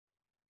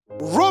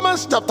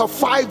Romans chapter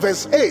 5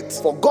 verse 8.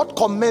 For God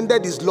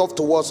commended his love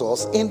towards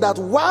us in that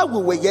while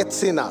we were yet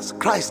sinners,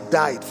 Christ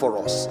died for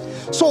us.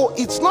 So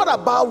it's not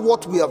about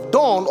what we have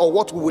done or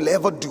what we will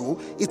ever do.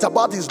 It's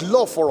about his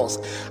love for us.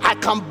 I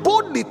can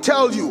boldly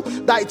tell you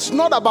that it's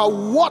not about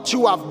what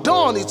you have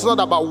done. It's not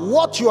about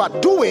what you are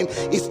doing.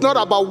 It's not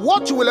about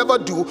what you will ever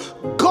do.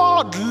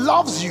 God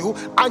loves you,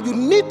 and you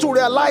need to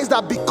realize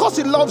that because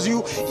he loves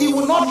you, he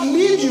will not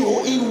leave you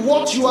in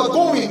what you are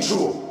going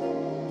through.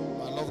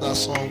 That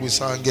song we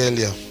sang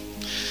earlier.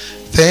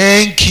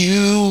 Thank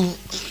you.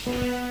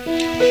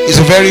 It's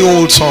a very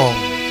old song.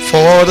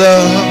 For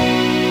the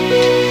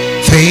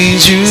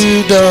things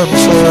you've done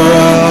for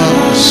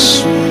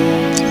us,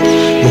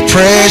 the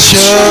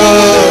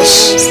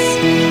precious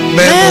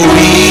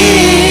memories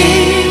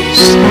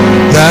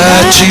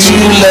that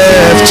you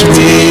left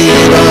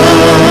with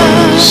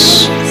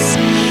us.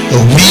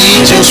 We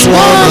just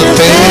want to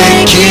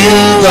thank you,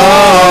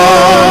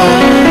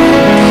 God.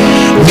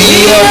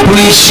 We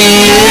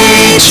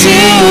appreciate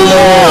you,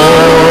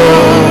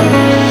 Lord.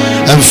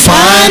 And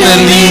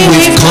finally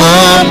we've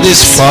come this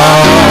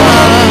far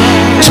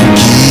to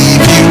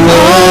give you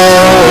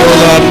all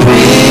our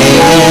praise.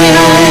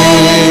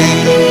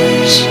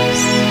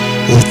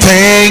 Oh,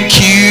 thank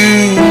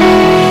you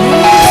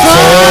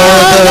for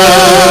the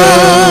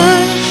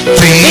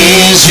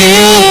things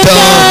you've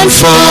done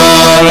for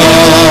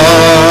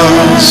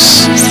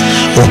us.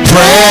 Oh,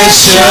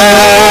 precious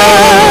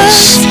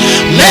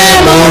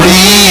memories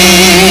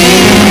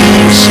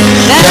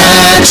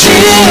that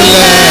you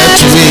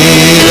left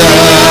with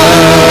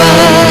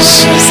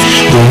us.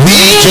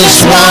 We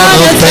just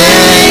want to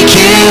thank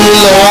you,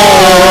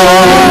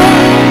 Lord.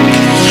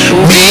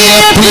 We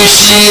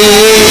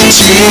appreciate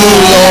you,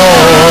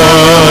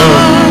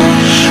 Lord.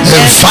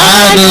 And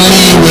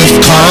finally we've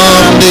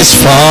come this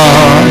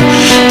far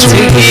to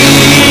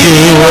give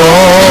you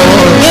all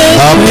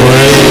our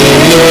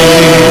praise.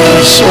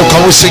 Oh,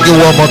 can we sing it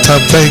one more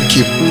time? Thank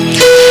you.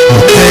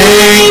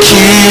 Thank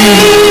you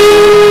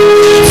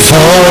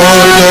for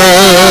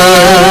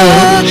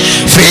the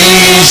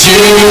things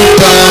you've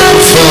done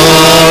for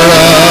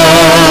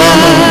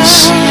us.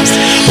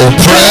 Oh,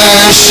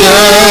 precious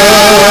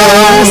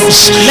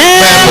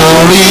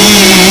memories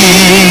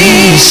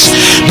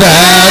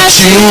that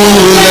you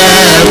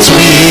left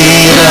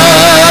with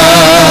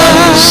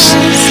us.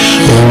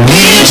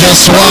 We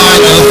just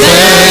want to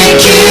thank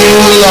you,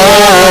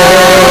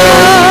 Lord.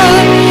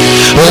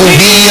 Oh,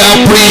 we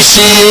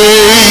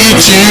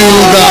appreciate you,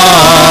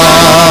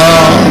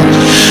 God.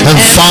 And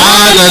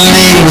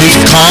finally we've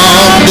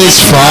come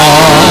this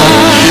far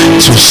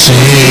to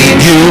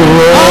sing you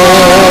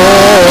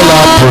all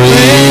our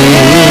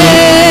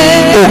praise.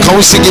 Oh, can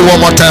we sing it one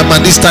more time?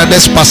 And this time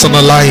let's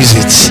personalize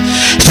it.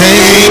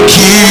 Thank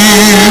you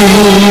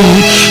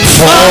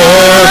for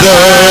the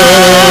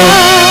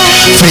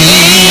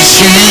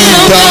things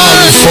you've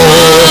done for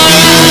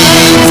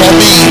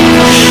me.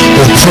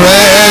 The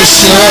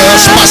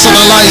precious,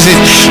 personalize it,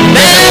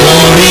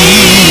 memories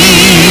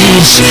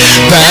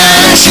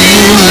that you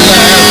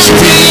left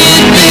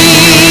with me.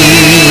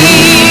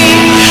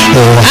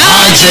 Oh,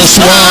 I just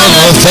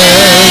wanna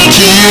thank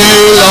you,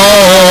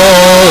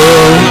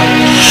 Lord.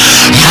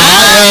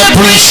 I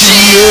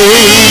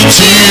appreciate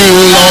you,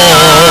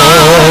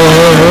 Lord.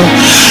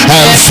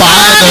 And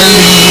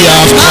finally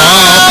I've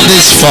come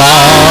this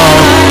far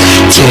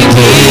to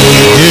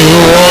give you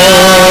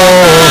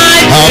all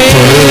our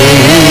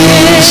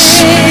praise.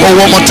 Oh,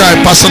 one more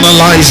time,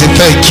 personalize it.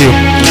 Thank you.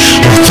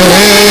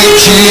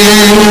 Thank you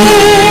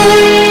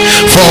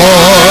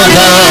for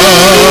the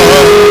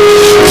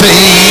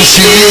things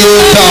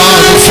you've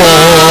done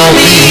for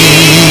me.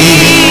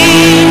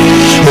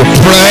 The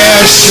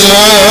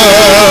precious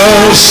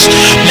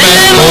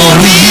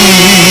memories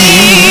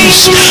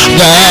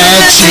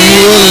that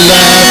you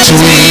left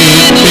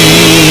with me.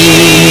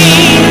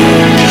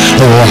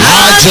 Oh,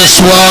 I just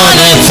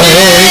wanna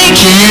thank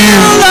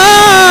you,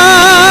 Lord.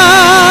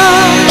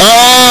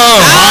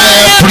 Oh,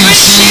 I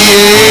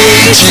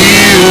appreciate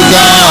you,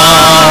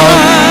 God.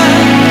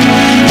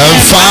 And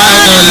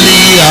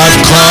finally I've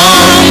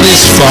come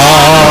this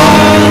far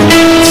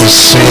to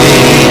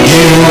sing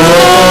you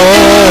all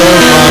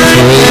my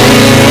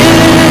praise.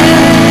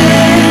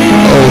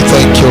 Oh,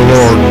 thank you,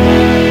 Lord.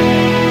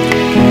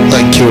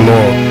 Thank you,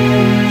 Lord.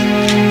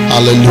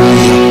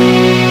 Hallelujah.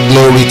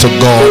 Glory to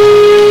God.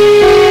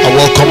 I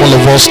welcome all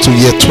of us to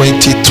year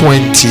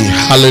 2020.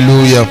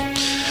 Hallelujah.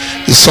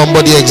 Is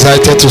somebody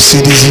excited to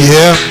see this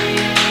year?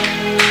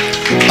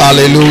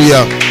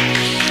 Hallelujah.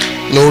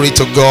 Glory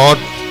to God.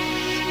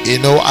 You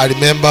know, I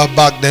remember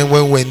back then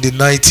when we were in the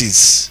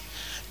 90s,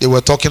 they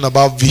were talking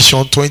about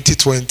Vision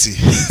 2020.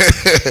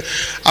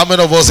 How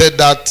many of us heard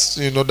that,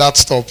 that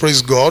stuff?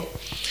 Praise God.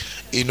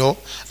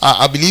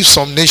 I believe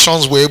some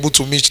nations were able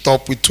to meet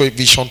up with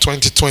Vision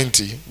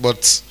 2020,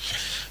 but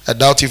I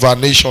doubt if our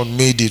nation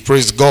made it.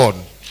 Praise God.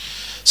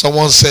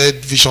 Someone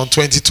said Vision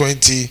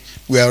 2020,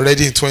 we are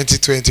already in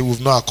 2020,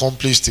 we've not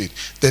accomplished it.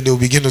 Then they'll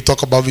begin to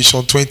talk about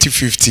Vision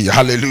 2050.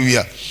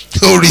 Hallelujah.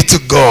 Glory to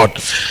God.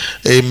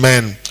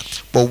 Amen.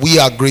 But we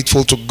are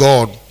grateful to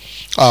God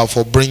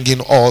for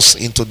bringing us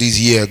into this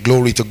year.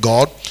 Glory to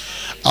God.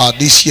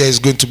 This year is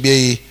going to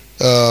be,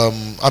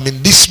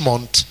 this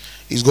month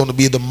is going to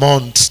be the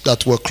month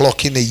that we're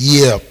clocking a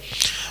year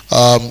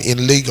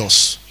in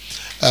Lagos.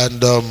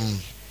 And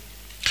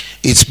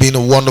it's been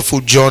a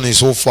wonderful journey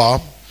so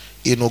far.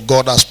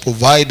 God has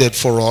provided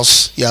for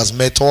us. He has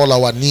met all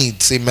our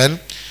needs. Amen.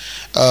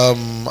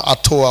 I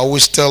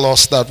always tell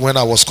us that when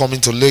I was coming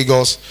to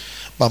Lagos,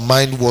 my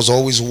mind was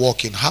always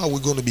working. How are we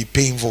going to be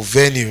paying for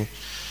venue?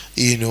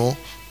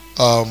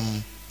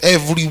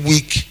 Every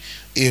week,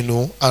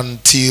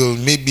 until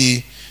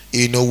maybe,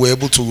 we're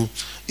able to,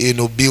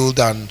 build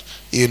and,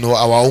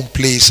 our own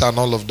place and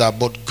all of that.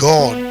 But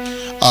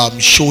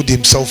God showed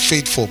himself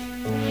faithful.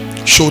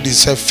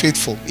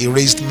 He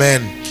raised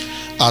men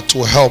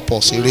to help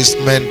us. He raised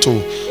men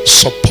to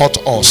support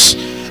us.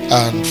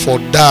 And for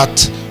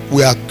that,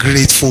 we are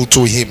grateful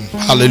to him.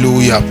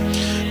 Hallelujah.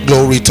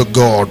 Glory to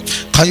God.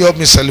 Can you help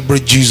me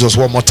celebrate Jesus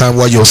one more time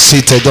while you're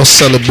seated? Just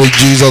celebrate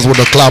Jesus with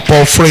a clap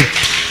offering.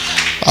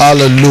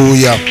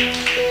 Hallelujah.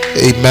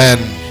 Amen.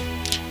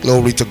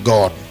 Glory to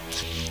God.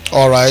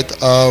 All right.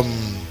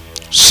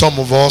 Some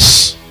of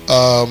us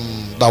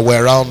that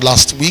were around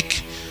last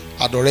week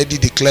had already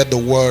declared the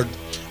word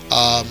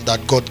that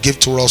God gave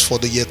to us for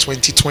the year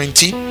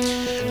 2020.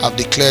 I've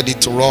declared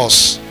it to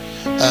us.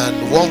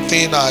 And one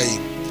thing I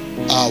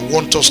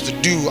want us to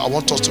do, I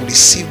want us to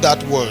receive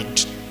that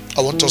word.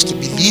 I want us to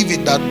believe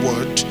in that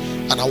word,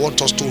 and I want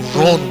us to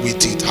run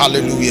with it.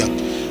 Hallelujah.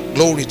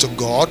 Glory to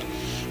God.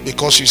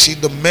 Because you see,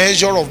 the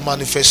measure of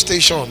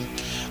manifestation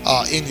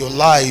in your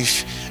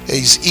life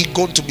is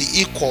going to be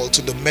equal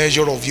to the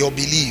measure of your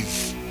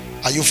belief.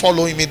 Are you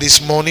following me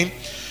this morning?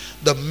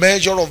 The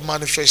measure of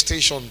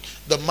manifestation,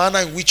 the manner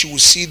in which you will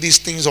see these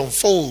things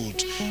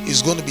unfold,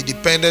 is going to be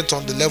dependent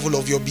on the level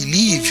of your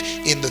belief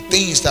in the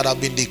things that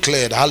have been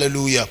declared.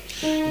 Hallelujah.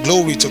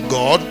 Glory to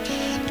God.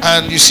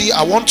 And you see,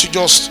 I want to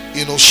just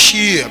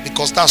share,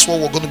 because that's what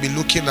we're going to be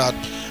looking at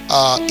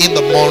in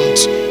the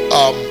month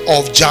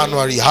of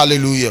January.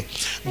 Hallelujah.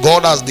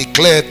 God has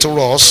declared to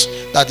us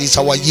that it's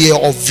our year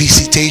of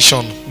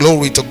visitation.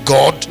 Glory to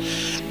God.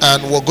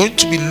 And we're going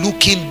to be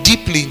looking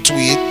deeply into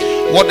it.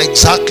 What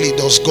exactly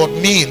does God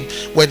mean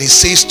when he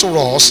says to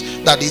us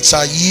that it's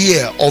a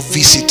year of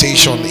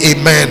visitation?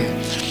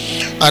 Amen.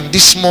 And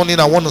this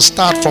morning I want to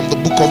start from the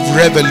book of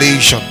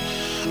Revelation.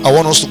 I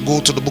want us to go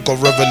to the book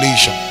of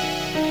Revelation.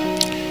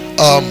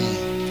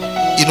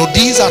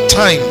 These are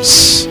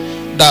times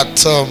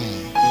that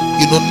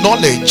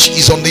knowledge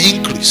is on the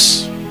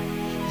increase.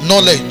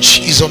 Knowledge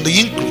is on the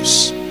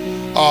increase.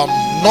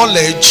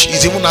 Knowledge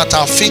is even at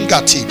our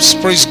fingertips.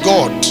 Praise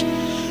God.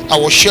 I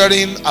was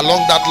sharing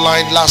along that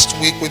line last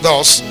week with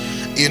us.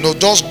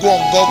 Just go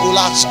on Google,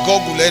 ask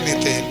Google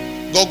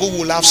anything. Google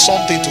will have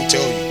something to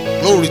tell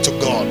you. Glory to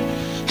God.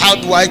 How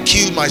do I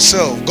kill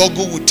myself?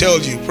 Google will tell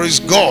you. Praise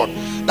God.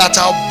 That's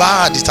how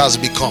bad it has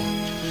become.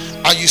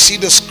 And you see,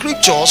 the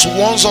scriptures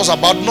warns us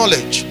about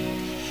knowledge,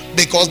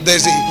 because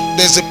there's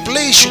a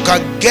place you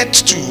can get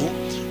to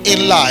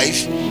in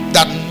life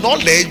that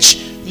knowledge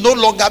no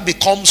longer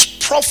becomes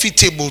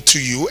profitable to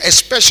you,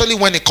 especially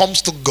when it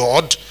comes to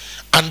God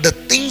and the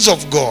things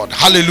of God.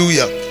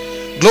 Hallelujah.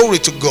 Glory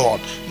to God.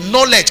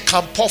 Knowledge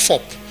can puff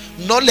up.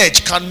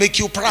 Knowledge can make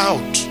you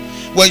proud.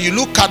 When you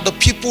look at the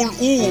people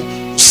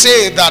who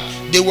say that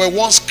they were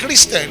once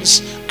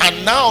Christians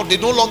and now they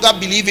no longer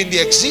believe in the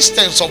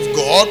existence of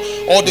God,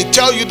 or they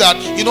tell you that,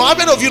 how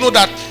many of you know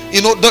that,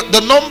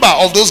 the number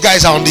of those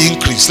guys are on the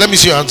increase? Let me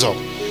see your hands up.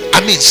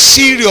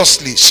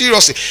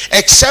 Seriously,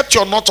 except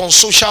you're not on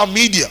social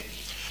media.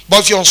 But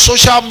if you're on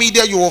social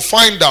media, you will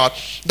find out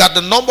that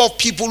the number of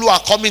people who are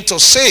coming to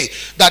say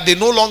that they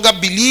no longer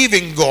believe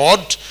in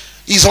God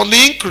is on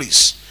the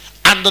increase.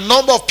 And the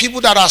number of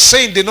people that are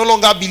saying they no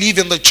longer believe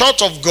in the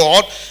church of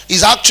God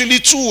is actually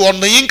too on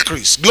the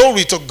increase.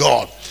 Glory to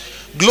God.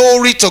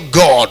 Glory to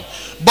God.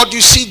 But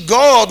you see,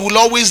 God will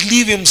always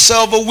leave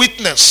himself a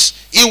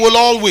witness. He will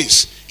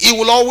always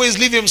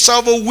leave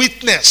himself a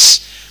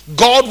witness.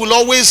 God will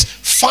always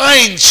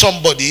find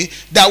somebody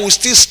that will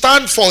still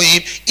stand for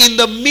him in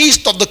the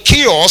midst of the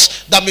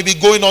chaos that may be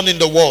going on in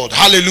the world.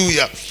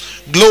 Hallelujah.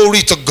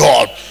 Glory to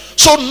God.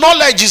 So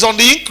knowledge is on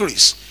the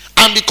increase.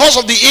 And because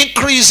of the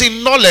increase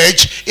in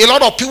knowledge, a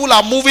lot of people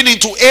are moving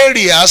into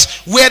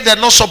areas where they're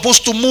not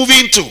supposed to move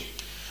into.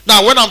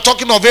 Now, when I'm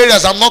talking of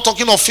areas, I'm not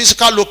talking of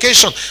physical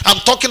location. I'm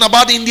talking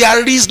about in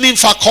their reasoning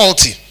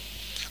faculty.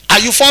 Are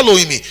you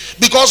following me?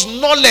 Because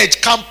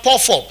knowledge can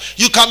puff up.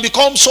 You can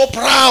become so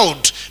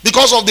proud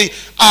because of the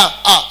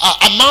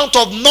amount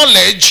of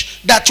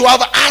knowledge that you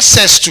have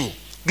access to.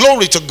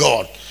 Glory to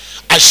God.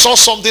 I saw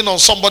something on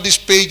somebody's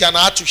page and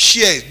I had to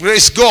share it.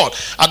 Praise God.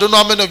 I don't know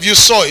how many of you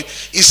saw it.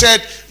 He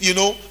said,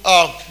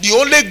 the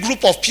only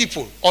group of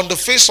people on the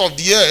face of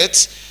the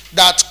earth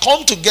that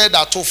come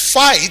together to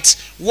fight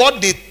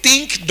what they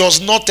think does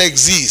not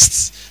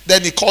exist,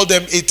 then he called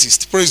them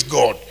atheists. Praise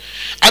God.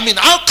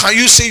 How can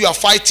you say you are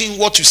fighting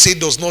what you say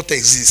does not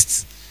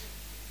exist?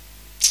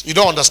 You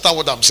don't understand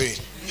what I'm saying.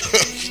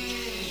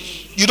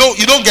 You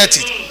don't get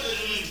it.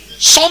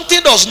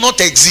 something does not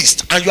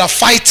exist and you are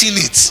fighting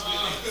it.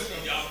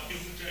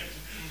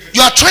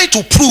 You are trying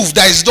to prove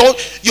there is no,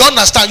 you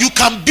understand, you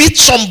can beat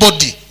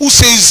somebody who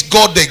says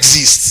God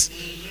exists.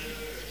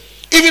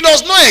 If it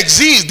does not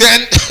exist,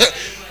 then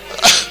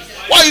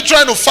why are you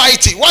trying to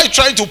fight it? Why are you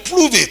trying to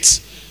prove it?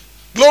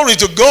 Glory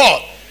to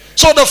God.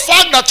 So the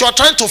fact that you are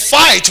trying to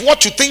fight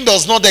what you think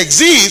does not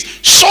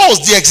exist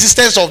shows the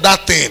existence of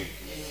that thing.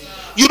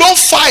 You don't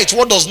fight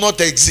what does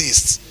not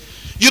exist.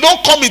 You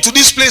don't come into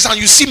this place and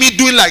you see me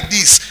doing like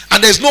this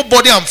and there's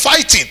nobody I'm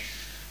fighting.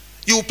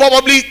 You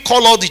probably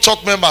call all the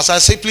church members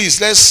and say, please,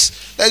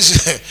 let's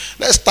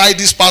tie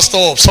this pastor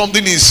up.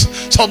 Something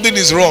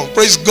is wrong.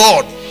 Praise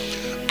God.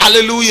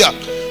 Hallelujah.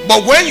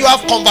 But when you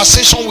have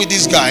conversation with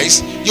these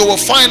guys, you will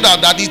find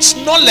out that it's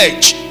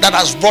knowledge that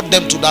has brought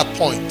them to that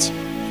point.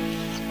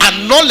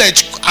 And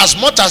knowledge, as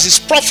much as it's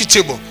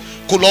profitable,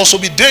 could also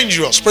be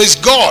dangerous. Praise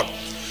God.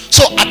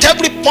 So at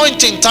every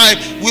point in time,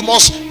 we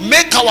must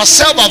make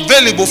ourselves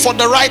available for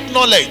the right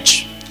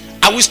knowledge.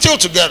 Are we still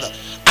together?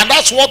 And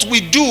that's what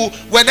we do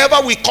whenever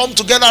we come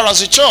together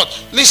as a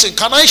church. Listen,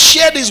 can I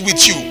share this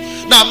with you?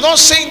 Now, I'm not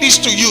saying this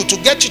to you to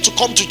get you to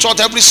come to church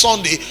every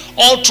Sunday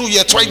all through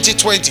year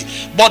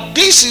 2020. But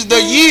this is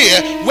the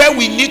year where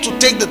we need to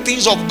take the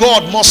things of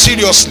God more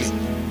seriously.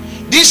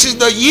 This is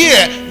the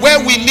year where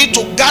we need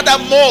to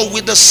gather more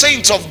with the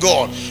saints of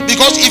God.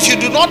 Because if you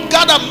do not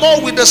gather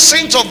more with the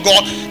saints of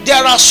God,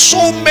 there are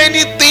so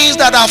many things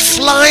that are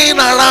flying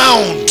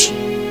around.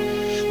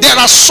 There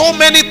are so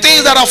many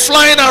things that are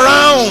flying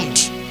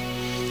around.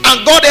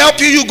 And God help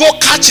you, you go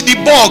catch the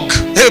bug.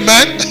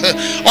 Amen.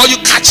 Or you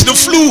catch the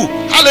flu.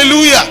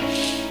 Hallelujah.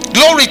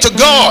 Glory to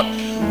God.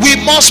 We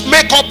must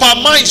make up our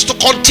minds to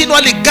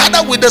continually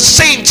gather with the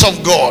saints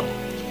of God.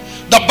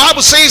 The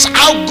Bible says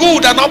how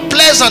good and how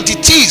pleasant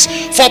it is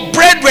for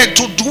brethren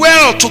to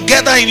dwell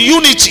together in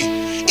unity.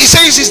 It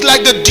says it's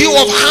like the dew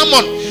of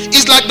Hermon.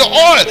 It's like the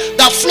oil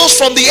that flows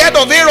from the head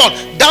of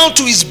Aaron down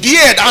to his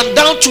beard and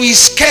down to his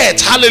skirt.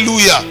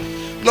 Hallelujah.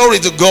 Glory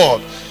to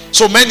God.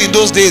 So many in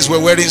those days were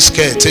wearing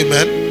skirts.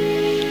 Amen.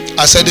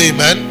 I said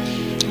amen.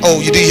 Oh,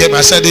 you didn't hear me?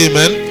 I said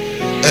amen.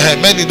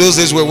 Many in those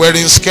days were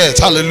wearing skirts.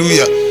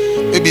 Hallelujah.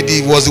 Maybe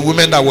it was the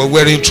women that were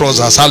wearing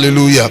trousers.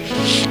 Hallelujah.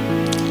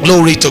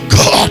 Glory to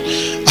God.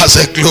 I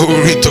said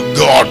glory to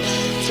God.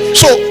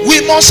 So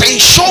we must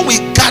ensure we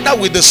gather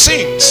with the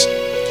saints,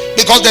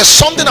 because there's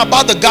something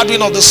about the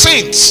gathering of the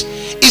saints.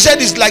 He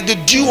said it's like the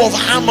dew of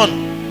Hermon.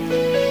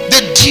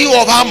 The dew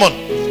of Hermon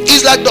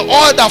is like the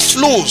oil that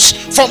flows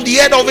from the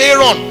head of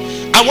Aaron.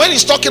 And when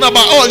he's talking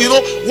about oil, you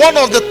know, one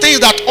of the things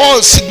that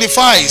oil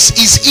signifies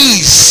is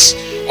ease.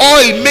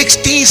 Oil makes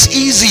things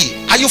easy.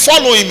 Are you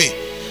following me?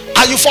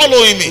 Are you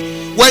following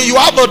me? When you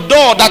have a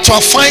door that you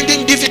are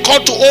finding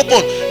difficult to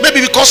open,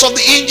 maybe because of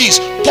the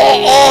hinges,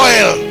 pour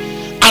oil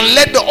and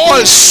let the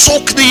oil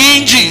soak the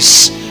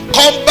hinges.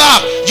 Come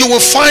back, you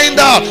will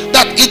find out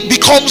that it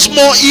becomes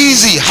more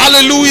easy.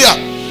 Hallelujah.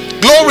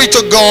 Glory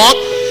to God.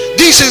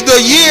 This is the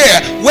year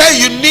where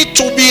you need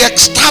to be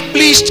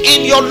established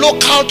in your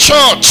local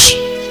church.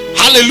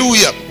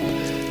 Hallelujah.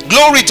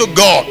 Glory to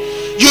God.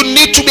 You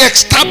need to be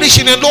established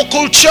in a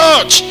local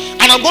church.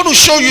 And I'm going to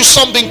show you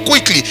something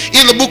quickly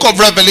in the book of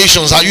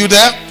Revelations. Are you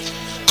there?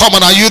 Come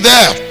on, are you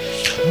there?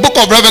 Book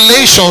of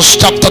Revelations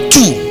chapter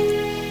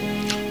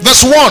 2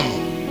 verse 1.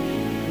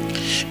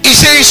 It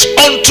says,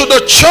 unto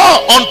the church,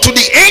 unto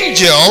the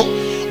angel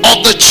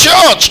of the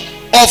church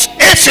of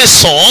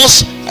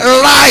Ephesus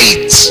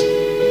write.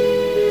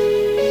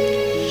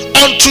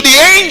 Unto the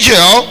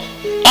angel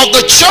of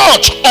the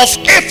church of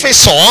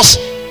Ephesus,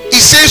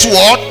 it says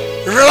what?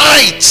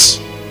 Write.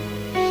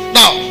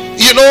 Now,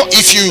 you know,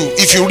 if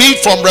you read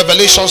from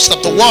Revelation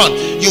chapter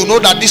 1, you know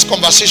that this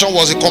conversation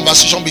was a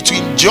conversation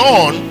between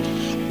John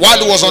while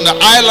he was on the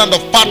island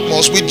of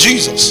Patmos with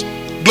Jesus.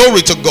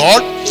 Glory to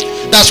God.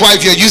 That's why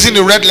if you're using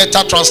the red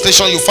letter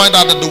translation, you find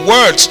out that the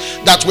words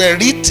that we're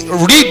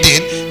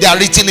reading, they are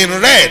written in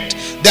red.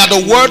 They are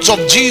the words of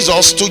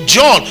Jesus to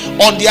John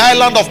on the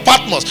island of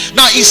Patmos.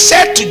 Now he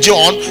said to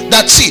John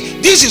that,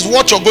 see, this is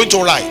what you're going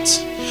to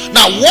write.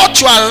 Now what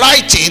you are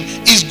writing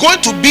is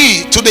going to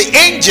be to the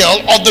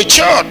angel of the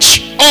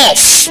church of.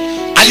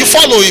 Are you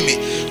following me?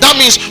 That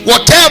means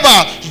whatever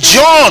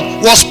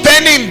John was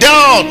penning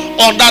down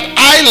on that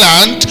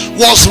island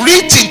was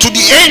written to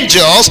the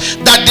angels,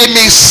 that they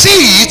may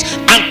see it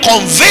and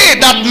convey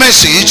that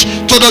message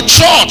to the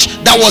church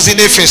that was in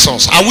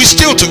Ephesus. Are we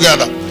still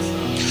together?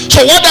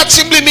 So what that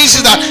simply means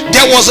is that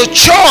there was a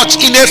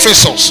church in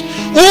Ephesus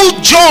who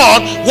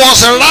John was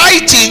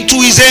writing to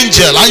his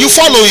angel. Are you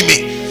following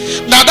me?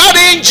 Now that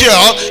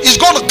angel is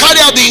going to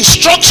carry out the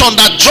instruction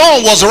that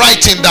John was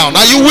writing down.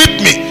 Are you with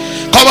me?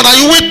 Come on, are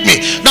you with me?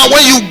 Now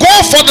when you go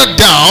further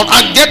down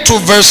and get to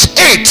verse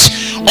 8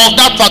 of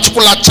that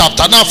particular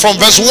chapter, now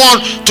from verse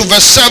 1 to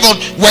verse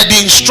 7 were the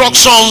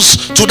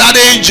instructions to that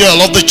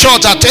angel of the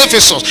church at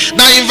Ephesus.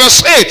 Now in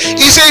verse 8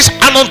 he says,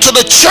 and unto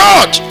the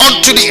church,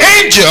 unto the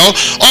angel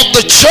of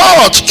the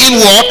church in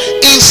what?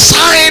 In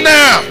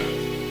Sinai.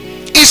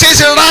 He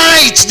says,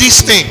 write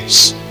these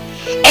things.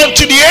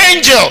 unto the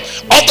angel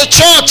of the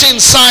church in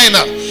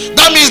Sinai.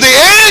 That means the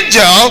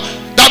angel,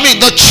 that means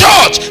the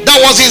church that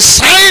was in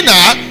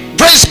Sinai.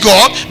 Praise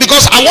God,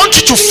 because I want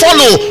you to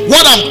follow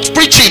what I'm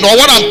preaching or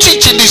what I'm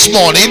teaching this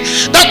morning.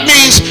 That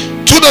means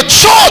to the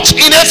church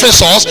in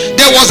Ephesus,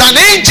 there was an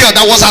angel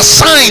that was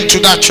assigned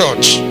to that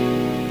church.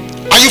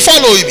 Are you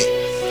following me?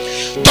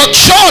 The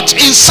church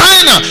in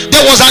Sinai,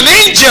 there was an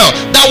angel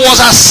that was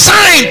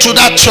assigned to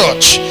that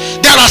church.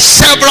 There are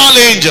several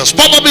angels,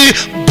 probably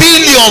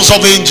billions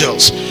of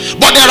angels,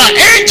 but there are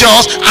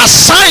angels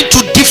assigned to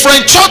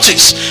different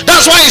churches.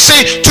 That's why he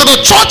says to the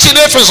church in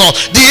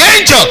Ephesus, the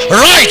angel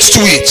writes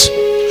to it.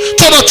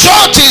 To the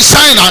church in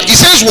Sinai, he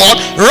says what?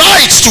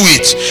 Writes to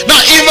it.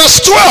 Now in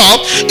verse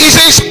 12, he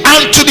says,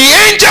 and to the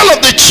angel of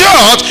the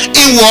church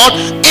in what?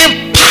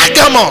 In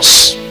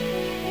Pergamos.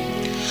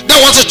 There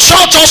was a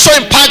church also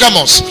in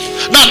Pergamos.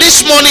 Now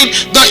this morning,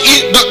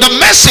 the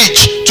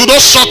message to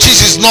those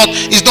churches is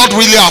not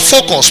really our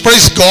focus.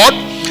 Praise God.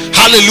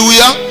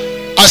 Hallelujah.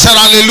 I said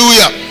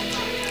hallelujah.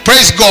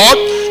 Praise God.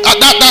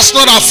 That's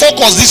not our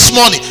focus this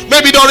morning.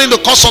 Maybe during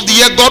the course of the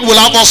year, God will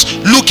have us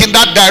look in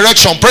that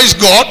direction. Praise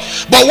God.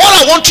 But what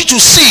I want you to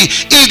see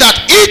is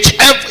that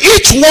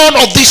each one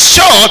of these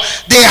church,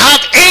 they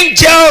have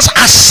angels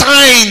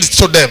assigned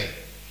to them.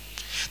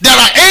 There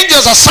are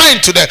angels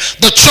assigned to them.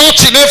 The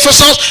church in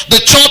Ephesus,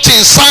 the church in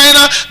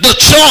Sinai, the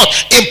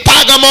church in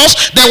Pergamos.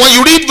 Then when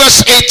you read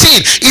verse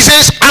 18, it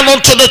says, and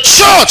unto the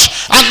church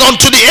and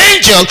unto the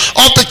angel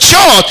of the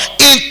church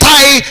in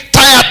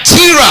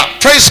Thyatira.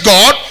 Praise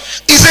God.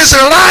 It says,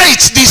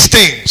 write these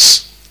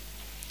things.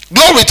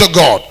 Glory to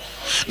God.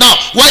 Now,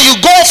 when you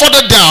go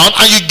further down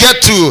and you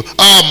get to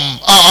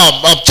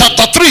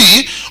chapter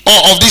 3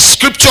 of this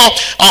scripture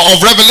of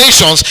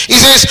Revelations, it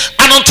says,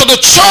 and unto the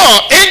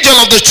church, angel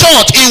of the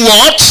church in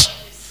what?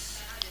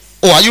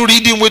 Oh, are you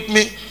reading with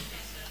me?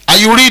 Are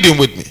you reading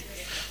with me?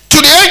 To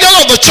the angel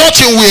of the church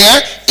in where?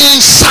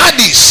 In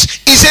Sardis.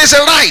 It says,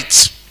 right.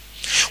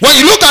 When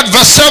you look at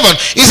verse 7,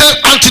 it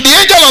says, and to the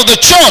angel of the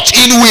church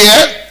in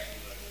where?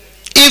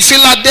 In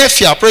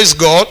Philadelphia. Praise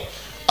God.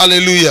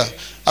 Hallelujah.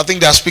 I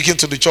think they are speaking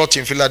to the church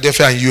in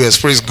Philadelphia and US.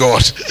 Praise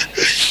God.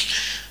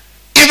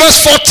 In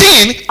verse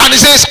 14, and it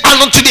says,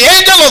 and unto the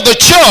angel of the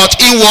church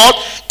in what?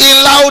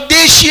 In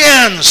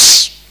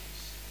Laodiceans.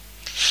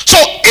 So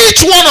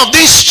each one of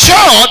these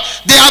church,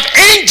 they have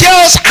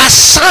angels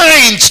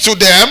assigned to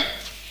them,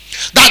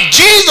 that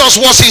Jesus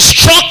was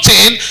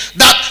instructing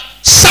that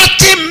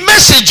certain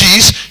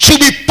messages should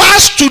be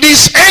passed to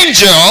these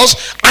angels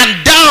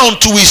and down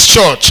to his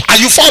church. Are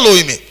you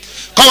following me?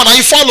 Come on, are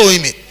you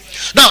following me?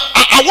 Now,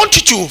 I want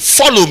you to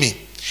follow me.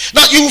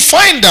 Now, you will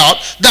find out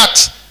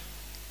that,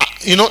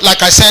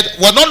 like I said,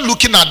 we're not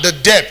looking at the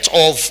depth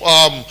of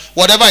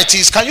whatever it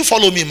is. Can you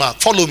follow me, Mark?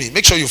 Follow me.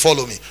 Make sure you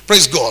follow me.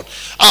 Praise God.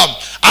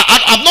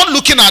 I'm not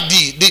looking at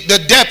the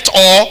depth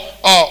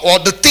or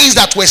the things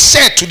that were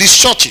said to these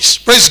churches.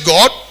 Praise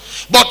God.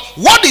 But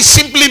what it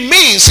simply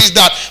means is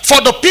that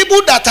for the people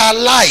that are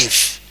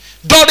alive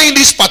during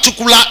this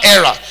particular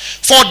era,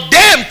 for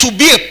them to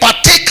be a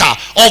partaker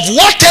of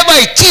whatever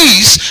it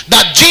is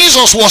that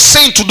Jesus was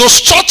saying to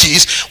those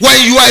churches, when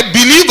you are a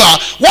believer,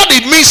 what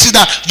it means is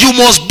that you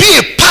must be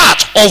a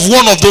part of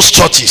one of those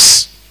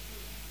churches.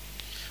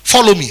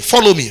 Follow me,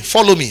 follow me,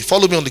 follow me,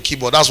 follow me on the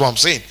keyboard. That's what I'm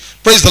saying.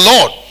 Praise the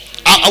Lord.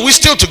 Are we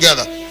still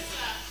together?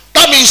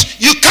 That means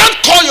you can't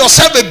call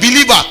yourself a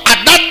believer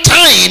at that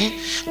time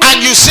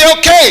and you say,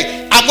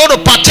 okay, I'm going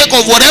to partake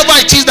of whatever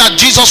it is that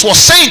Jesus was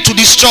saying to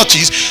these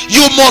churches.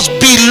 You must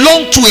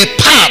belong to a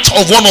part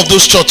of one of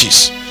those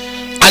churches.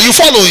 Are you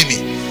following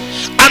me?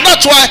 And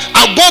that's why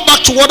I'll go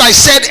back to what I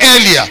said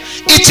earlier.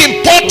 It's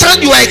important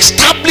you are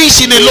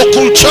established in a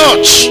local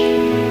church.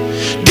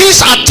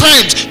 These are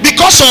times,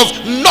 because of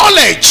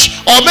knowledge,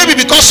 or maybe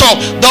because of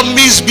the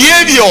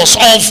misbehaviors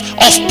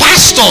of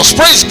pastors,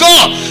 praise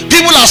God,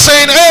 people are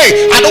saying,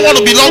 hey, I don't want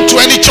to belong to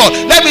any church.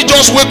 Let me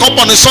just wake up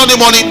on a Sunday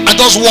morning and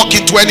just walk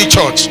into any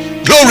church.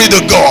 Glory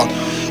to God.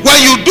 When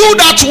you do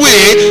that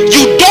way,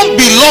 you don't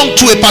belong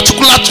to a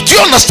particular church. Do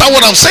you understand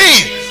what I'm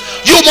saying?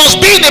 You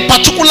must be in a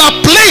particular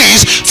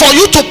place for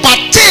you to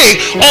partake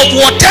of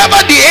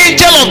whatever the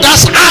angel of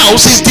that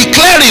house is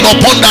declaring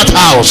upon that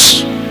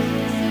house.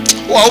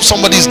 Oh, I hope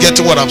somebody is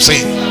getting what I'm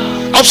saying.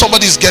 I hope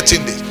somebody is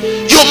getting this.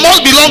 You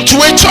must belong to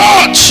a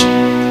church.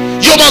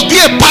 You must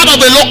be a part of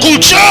a local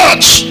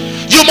church.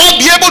 You must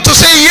be able to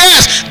say,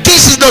 yes,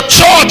 this is the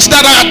church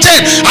that I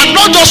attend. And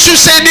not just you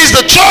say this is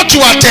the church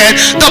you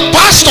attend. The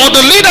pastor,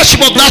 the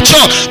leadership of that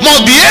church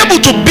must be able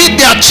to beat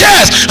their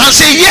chest and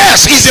say,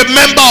 yes, he's a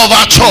member of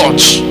our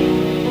church.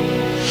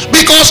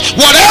 Because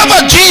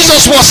whatever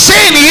Jesus was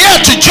saying here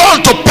to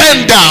John to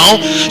pen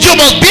down, you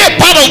must be a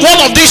part of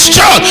one of these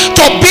church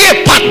to be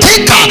a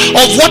partaker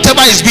of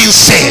whatever is being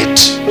said.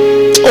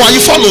 Oh, are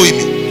you following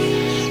me?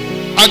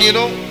 And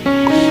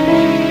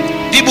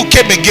people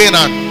came again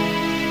and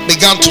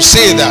began to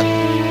say that,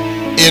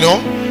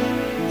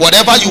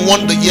 whatever you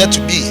want the year to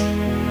be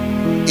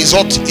is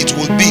what it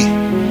will be.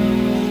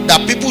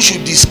 That people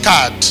should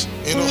discard,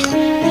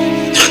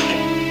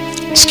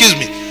 excuse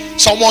me.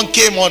 Someone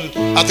came on,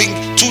 I think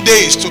 2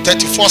 days to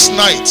 31st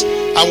night,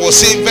 and was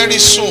saying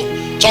very soon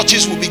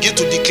churches will begin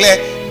to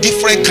declare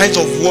different kinds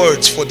of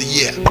words for the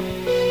year.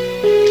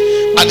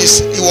 And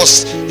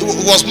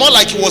it was more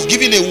like he was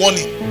giving a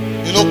warning,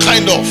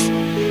 kind of,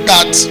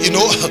 that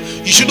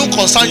you shouldn't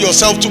concern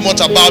yourself too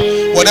much about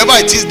whatever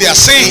it is they are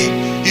saying.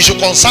 You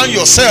should concern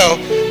yourself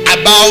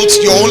about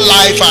your own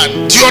life.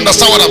 And do you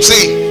understand what I'm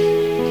saying?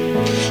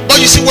 But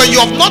you see, when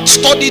you have not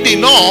studied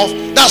enough,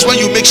 that's when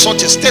you make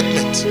such a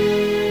statement.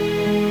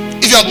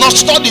 If you have not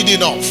studied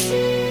enough,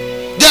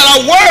 there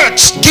are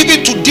words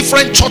given to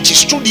different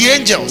churches through the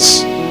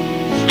angels.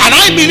 And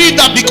I believe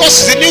that because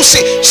it's a new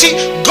season. See,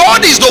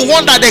 God is the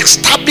one that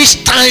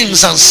established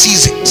times and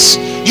seasons.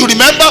 You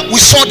remember, we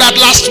saw that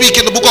last week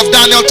in the book of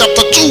Daniel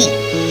chapter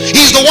 2.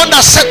 He's the one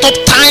that set up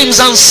times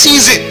and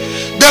seasons.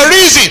 The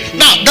reason,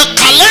 now the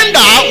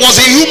calendar was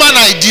a human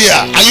idea.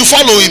 Are you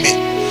following me?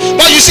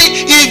 But you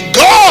see, if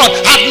God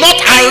had not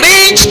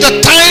arranged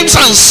the times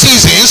and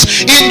seasons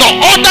in the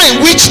order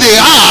in which they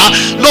are,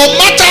 no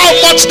matter how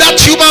much that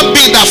human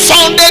being that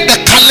founded the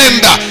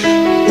calendar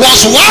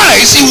was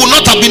wise, he would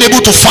not have been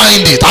able to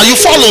find it. Are you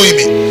following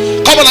me?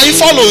 Come on, are you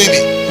following me?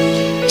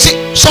 See,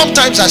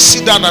 sometimes I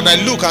sit down and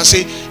I look and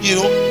say,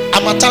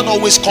 Harmattan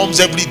always comes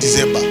every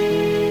December.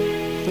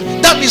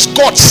 That means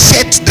God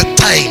set the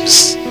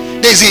times.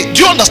 Do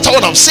you understand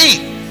what I'm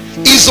saying?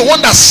 He's the one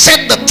that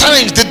set the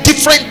times, the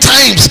different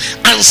times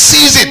and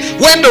season.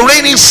 When the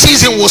raining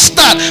season will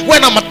start,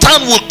 when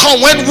Harmattan will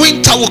come, when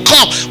winter will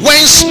come, when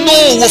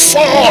snow will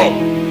fall.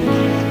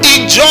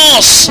 In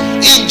Jos,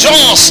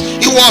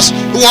 it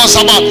was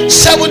about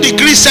 7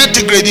 degrees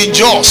centigrade in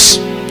Jos.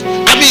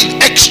 I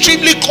mean,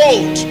 extremely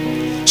cold.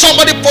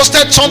 Somebody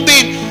posted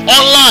something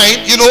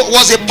online, it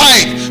was a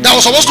pipe that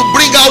was supposed to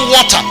bring out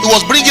water. It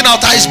was bringing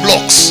out ice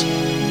blocks.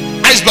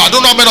 Ice block, I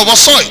don't know how many of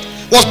us saw it.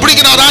 Was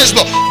bringing out ice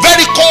block.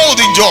 Very cold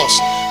in Jos.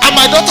 And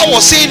my daughter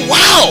was saying,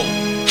 wow,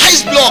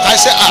 ice block. I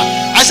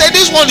said,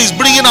 this one is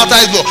bringing out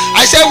ice block.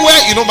 I said,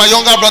 where, my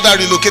younger brother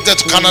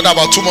relocated to Canada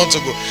about 2 months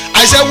ago.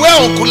 I said, where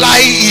Uncle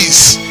Lai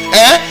is,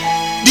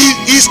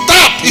 his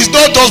tap is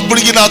not just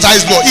bringing out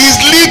ice block. He's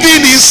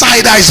living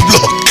inside ice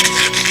block.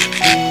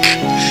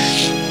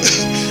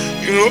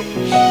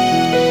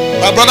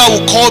 My brother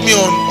will call me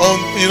on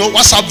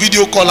WhatsApp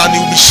video call, and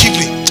he'll be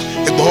shivering.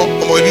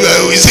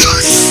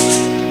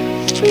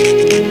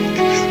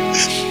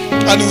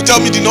 And he will tell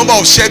me the number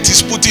of shirts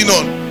he's putting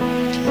on.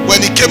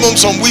 When he came home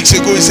some weeks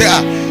ago, he said,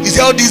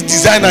 all this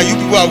designer you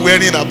people are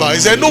wearing about.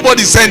 He said,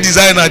 nobody sent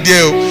designer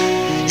there.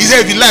 He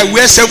said, if you like,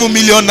 wear 7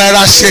 million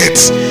naira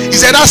shirts. He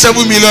said, that 7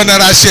 million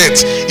naira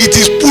shirt, it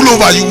is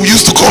pullover you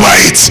used to cover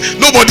it.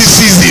 Nobody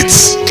sees it.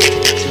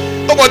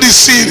 Nobody's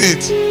seeing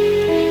it.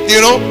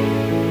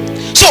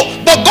 So,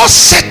 but God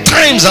set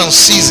times and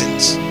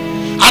seasons.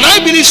 And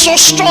I believe so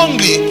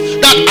strongly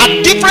that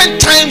at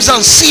different times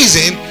and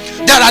seasons,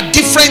 there are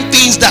different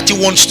things that he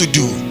wants to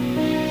do.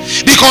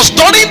 Because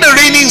during the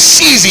raining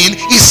season,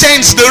 he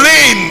sends the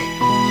rain.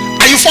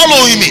 Are you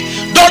following me?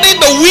 During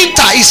the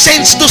winter, he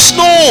sends the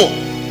snow.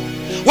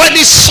 When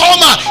it's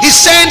summer, he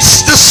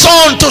sends the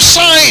sun to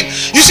shine.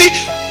 You see,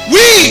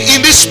 we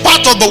in this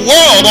part of the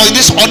world, or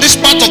on this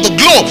part of the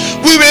globe,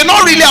 we may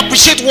not really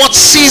appreciate what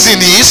season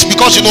is,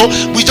 because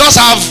we just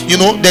have,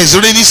 there's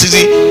rainy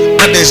season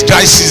and there's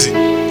dry season.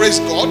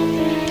 Praise God.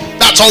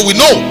 That's all we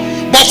know.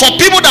 But for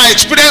people that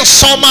experience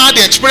summer,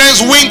 they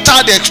experience winter,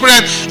 they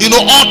experience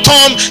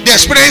autumn, they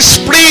experience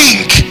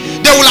spring,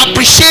 they will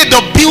appreciate the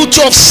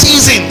beauty of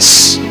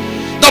seasons.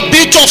 The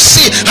beauty of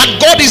season.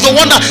 And God is the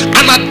one that,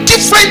 and at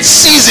different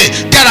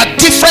seasons, there are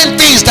different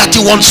things that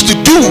he wants to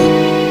do.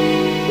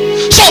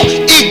 So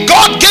if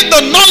God gave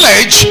the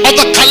knowledge of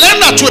the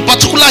calendar to a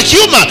particular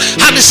human,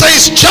 and he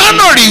says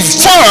January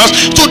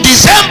 1st to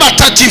December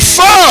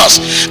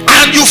 31st,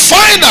 and you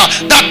find out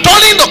that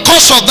during the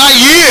course of that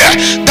year,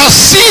 the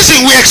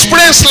season we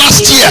experienced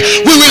last year,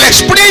 we will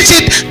experience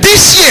it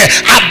this year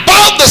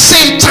about the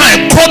same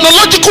time,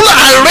 chronologically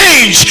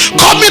arranged,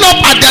 coming up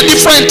at a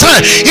different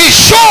time. It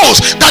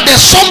shows that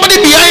there's somebody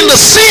behind the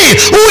scene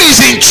who is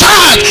in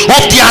charge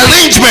of the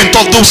arrangement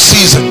of those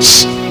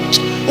seasons.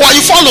 Are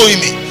you following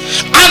me?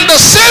 And the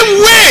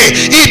same way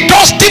he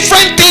does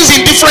different things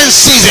in different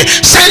seasons,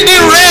 sending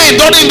rain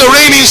during the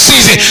rainy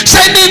season,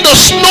 sending the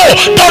snow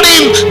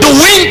during the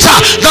winter,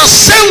 the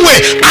same way.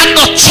 And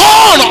the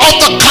turn of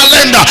the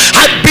calendar,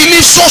 I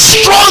believe so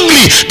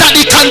strongly that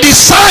he can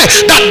decide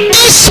that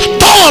this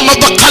turn of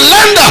the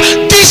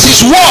calendar, this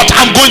is what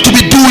I'm going to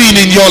be doing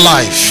in your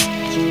life.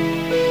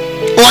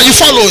 Are you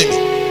following me?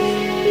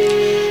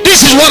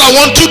 This is what I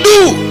want to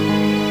do.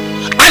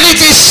 And if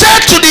he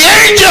said to the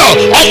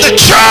angel of the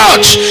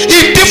church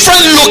in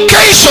different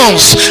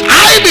locations,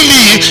 I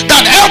believe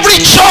that every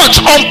church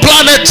on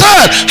planet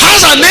Earth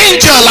has an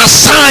angel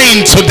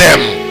assigned to them.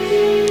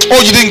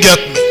 Oh, you didn't get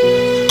me.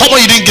 Come on,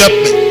 you didn't get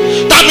me.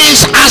 That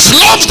means as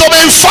Love's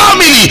Domain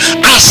family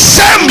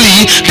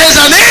assembly, there's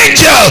an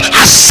angel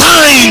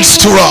assigned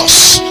to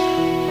us.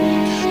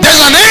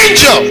 There's an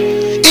angel.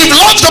 If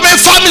Love's Domain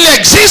family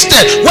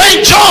existed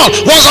when John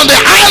was on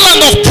the island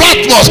of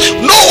Patmos,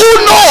 no, who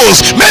knows?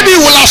 Maybe he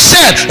will have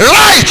said,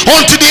 "Write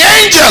unto the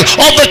angel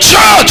of the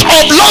church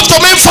of Love's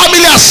Domain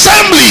Family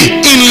Assembly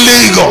in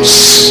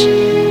Lagos."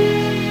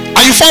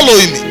 Are you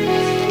following me?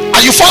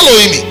 Are you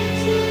following me?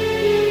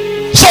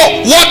 So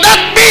what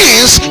that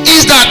means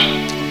is that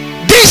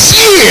this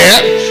year,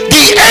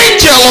 the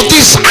angel of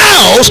this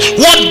house,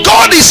 what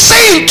God is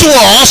saying to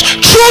us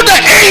through the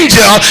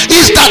angel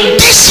is that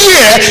this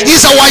year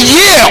is our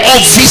year of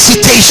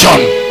visitation.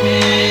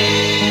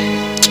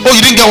 Oh,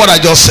 you didn't get what I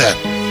just said?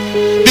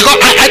 Because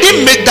I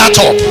didn't make that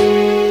up.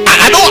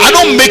 I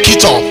don't make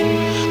it up.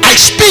 I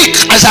speak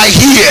as I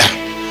hear.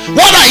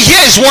 What I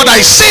hear is what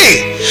I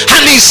say.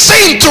 And he's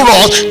saying to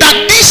us that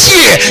this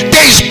year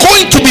there is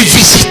going to be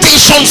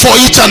visitation for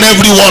each and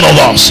every one of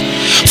us.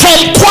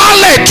 From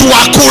Kwale to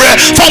Akure,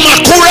 from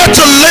Akure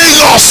to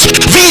Lagos,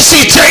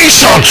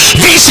 visitation,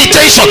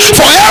 visitation.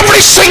 For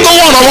every single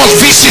one of us,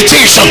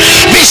 visitation.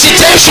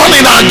 Visitation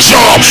in our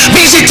job,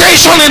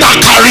 visitation in our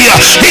career,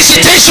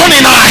 visitation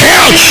in our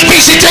health,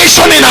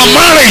 visitation in our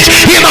marriage,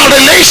 in our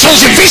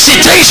relationship,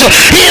 visitation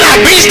in our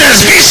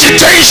business,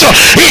 visitation.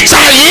 It's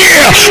a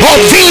year of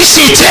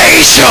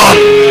visitation.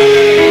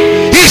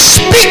 He's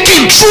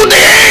speaking through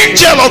the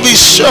angel of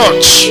his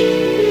church.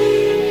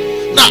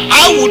 Now,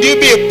 how would you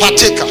be a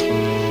partaker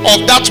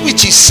of that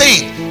which he's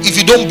saying if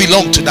you don't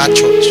belong to that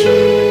church?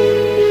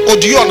 Or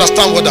do you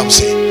understand what I'm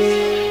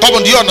saying? Come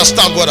on, do you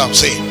understand what I'm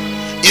saying?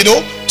 You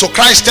know, to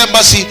Christ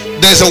Embassy,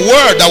 there's a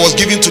word that was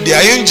given to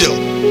their angel,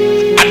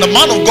 and the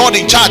man of God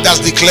in charge has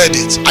declared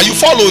it. Are you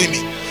following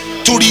me?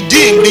 To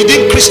redeem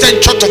Christian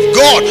Church of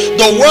God,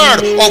 the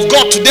word of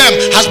God to them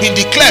has been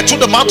declared through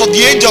the mouth of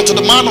the angel to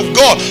the man of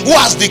God who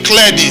has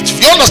declared it.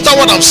 You understand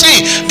what I'm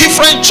saying?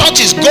 Different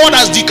churches, God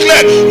has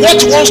declared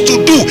what he wants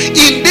to do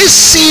in this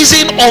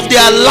season of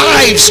their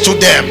lives to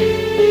them.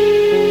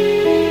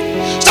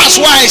 That's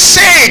why I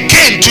say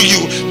again to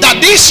you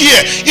that this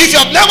year, if you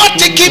have never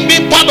taken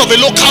being part of a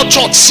local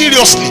church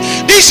seriously,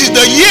 this is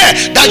the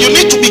year that you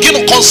need to begin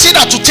to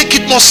consider to take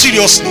it more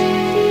seriously.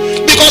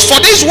 Because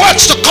for these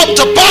words to come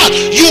to pass,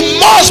 you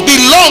must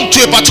belong to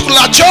a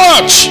particular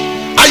church.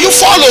 Are you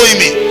following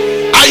me?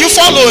 Are you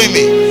following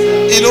me?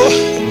 You know,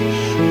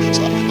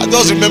 so I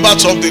just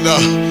remembered something now.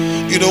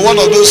 You know, one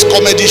of those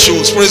comedy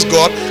shows, praise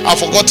God.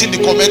 I've forgotten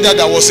the comedian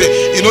that was saying,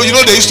 you know,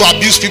 they used to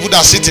abuse people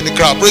that sit in the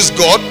crowd. Praise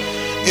God.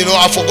 You know,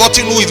 I've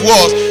forgotten who it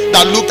was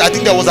that looked. I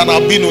think there was an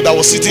albino that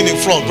was sitting in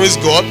front. Praise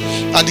God.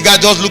 And the guy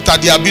just looked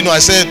at the albino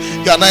and said,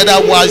 "You are neither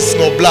white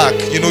nor black.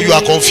 You know, you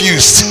are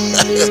confused."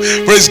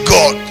 Praise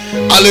God.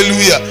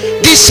 Hallelujah.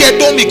 This year,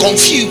 don't be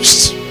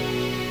confused.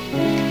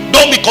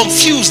 Don't be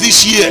confused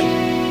this year.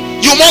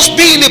 You must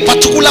be in a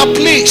particular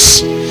place.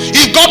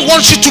 If God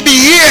wants you to be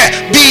here,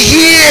 be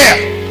here.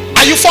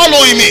 Are you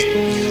following me?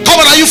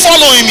 Come on, are you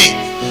following me?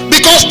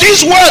 Because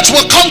these words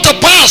will come to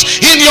pass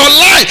in your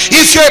life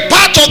if you're a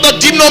part of the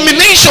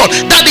denomination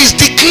that is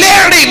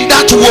declaring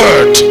that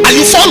word. Are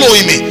you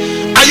following me?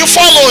 Are you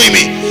following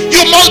me?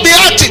 You must be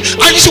active.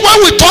 And you see,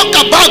 when we talk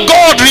about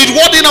God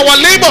rewarding our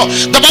labor,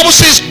 the Bible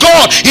says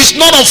God is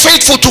not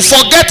unfaithful to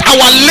forget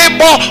our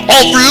labor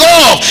of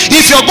love.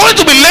 If you're going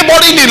to be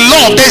laboring in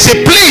love, there's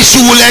a place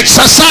you will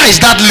exercise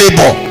that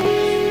labor.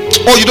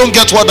 Oh, you don't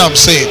get what I'm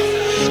saying?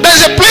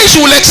 There's a place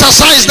you will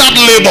exercise that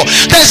labor.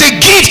 There's a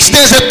gift,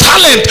 there's a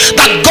talent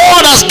that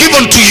God has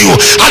given to you,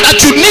 and that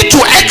you need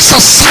to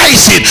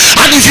exercise it.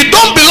 And if you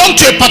don't belong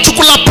to a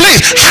particular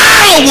place,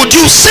 how would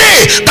you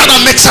say that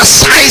I'm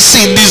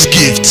exercising these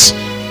gifts?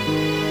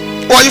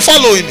 Or are you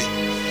following me?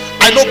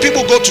 I know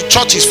people go to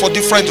churches for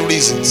different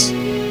reasons.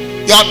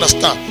 You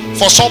understand?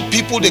 For some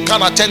people, they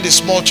can't attend a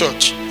small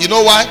church. You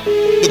know why?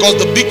 Because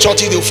the big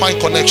churches, they'll find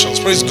connections.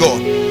 Praise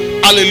God.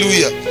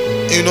 Hallelujah.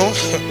 You know.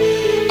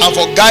 And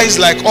for guys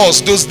like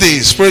us those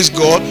days, praise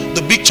God,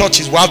 the big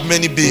churches will have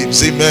many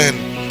babes. Amen.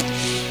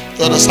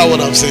 You understand what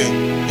I'm saying?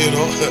 You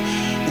know,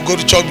 we go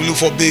to church, we look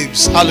for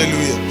babes.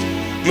 Hallelujah.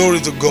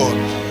 Glory to God.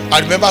 I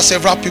remember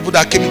several people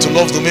that came into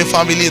Love's Domain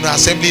family in the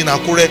assembly in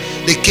Akure.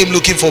 They came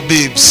looking for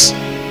babes.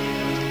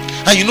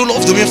 And you know,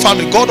 Love's Domain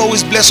family, God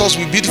always bless us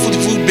with beautiful,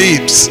 beautiful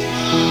babes.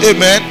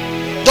 Amen.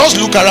 Just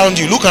look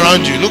around you, look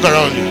around you, look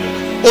around you.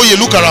 Oh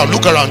yeah, look around,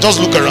 just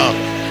look around.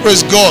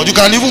 Praise God. You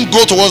can even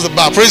go towards the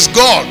bar. Praise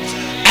God.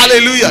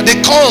 Hallelujah. They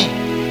come,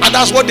 and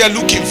that's what they're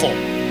looking for.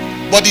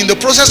 But in the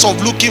process of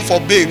looking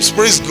for babes,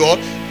 praise God,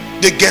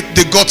 they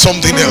got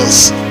something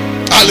else.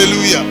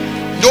 Hallelujah.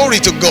 Glory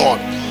to God.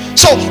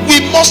 So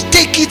we must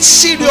take it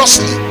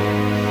seriously.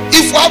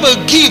 If we have a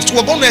gift,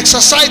 we're going to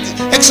exercise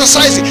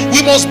it.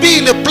 We must be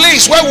in a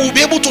place where we'll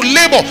be able to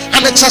labor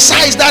and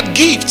exercise that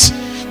gift.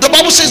 The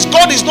Bible says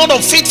God is not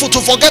unfaithful to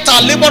forget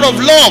our labor of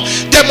love.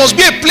 There must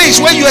be a place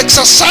where you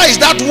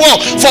exercise that work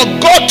for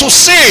God to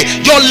say,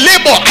 your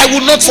labor, I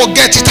will not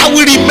forget it. I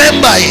will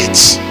remember it.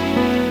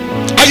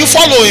 Are you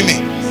following me?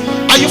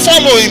 Are you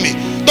following me?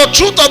 The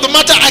truth of the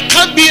matter, I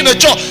can't be in a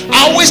church.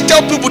 I always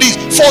tell people this: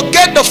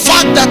 forget the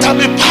fact that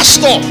I'm a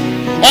pastor.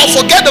 or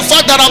forget the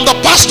fact that I'm the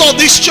pastor of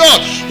this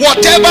church.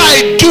 Whatever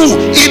I do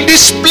in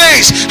this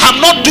place, I'm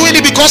not doing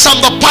it because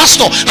I'm the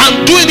pastor.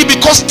 I'm doing it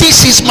because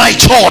this is my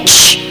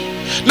church.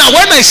 Now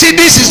when I say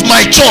this is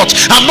my church,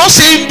 I'm not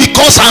saying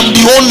because I'm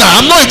the owner.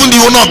 I'm not even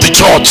the owner of the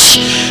church.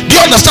 Do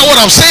you understand what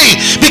I'm saying?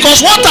 Because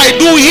what I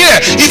do here,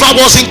 if I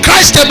was in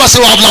Christ Embassy,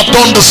 I would have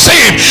done the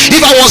same. If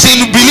I was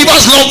in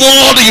Believers Love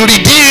World, in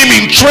Redeem,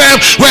 in Trem,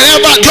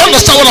 wherever, do you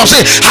understand what I'm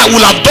saying? I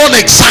would have done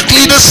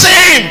exactly the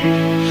same.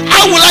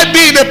 How will I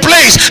be in a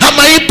place and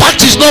my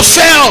impact is not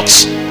felt?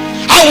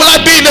 How will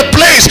I be in a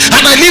place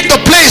and I leave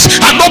the place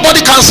and nobody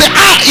can say,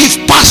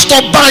 if Pastor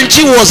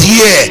Banji was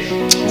here,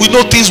 we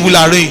know things will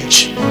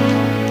arrange.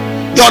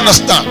 You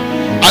understand?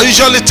 I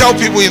usually tell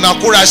people in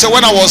Akure, I say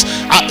when I was,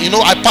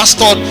 I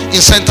pastored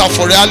in Center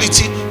for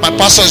Reality. My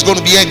pastor is going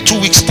to be here in 2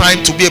 weeks'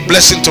 time to be a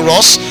blessing to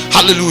us.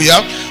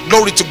 Hallelujah.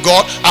 Glory to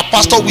God. I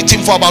pastored with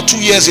him for about 2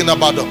 years in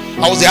Ibadan.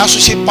 I was the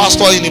associate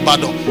pastor in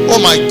Ibadan. Oh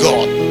my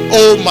God.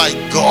 Oh my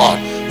God.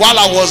 While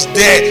I was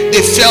there,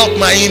 they felt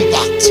my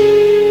impact.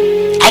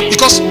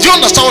 Because, do you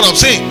understand what I'm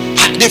saying?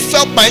 They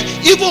felt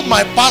even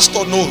my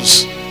pastor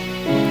knows,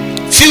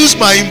 feels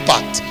my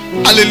impact.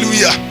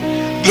 Hallelujah.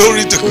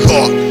 Glory to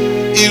God.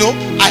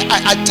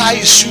 I tie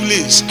his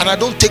shoelace and I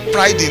don't take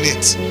pride in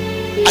it.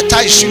 I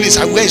tie his shoelace,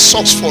 I wear his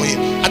socks for him.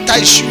 I tie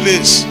his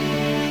shoelace.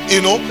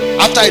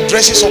 After I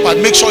dress his up, I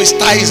make sure his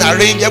tie is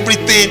arranged,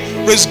 everything.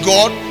 Praise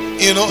God.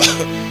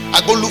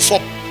 I go look for,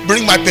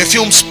 bring my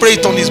perfume, spray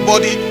it on his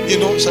body.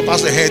 So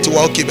pass the hair to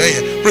okay,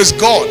 man. Praise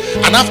God.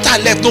 And after I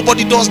left,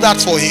 nobody does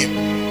that for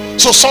him.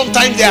 So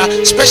sometimes there are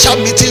special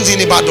meetings in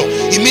Ibadan.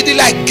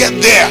 Immediately I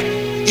get there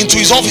into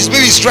his office,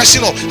 maybe he's dressing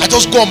up, I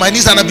just go on my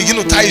knees and I begin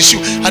to tie his shoe,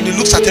 and he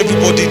looks at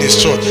everybody in his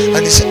church and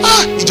he says,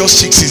 he just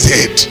shakes his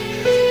head.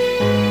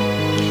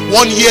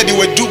 One year they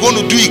were going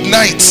to do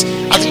Ignite.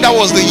 I think that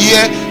was the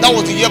year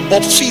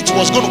Bob Feet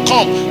was going to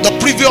come. The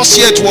previous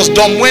year it was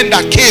Domwen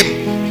that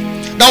came.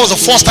 That was the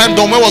first time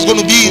Domwen was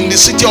going to be in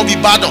the city of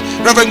Ibadan.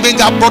 Reverend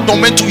Benga brought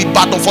Domwen to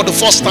Ibadan for the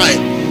first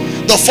time.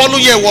 The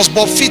following year was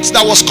Bob Feet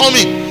that was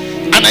coming,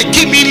 and I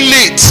came in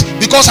late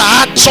because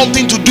I had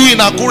something to do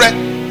in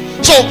Akure.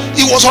 So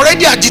he was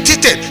already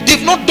agitated.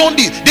 They've not done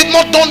this. They've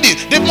not done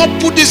this. They've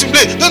not put this in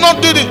place. They've not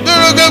done it.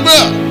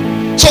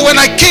 So when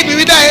I came,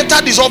 immediately I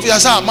entered his office. I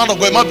said, man of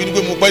God,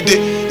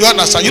 you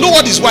understand? You know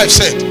what his wife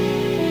said?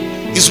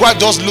 His wife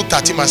just looked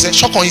at him and said,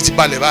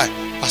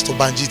 Pastor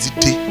Banji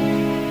today.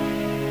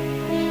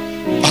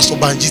 Pastor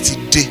Banji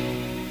today.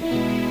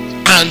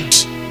 And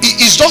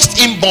it's just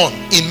inborn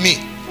in me.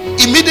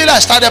 Immediately I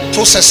started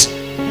processing.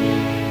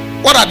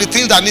 What are the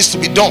things that needs to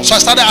be done? So I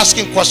started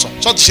asking questions.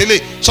 Okay,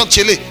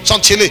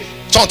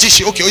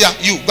 oh yeah,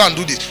 you go and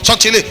do this.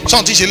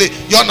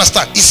 You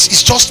understand? It's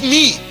just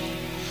me.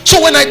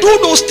 So when I do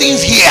those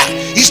things here,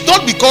 it's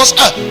not because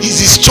it's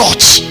his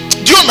church.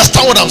 Do you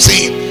understand what I'm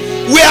saying?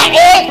 We are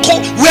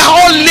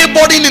all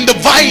laboring in the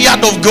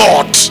vineyard of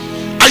God.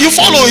 Are you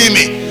following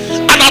me?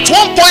 And at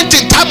one point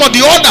in time or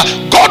the other,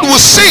 God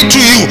will say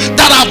to you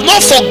that I have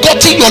not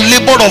forgotten your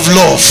labor of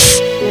love.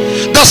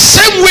 The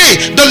same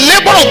way the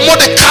labor of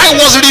Mordecai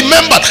was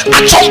remembered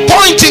at some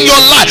point in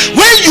your life,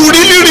 when you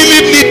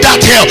really need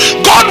that help,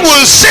 God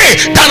will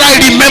say that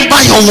I remember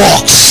your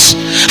works.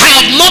 I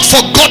have not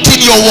forgotten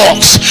your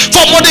works.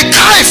 For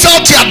Mordecai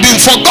felt he had been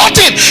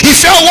forgotten. He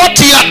felt what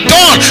he had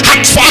done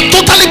had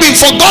totally been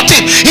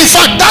forgotten. In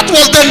fact, that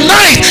was the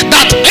night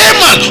that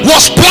Haman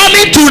was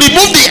planning to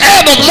remove the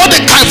head of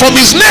Mordecai from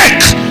his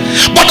neck.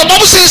 But the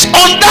Bible says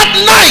on that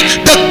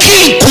night the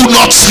king could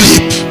not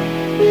sleep.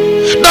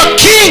 The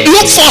king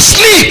looked for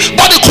sleep,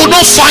 but he could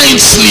not find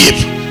sleep.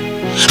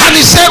 And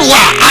he said,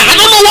 well, I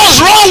don't know what's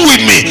wrong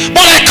with me,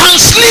 but I can't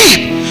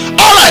sleep.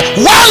 Alright,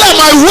 while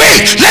I'm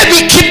awake, let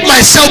me keep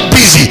myself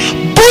busy.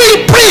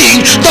 Bring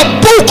the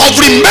book of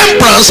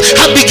remembrance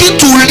and begin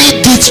to read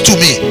it to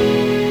me.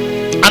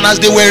 And as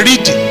they were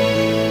reading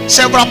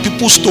several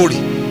people's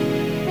story,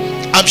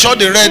 I'm sure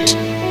they read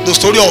the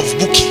story of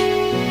Buki,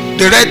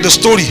 they read the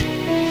story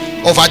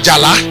of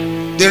Ajala,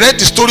 they read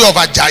the story of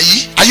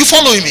Ajayi. Are you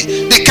following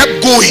me? They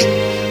kept going,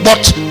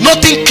 but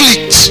nothing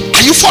clicked.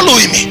 Are you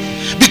following me?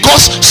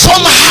 Because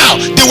somehow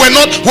they were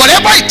not,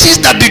 whatever it is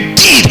that they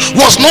did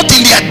was not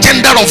in the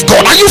agenda of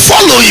God. Are you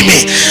following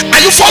me? Are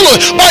you following?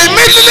 But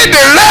immediately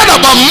they read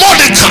about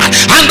Mordecai,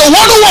 and the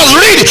one who was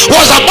reading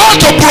was about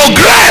to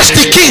progress.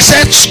 The king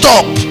said,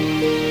 stop.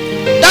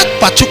 That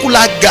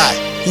particular guy,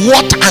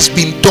 what has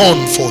been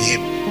done for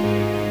him?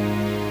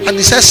 And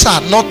he said, sir,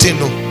 nothing.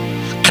 No.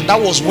 And that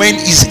was when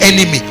his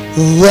enemy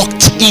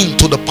walked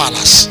into the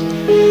palace.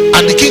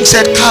 And the king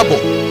said, Cabo,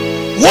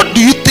 what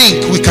do you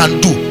think we can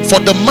do for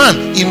the man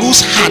in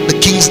whose heart the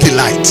king's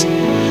delight?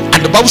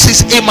 And the Bible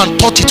says Haman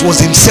thought it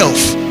was himself.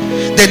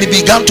 Then he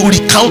began to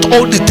recount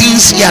all the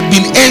things he had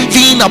been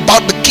envying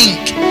about the king.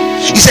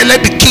 He said,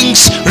 let the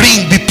king's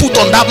ring be put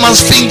on that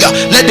man's finger.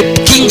 Let the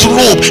king's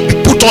robe be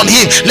put put on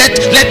him. Let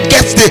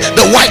get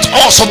the white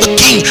horse of the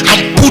king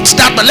and put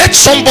that. But let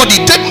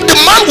somebody, the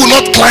man will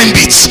not climb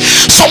it.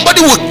 Somebody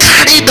will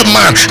carry the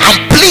man and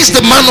place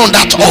the man on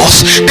that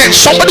horse. Then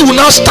somebody will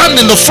now stand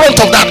in the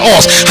front of that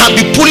horse and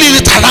be pulling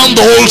it around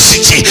the whole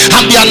city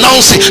and be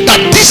announcing that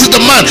this is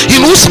the man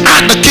in whose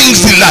heart the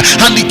king's delight.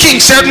 And the king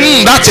said,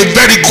 that's a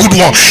very good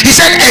one. He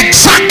said,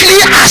 exactly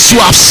as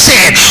you have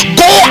said,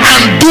 go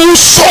and do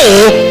so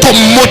to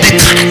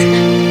Mordecai.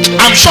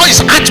 I'm sure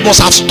his heart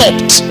must have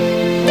stopped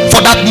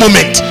for that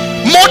moment.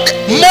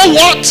 More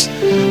what?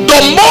 The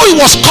more he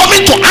was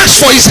coming to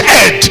ask for his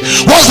head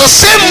was the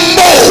same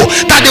more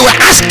that they were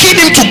asking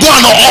him to go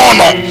and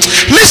honor.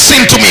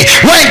 Listen to me.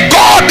 When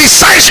God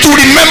decides to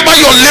remember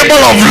your labor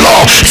of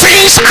love,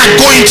 things are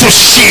going to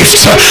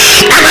shift.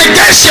 And I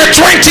guess year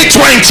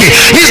 2020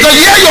 is the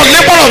year your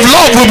labor of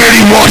love will be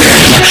rewarded.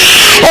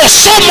 Oh,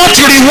 so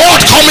much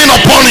reward coming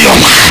upon your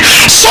life.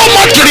 So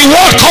much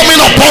reward coming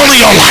upon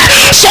your life.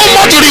 So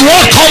much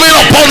reward coming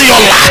upon your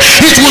life.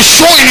 It will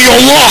show in your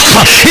work.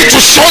 It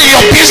will show in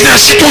your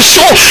business. It will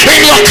show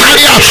in your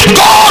career.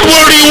 God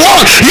will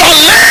reward your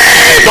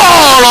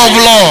labor of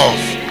love.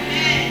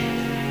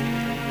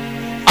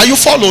 Are you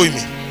following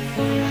me?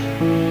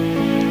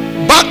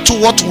 Back to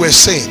what we're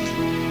saying.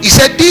 He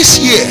said this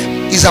year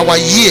is our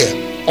year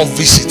of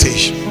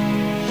visitation.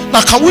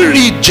 Now can we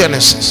read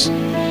Genesis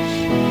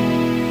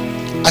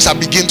as I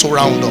begin to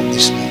round up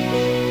this morning?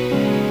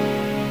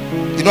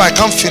 You know I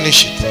can't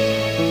finish it,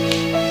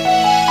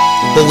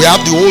 but we have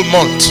the whole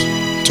month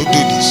to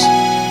do this.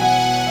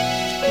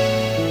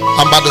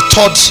 And by the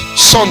third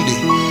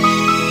Sunday,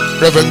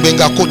 Reverend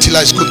Benga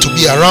Kotila is going to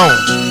be around.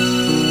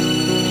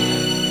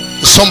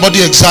 Is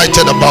somebody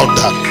excited about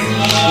that?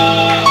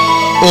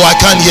 Oh, I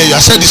can't hear you. I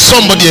said, is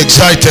somebody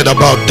excited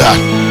about that?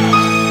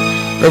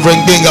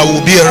 Reverend Benga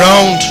will be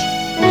around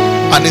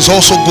and is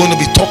also going to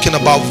be talking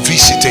about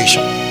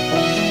visitation.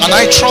 And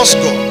I trust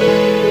God.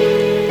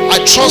 I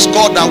trust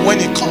God that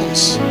when He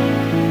comes,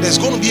 there's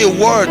going to be a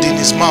word in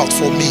His mouth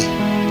for me.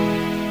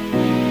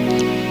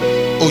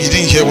 Oh, you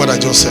didn't hear what I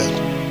just said?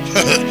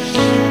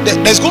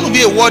 There's going to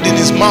be a word in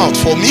His mouth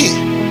for me.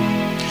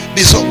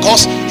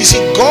 Because you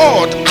see,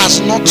 God has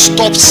not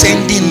stopped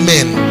sending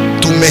men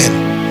to men.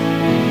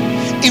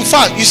 In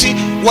fact, you see,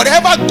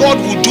 whatever God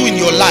will do in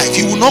your life,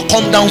 He will not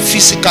come down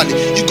physically.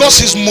 If God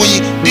says,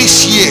 Moyi,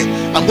 this year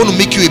I'm going to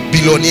make you a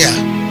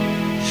billionaire,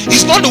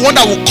 He's not the one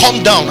that will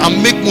come down and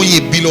make Moyi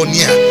a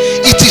billionaire.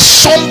 It is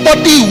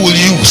somebody He will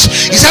use.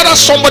 It's either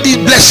somebody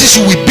blesses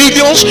you with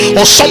billions,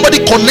 or somebody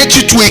connects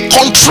you to a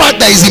contract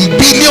that is in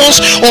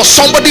billions, or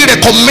somebody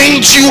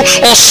recommends you,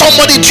 or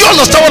somebody, do you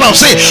understand what I'm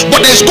saying?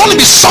 But there's going to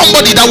be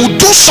somebody that will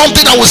do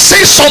something, that will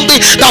say something,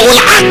 that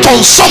will act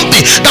on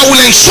something, that will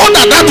ensure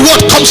that that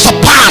word comes to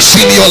pass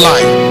in your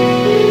life.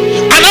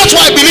 And that's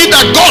why I believe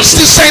that God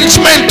still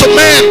sends men to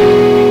men.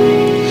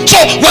 So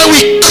when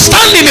we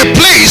stand in a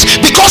place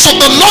because of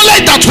the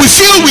knowledge that we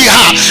feel we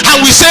have,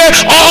 and we say,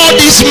 all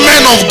these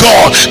men of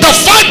God, the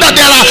fact that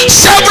there are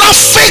several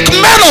fake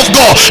men of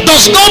God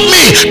does not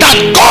mean that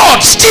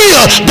God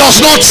still does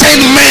not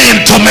send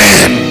men to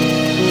men.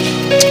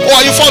 Oh,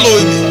 are you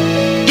following me?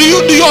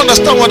 Do you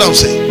understand what I'm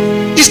saying?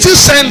 He still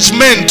sends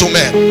men to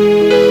men.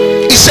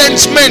 He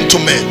sends men to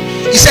men.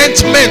 He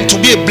sends men to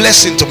be a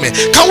blessing to men.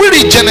 Can we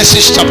read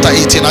Genesis chapter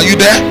 18? Are you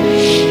there?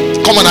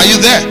 Come on, are you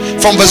there?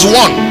 From verse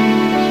 1.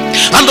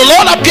 And the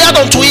Lord appeared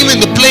unto him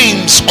in the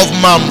plains of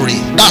Mamre.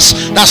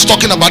 That's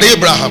talking about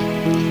Abraham.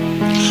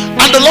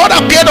 And the Lord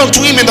appeared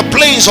unto him in the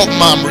plains of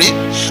Mamre,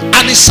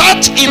 and he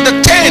sat in the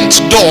tent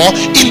door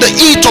in the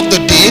heat of the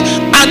day,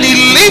 and he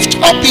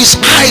lifted up his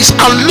eyes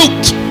and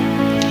looked.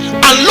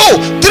 And lo,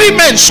 3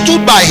 men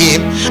stood by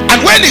him, and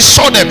when he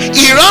saw them,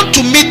 he ran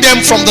to meet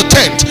them from the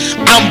tent,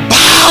 and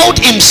bowed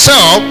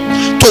himself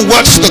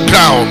towards the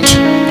ground.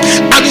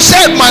 And he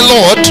said, My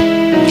Lord,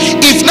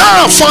 if now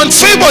I have found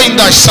favor in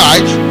thy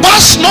sight,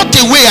 pass not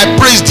away, I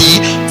praise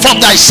thee,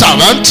 from thy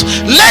servant.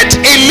 Let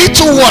a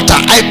little water,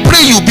 I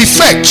pray you, be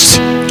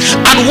fetched,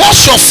 and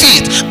wash your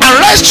feet, and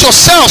rest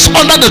yourselves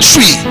under the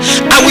tree.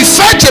 And we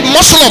fetch a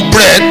morsel of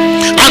bread,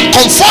 and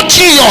comfort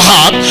ye your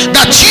heart,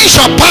 that ye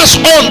shall pass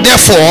on,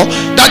 therefore,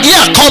 that ye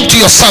are come to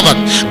your servant.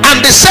 And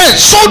they said,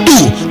 So do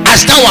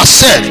as thou hast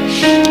said.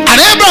 And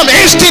Abraham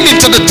hastened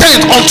into the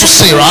tent unto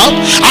Sarah,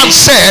 and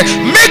said,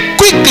 Make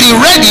quickly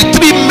ready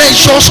 3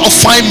 measures of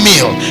fine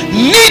meal,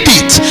 knead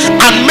it,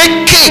 and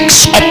make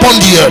cakes upon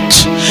the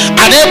earth.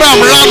 And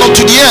Abraham ran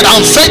unto the earth,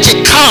 and fetched a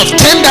calf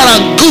tender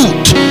and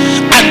good,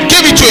 and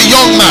gave it to a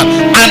young man,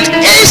 and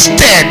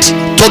hasted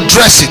to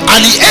dress it.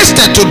 And he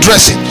hasted to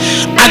dress it.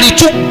 And he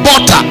took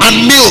butter and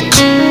milk,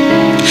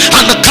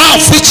 and the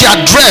calf which he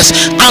had dressed,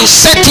 and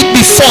set it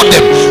before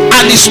them.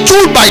 And he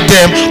stood by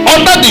them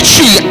under the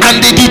tree, and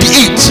they did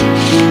eat.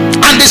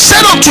 And they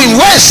said unto him,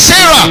 Where is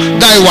Sarah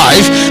thy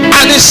wife?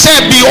 And he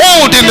said,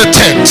 Behold, in the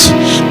tent.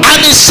 And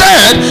he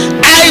said,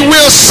 I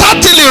will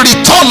certainly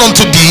return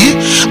unto thee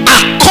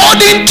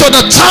according to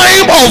the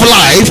time of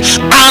life,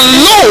 and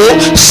lo,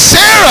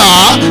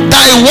 Sarah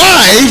thy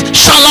wife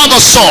shall have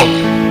a son.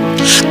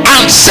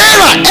 And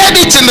Sarah ate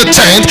it in the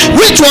tent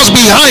which was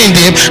behind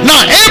him.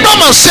 Now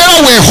Abraham and Sarah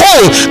were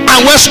old and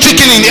were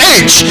stricken in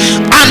age,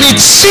 and it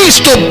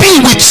ceased to be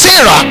with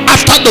Sarah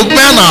after the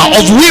manner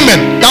of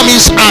women. That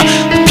means her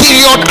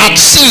period at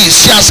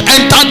ceased. She has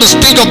entered the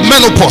stage of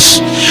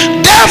menopause.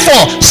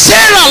 Therefore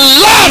Sarah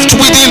laughed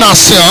within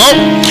herself,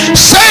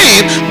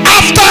 saying,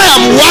 after I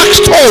am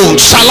waxed old,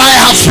 shall I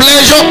have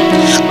pleasure?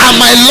 And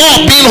my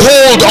Lord being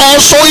old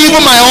also,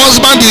 even my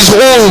husband is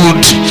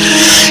old.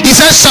 He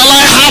says, shall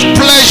I have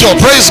pleasure?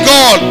 Praise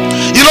God.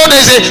 You know,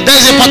 there's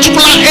a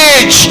particular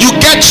age you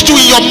get to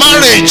in your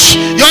marriage.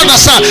 You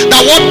understand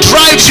that what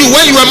drives you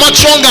when you were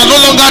much younger no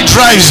longer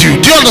drives you.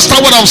 Do you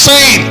understand what I'm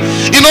saying?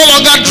 It no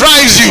longer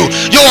drives you.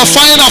 You will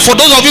find out, for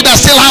those of you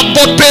that still have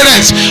both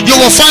parents, you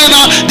will find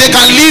out they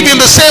can live in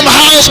the same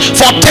house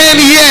for 10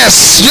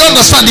 years. You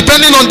understand,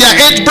 depending on their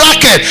age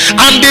bracket,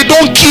 and they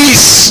don't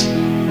kiss.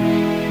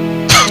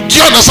 Do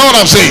you understand what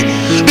I'm saying?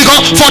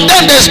 Because for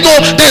them there's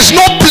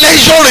no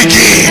pleasure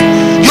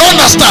again. You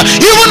understand?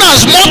 Even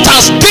as much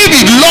as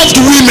David loved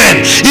women,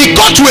 he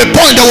got to a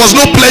point there was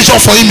no pleasure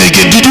for him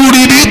again. Did you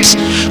read it?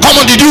 Come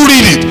on, did you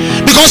read it?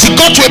 Because he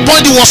got to a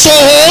point he was so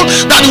old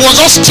that he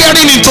was just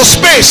staring into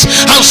space.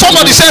 And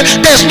somebody said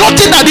there's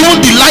nothing that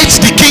even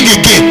delights the king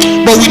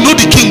again. But we know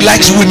the king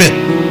likes women.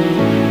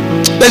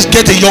 Let's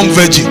get a young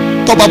virgin.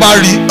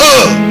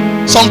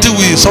 Something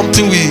we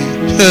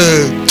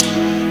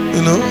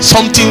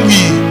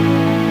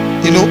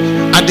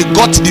and they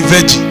got the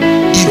virgin.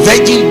 The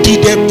virgin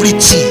did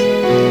everything,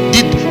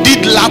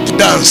 did lap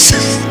dance.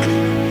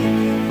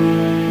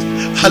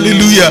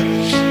 Hallelujah.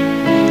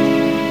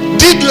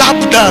 Did lap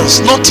dance,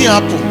 nothing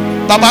happened.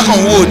 Baba can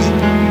hold it.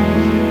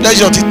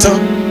 Pleasure titan.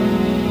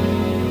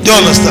 Do you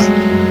understand?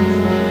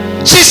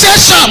 She said,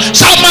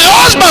 shall my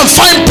husband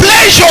find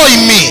pleasure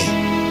in me?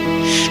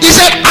 He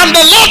said, and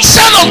the Lord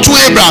said unto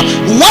Abraham,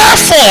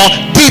 wherefore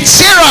did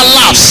Sarah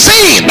laugh,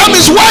 saying, that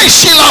means, why is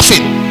she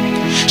laughing?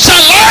 Shall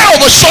I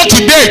of a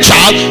surety bear a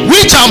child,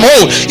 which I'm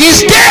old?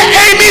 Is there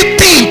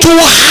anything too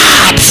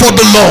hard for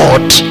the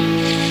Lord?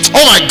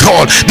 Oh my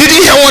God, did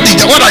you hear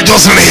what I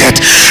just read?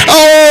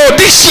 Oh,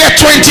 this year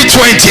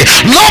 2020,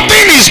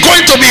 nothing is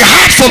going to be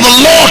hard for the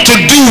Lord to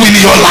do in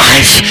your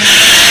life.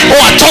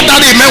 Oh, I thought that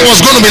amen was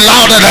going to be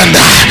louder than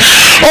that.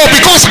 Oh,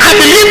 because I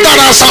believe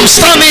that as I'm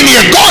standing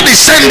here, God is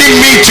sending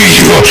me to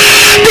you.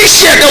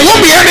 This year there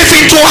won't be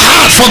anything too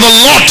hard for the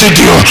Lord to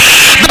do.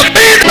 The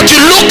thing that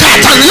you look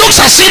at and looks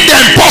as if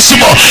they're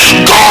impossible,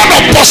 God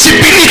of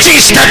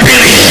possibility is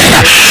stepping in.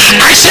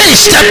 I say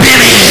he's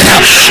stepping in.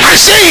 I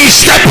say he's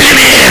stepping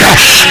in.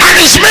 And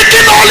he's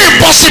making all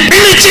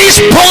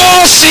impossibilities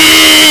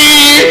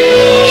possible.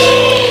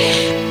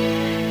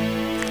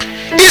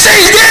 He says,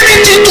 is there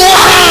anything too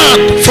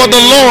hard for the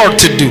Lord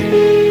to do?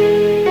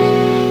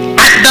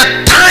 At the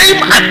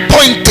time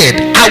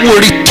appointed, I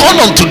will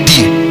return unto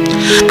thee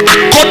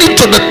according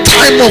to the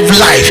time of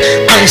life,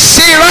 and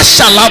Sarah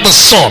shall have a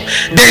son.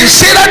 Then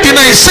Sarah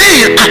denied,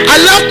 saying, I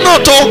laughed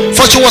not,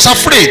 for she was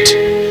afraid.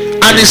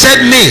 And he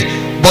said, nay,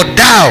 but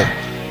thou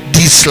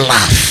didst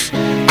laugh.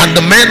 And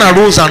the men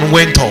arose and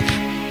went up.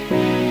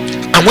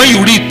 And when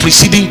you read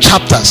preceding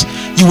chapters,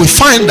 you will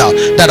find out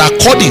that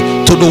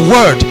according to the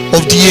word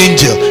of the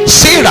angel,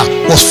 Sarah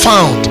was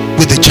found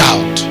with a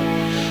child.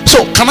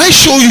 So can I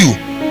show you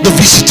the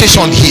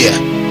visitation here?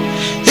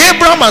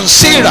 Abraham and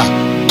Sarah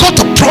got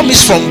a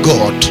promise from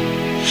God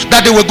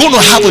that they were going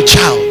to have a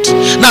child.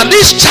 Now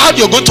this child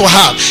you're going to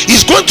have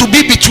is going to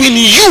be between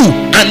you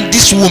and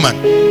this woman.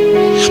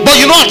 But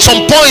you know, at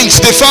some points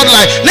they felt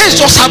like, let's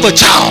just have a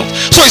child.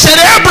 So he said,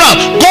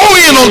 Abraham, go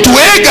in unto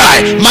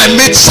Hagar, my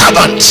maid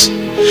servant.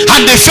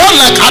 And they felt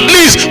like, at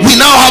least we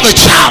now have a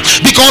child,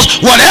 because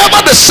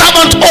whatever the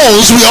servant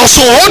owns, we also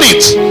own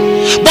it.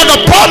 But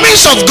the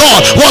promise of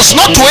God was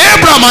not to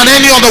Abraham and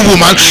any other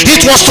woman.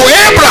 It was to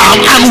Abraham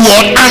and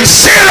what? And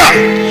Sarah.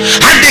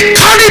 And they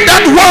carried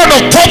that word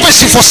of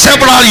prophecy for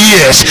several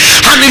years,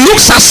 and it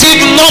looks as if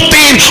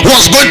nothing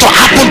was going to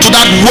happen to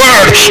that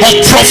word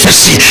of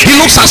prophecy. It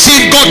looks as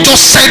if God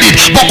just said it,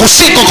 but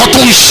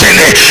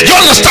you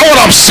understand what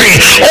I'm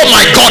saying? Oh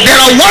my God, there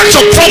are words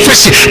of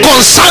prophecy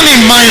concerning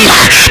my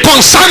life,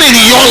 concerning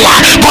your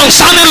life,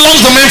 concerning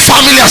Lord's Domain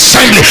Family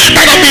Assembly,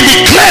 that have been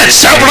declared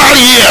several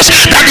years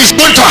that is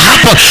going to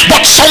happen.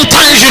 But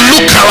sometimes you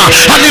look around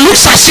and it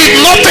looks as if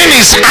nothing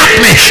is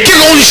happening.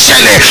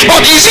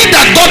 But is it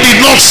that God did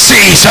not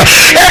say it?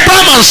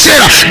 Abraham and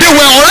Sarah, they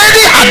were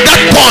already at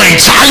that point.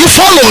 Are you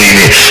following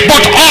me?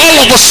 But all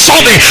of a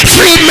sudden,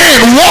 3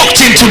 men walked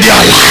into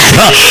their life.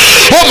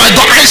 Oh my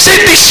God, I said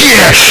this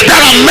year, there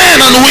are men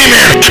and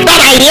women that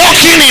are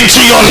walking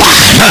into your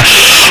life.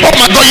 Oh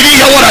my God, you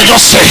didn't hear what I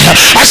just said.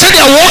 I said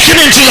they are walking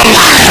into your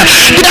life.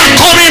 They are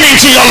coming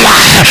into your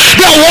life.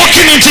 They are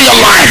walking into your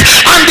life.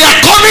 And they are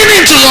coming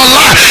into your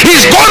life.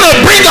 He's going to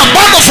bring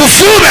about the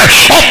fulfillment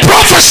of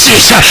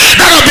prophecies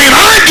that have been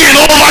hanging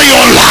over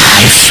your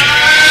life.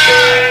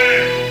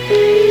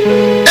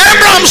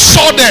 Abraham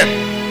saw them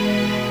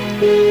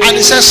and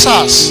he said,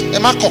 Sars,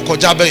 let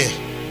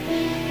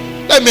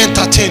me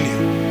entertain you.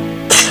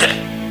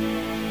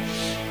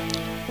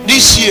 Do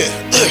This year,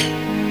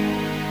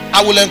 I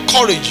will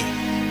encourage you.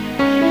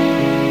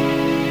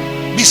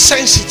 Be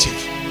sensitive.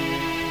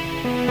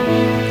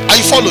 Are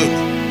you following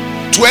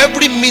me? To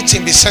every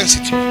meeting, be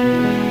sensitive.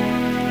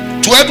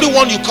 To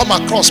everyone you come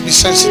across, be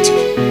sensitive.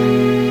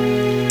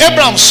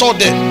 Abraham saw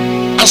them,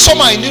 and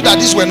somehow he knew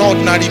that these were not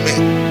ordinary men.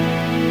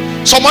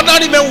 Some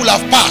ordinary men would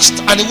have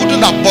passed and he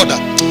wouldn't have bothered.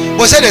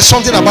 But he said there's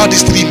something about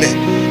these three men.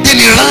 Then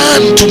he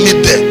ran to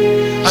meet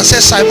them and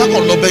said, Simon,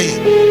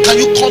 can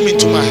you come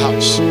into my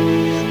house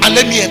and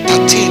let me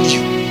entertain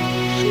you?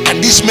 And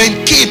these men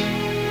came.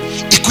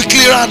 He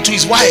quickly ran to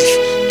his wife,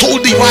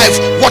 told the wife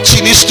what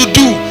she needs to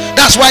do.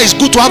 That's why it's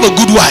good to have a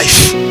good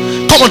wife.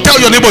 Come on, tell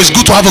your neighbor it's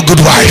good to have a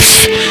good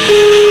wife.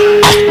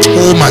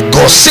 Oh my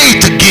God, say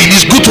it again.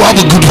 It's good to have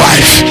a good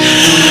wife.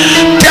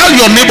 Tell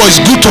your neighbor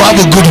it's good to have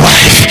a good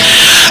wife.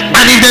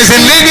 And if there's a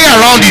lady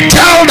around you,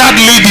 tell that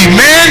lady,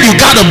 man, you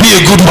gotta be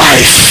a good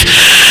wife.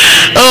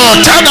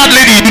 Tell that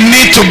lady you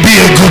need to be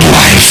a good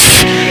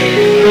wife.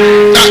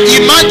 Now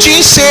imagine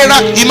Sarah,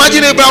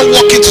 imagine Abraham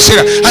walking to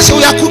Sarah and say,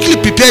 we are quickly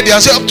prepared there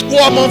and say, you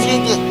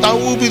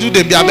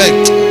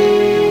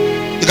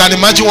can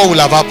imagine what will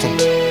have happened.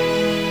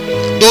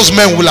 Those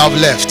men will have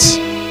left.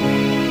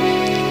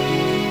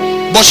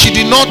 But she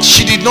did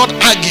not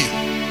argue.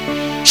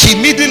 She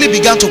immediately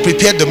began to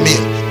prepare the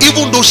meal,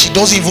 even though she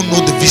doesn't even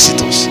know the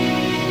visitors.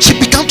 She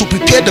began to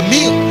prepare the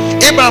meal.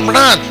 Abraham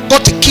ran,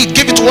 got a kid,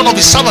 gave it to one of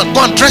his servants,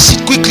 go and dress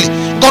it quickly,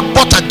 got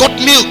butter, got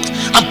milk,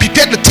 and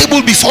prepared the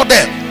table before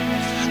them.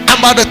 And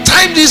by the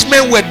time these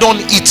men were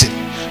done eating,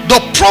 the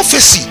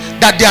prophecy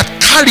that they had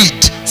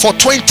carried for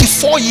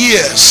 24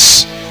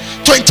 years,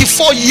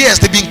 24 years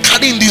they've been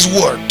carrying this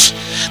word.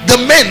 The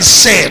men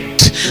said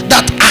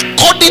that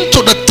according to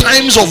the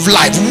times of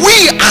life,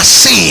 we are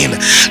saying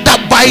that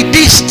by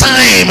this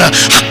time,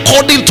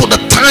 according to the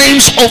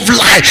times of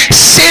life,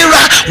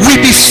 Sarah will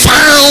be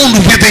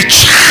found with a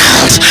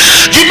child.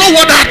 You know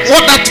what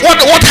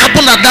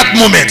happened at that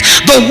moment?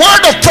 The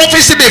word of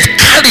prophecy they've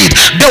carried,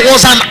 there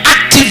was an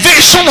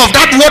activation of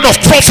that word of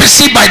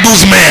prophecy by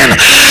those men.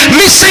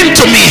 Listen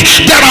to me.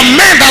 There are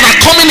men that are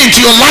coming into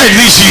your life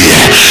this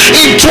year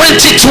in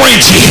 2020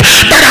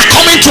 that are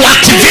coming to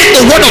activate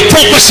the word of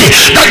prophecy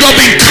that you've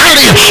been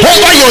carrying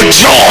over your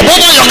job,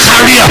 over your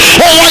career,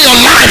 over your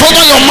life,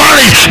 over your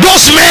marriage.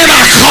 Those men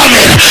are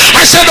coming.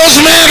 I said those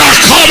men are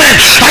coming.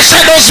 I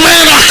said those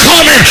men are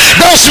coming.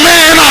 Those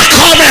men are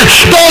coming.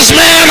 Those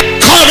men are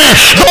coming.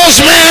 Those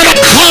men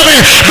are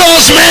coming.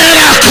 Those men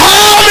are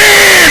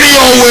coming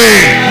your way.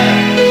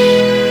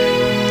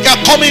 They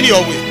are coming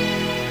your way.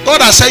 God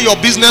has said your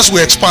business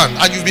will expand,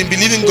 and you've been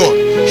believing God.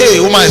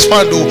 Hey, my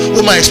expand,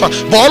 my expand.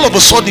 But all of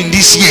a sudden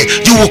this year,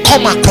 you will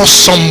come across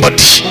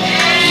somebody.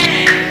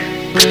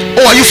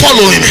 Oh, are you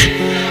following me?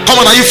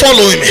 Come on, are you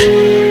following me?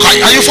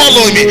 Are you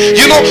following me?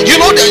 You know,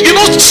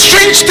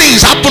 strange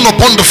things happen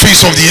upon the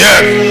face of the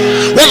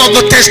earth. One of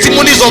the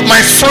testimonies of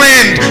my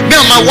friend, me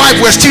and my wife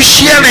were still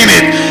sharing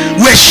it.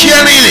 We're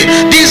sharing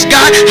it. This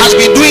guy has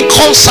been doing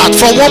concert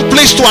from one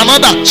place to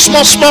another,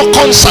 small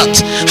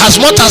concert,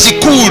 as much as he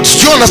could.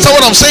 Do you understand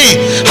what I'm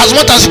saying? As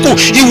much as he could.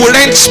 He will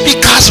rent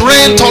speakers,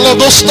 rent all of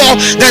those stuff.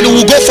 Then he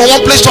will go from one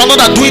place to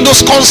another doing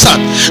those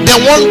concerts.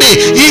 Then one day,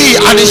 he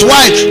and his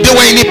wife, they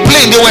were in a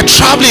plane. They were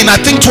traveling,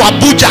 I think, to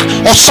Abuja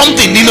or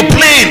something in a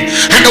plane.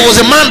 And there was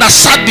a man that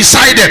sat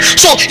beside them.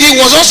 So it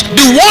was just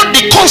the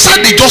concert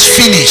they just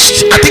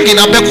finished, I think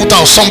in Abeokuta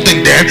or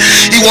something. Then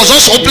he was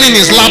just opening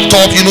his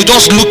laptop,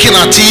 just looking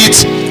at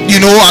it,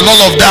 and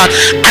all of that.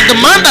 And the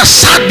man that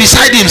sat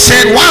beside him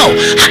said, wow,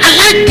 I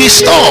like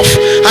this stuff.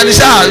 And he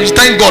said,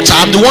 thank God, sir,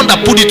 I'm the one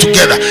that put it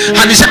together.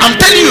 And he said, I'm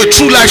telling you a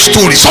true life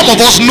story. Some of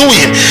us know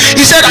him.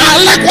 He said,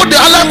 I like what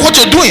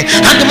you're doing.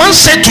 And the man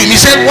said to him, he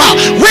said, wow,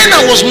 when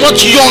I was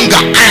much younger,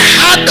 I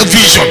had a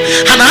vision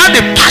and I had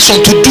a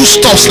passion to do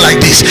stuff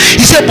like this.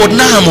 He said, but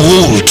now I'm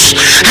old,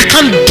 I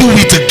can't do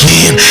it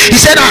again. He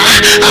said,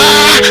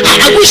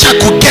 I wish I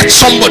could get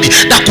somebody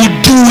that could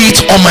do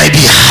it on my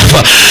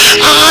behalf.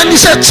 And he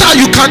said, sir,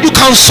 you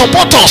can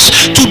support us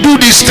to do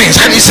these things.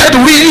 And he said,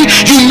 really,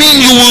 you mean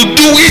you will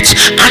do it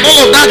and all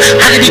of that?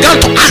 And he began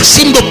to ask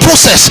him the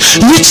process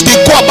which they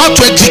go about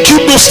to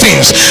execute those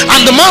things.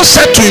 And the man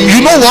said to him,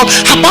 you know what,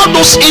 about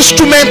those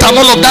instruments and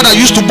all of that I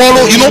used to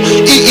borrow, he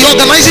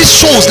organizes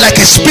shows like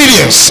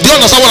Experience. Do you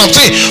understand what I'm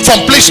saying? From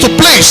place to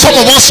place. Some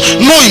of us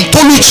know him,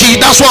 Toluchi,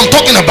 that's what I'm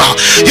talking about.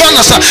 You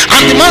understand?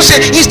 And the man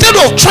said, instead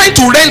of trying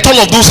to rent all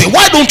of those things,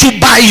 why don't you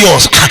buy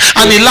yours?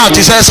 And he laughed.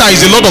 He said, sir,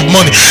 it's a lot of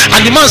money.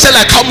 And the man said,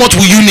 like, how much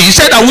will you need? He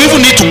said, I will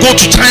even need to go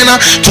to China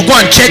to go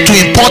and check to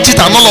import it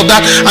and all of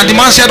that. And the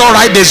man said, all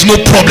right, there's no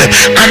problem.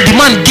 And the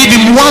man gave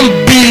him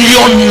 1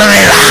 billion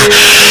naira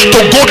to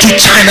go to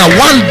China.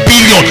 1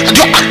 billion.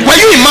 Were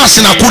you in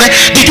Mass in Akure?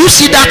 Did you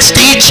see that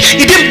stage?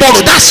 He didn't borrow.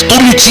 That's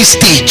Toluchi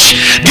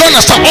stage. Do you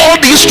understand? All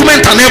the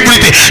instruments and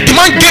everything. The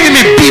man gave him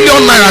 1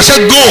 billion naira. I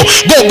said,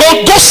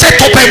 go set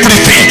up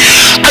everything.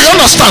 I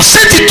understand.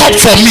 Set it up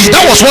for me.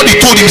 That was what he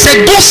told him. He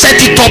said, go set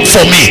it up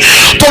for me.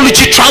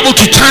 Toluchi traveled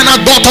to China,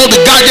 got all the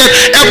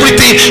gadgets,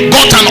 everything,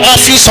 got an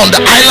office on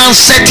the island,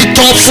 set it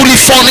up, fully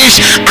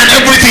furnished and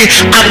everything.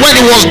 And when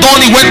it was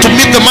done, he went to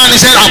meet the man. He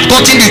said, I've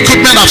gotten the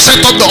equipment, I've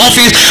set up the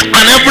office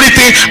and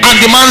everything. And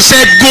the man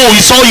said, go,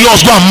 it's all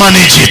yours, go and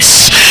manage it.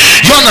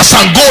 You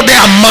understand? Go there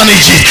and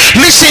manage it.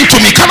 Listen to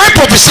me. Can I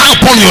prophesy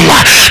upon your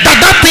life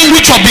that thing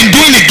which you have been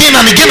doing again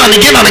and again and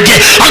again and again,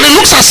 and it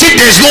looks as if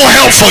there is no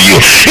help for you,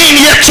 in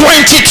year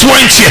 2020,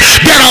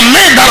 there are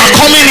men that are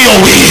coming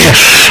your way.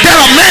 There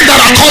are men that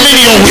are coming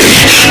your way.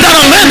 There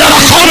are men that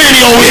are coming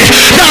your way.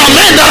 There are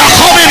men that are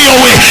coming your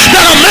way.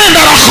 There are men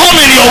that are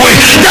coming your way.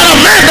 There are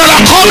men that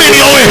are coming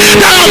your way.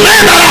 There are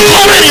men that are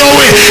coming your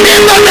way.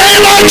 In the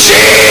name of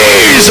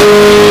Jesus.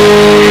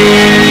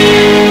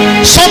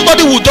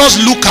 Somebody will just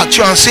look at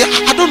you and say,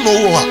 I don't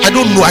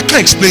know, I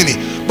can't explain it,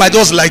 but I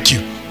just like you.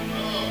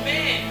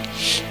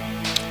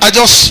 I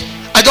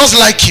just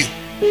like you.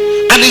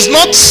 And it's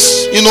not,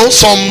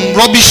 some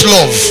rubbish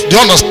love. Do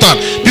you understand?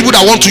 People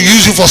that want to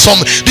use you for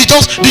something, they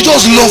just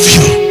love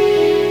you.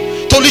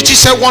 Toluchi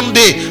said one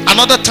day,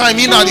 another time,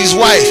 he and his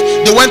wife,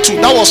 they went to,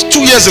 that was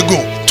 2 years ago,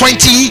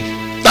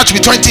 that should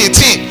be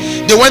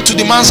 2018. They went to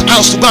the man's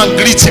house to go and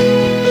greet him.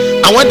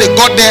 And when they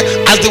got there,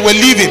 as they were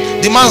leaving,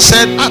 the man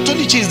said,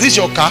 Toluchi, is this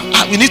your car?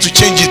 We need to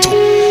change it.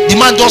 The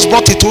man just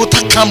brought a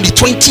Toyota Camry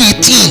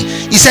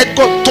 2018. He said,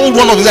 God told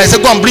one of his guys, he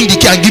said, go and bring the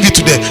key and give it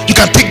to them. You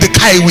can take the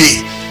car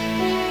away.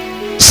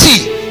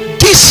 See,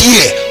 this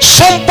year,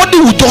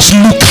 somebody will just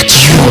look at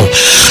you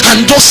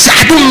and just say,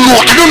 I don't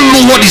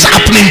know what is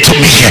happening to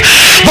me,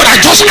 but I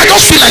just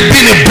feel like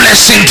being a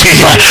blessing to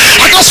you.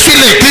 I just feel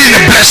like being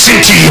a blessing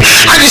to you.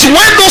 And it's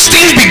when those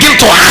things begin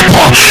to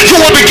happen, you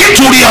will begin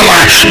to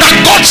realize that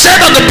God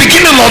said at the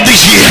beginning of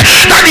this year,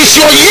 that is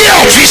your year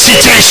of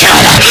visitation.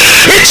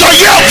 It's your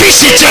year of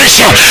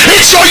visitation.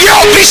 It's your year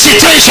of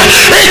visitation.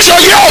 It's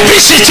your year of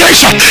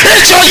visitation.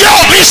 It's your year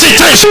of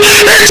visitation.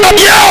 It's your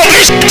year of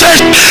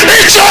visitation.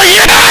 It's your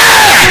year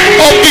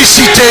of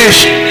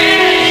visitation.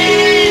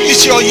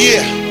 It's your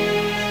year.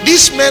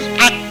 These men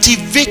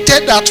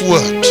activated that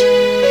word.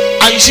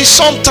 And you see,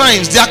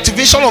 sometimes the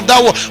activation of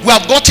that word, we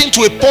have gotten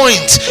to a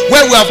point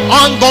where we have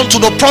hung on to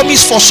the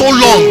promise for so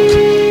long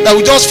that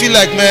we just feel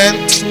like, man,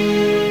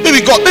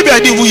 maybe I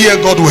didn't even hear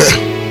God well.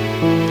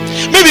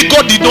 Maybe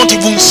God did not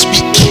even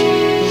speak.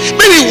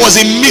 Maybe it was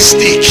a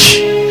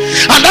mistake.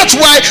 And that's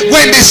why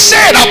when they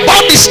said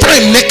about this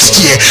time next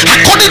year,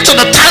 according to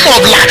the time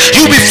of life,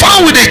 you'll be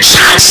found with a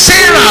child,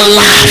 Sarah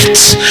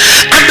laughed.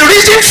 And the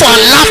reason for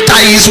her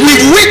laughter is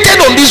we've waited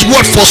on this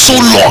word for so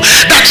long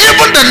that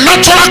even the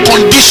natural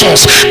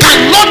conditions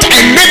cannot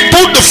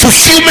enable the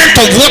fulfillment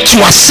of what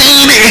you are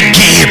saying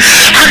again.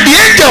 And the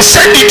angel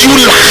said, did you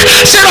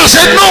laugh? Sarah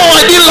said, no,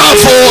 I didn't laugh.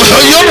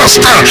 You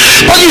understand?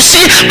 But you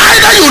see,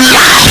 either you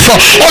laugh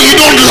or you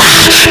don't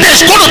laugh,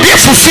 there's going to be a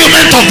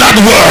fulfillment of that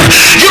word.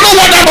 You know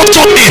what that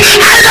told me?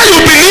 Either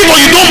you believe or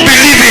you don't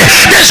believe it,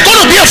 there's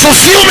going to be a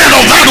fulfillment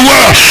of that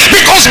word,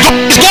 because God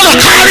is going to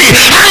carry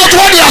out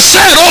what he has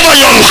said over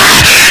your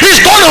life.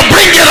 He's going to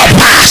bring it to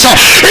pass.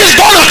 He's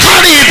going to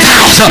carry it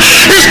out.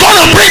 He's going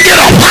to bring it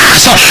to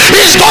pass.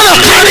 He's going to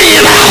carry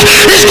it out.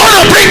 He's going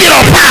to bring it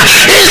to pass.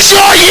 It's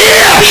your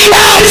year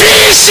of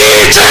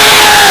visitation.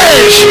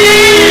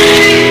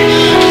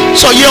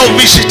 So year of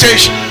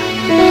visitation.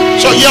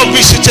 So year of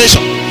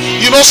visitation.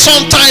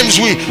 Sometimes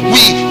even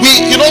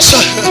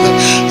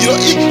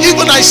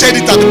I said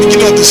it at the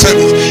beginning of the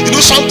service.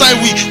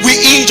 Sometimes we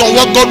hinge on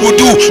what God will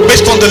do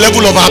based on the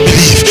level of our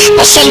belief,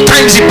 but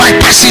sometimes it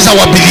bypasses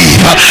our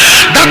belief.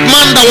 That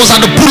man that was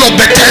at the pool of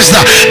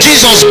Bethesda,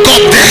 Jesus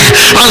got there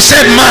and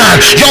said, man,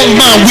 young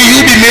man, will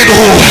you be made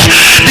whole?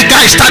 The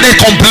guy started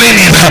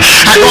complaining.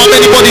 I don't have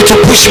anybody to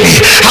push me.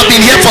 I've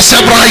been here for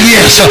several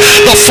years.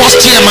 The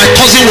first year my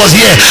cousin was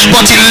here,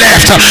 but he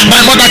left.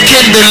 My mother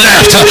came, they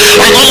left,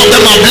 and all of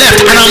them have left.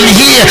 And I'm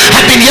here.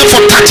 I've been here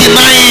for 39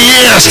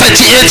 years,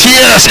 38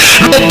 years.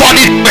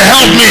 Nobody will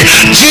help me.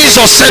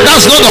 Jesus said,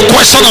 that's not the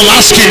question I'm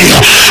asking you.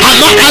 I'm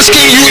not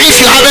asking you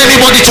if you have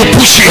anybody to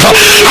push you.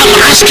 I'm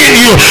asking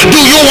you, do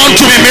you want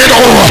to be made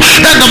whole?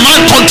 Then the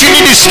man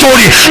continued his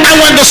story. And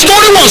when the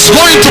story was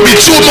going to be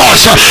too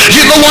much,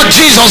 you know what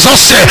Jesus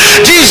just said?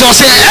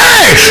 Jesus said,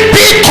 hey,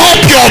 pick up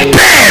your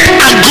bed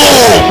and go.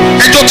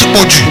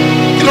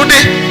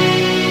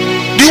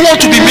 Do you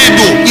want to be made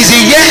whole? Is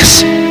it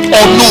yes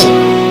or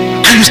no?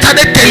 And you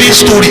started telling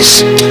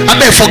stories. I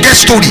mean, forget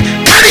story.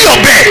 Carry your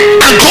bed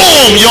and go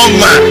home, young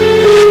man.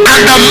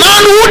 And the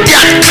man who they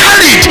had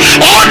carried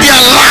all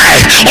their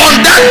life on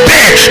that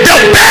bed, the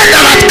bed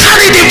that had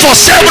carried him for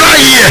several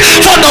years,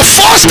 for the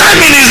first time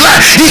in his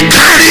life, he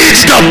carried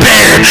the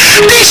bed.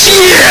 This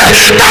year,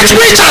 that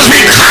which has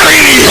been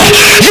carrying you,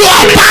 you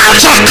are about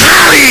to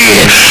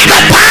carry. The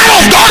power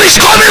of God is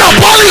coming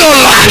upon your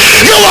life.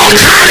 You will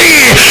carry.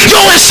 You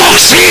will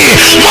succeed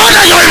more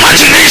than your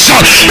imagination.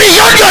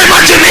 Beyond your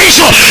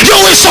imagination, you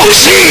will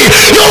succeed.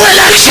 You will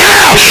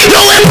excel.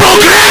 You will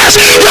progress.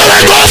 You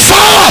will go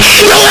forward.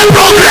 You will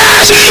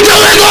progress. You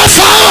will go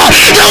forward.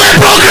 You will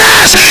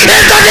progress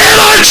in the name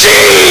of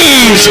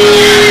Jesus.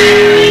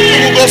 You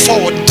will go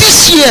forward.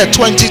 This year year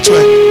 2020,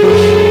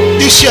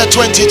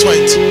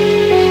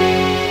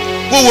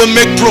 we will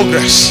make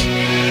progress.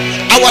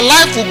 Our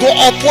life will go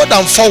upward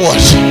and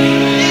forward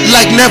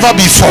like never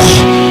before.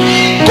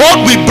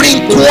 God will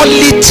bring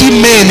quality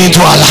men into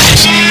our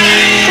lives.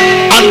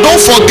 And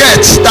don't forget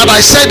that I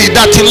said it,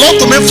 that in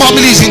Love Domain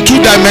family is in 2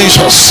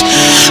 dimensions.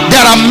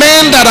 There are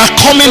men that are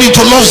coming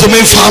into Love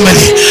Domain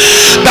family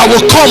that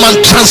will come and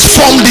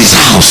transform this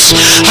house.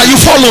 Are you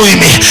following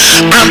me?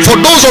 And for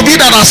those of you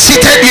that are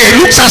seated here,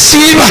 it looks as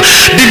if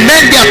the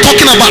men they are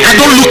talking about, I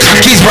don't look at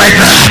it right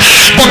now,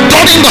 but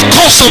during the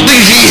course of the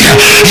year,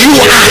 you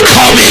are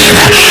coming.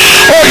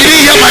 Oh, you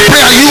didn't hear my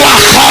prayer. You are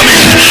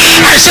coming.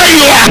 I say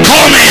you are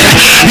coming.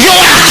 You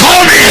are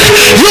coming.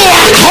 You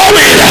are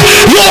coming.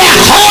 You are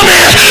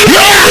coming.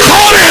 You are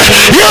coming.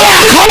 You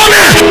are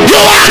coming. You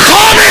are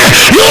coming.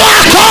 You are coming. You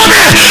are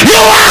coming. You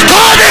are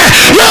coming.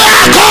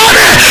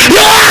 You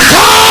are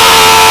coming.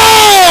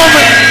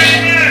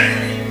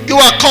 You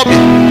are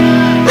coming.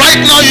 Right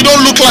now you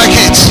don't look like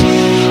it.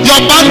 Your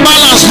bank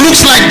balance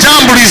looks like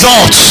JAMB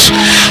results.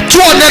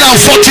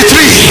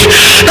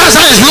 243. That's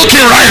how it's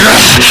looking right now.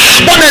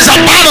 But there's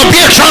about to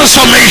be a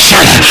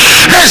transformation.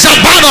 There's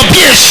about to be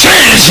a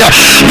change.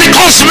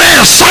 Because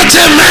men,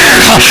 certain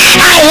men are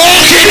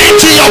walking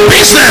into your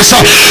business.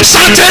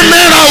 Certain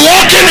men are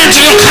walking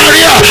into your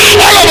career.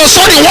 All of a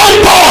sudden,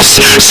 one boss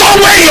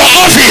somewhere in your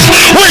office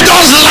will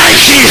just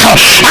like you.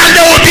 And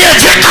there will be a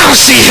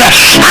vacancy.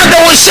 And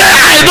they will say,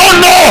 I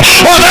don't know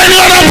of any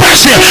other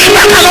person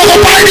that can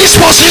occupy this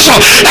position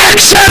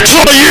except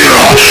for you.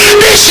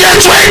 This year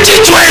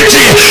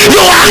 2020,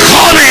 you are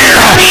coming.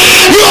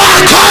 You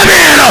are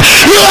coming.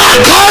 You are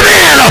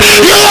coming.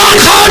 You are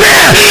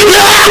coming.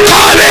 You are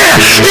coming.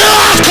 You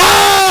are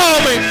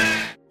coming.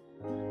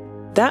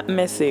 That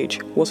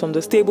message was from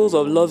the stables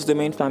of Love's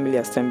Domain Family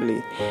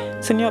Assembly.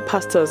 Senior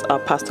pastors are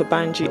Pastor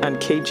Banji and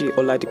KG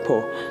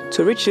Oladipo.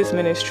 To reach this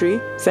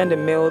ministry, send a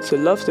mail to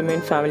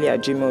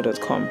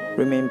lovedomainfamily@gmail.com.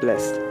 Remain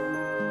blessed.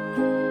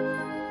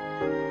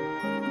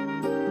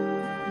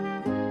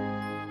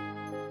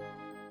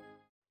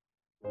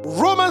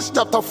 Romans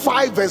chapter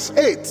 5 verse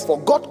 8. For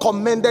God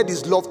commended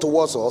his love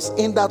towards us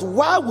in that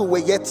while we were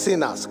yet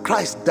sinners,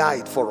 Christ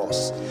died for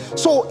us.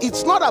 So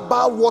it's not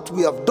about what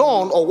we have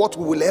done or what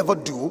we will ever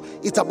do.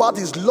 It's about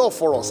his love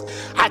for us.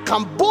 I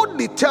can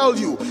boldly tell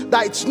you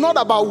that it's not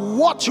about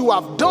what you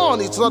have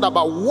done. It's not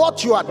about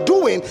what you are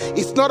doing.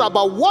 It's not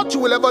about what you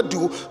will ever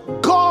do.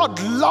 God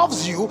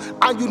loves you,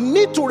 and you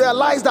need to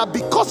realize that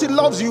because he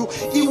loves you,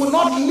 he will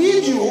not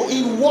leave you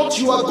in what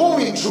you are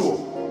going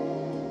through.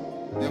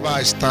 Whenever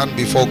I stand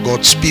before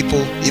God's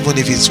people, even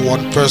if it's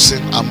one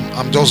person,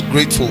 I'm just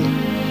grateful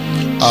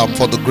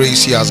for the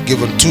grace he has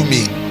given to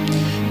me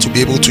to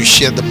be able to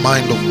share the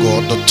mind of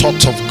God, the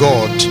thoughts of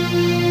God,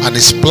 and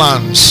his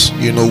plans,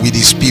 with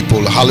his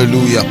people.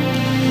 Hallelujah.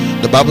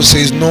 The Bible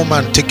says, no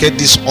man taketh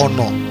this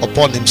honor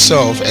upon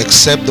himself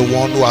except the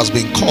one who has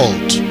been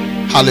called.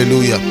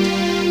 Hallelujah.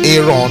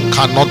 Aaron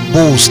cannot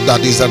boast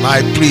that he's an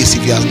high priest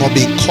if he has not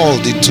been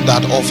called into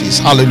that office.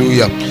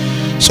 Hallelujah.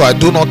 So I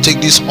do not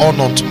take this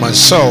honor to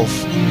myself,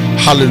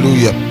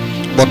 hallelujah,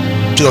 but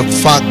to the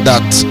fact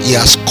that he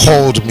has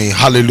called me,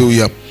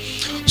 hallelujah.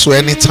 So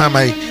anytime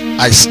I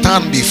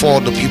stand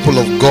before the people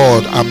of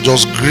God, I'm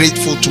just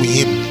grateful to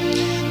him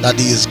that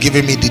he has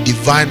given me the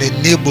divine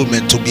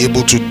enablement to be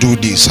able to do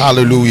this,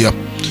 hallelujah.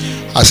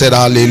 I said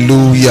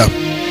hallelujah,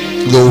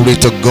 glory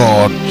to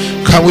God.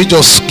 Can we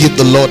just give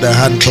the Lord a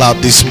hand clap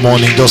this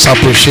morning? Just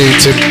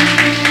appreciate him.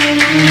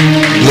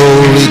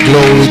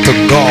 Glory to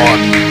God.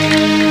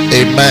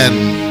 Amen.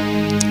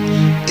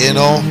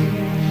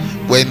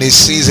 We're in a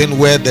season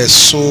where there's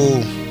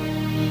so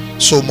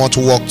much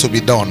work to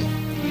be done.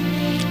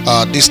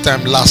 This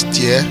time last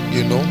year,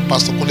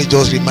 Pastor Kuni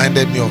just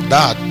reminded me of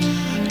that.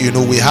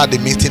 We had a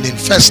meeting in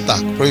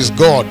Festac, praise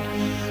God,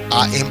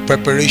 in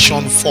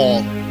preparation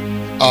for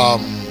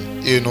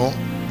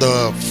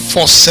the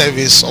first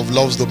service of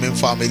Love's Domain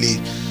Family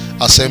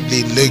Assembly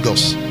in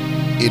Lagos.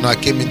 I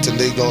came into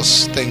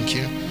Lagos, thank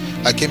you.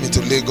 I came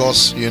into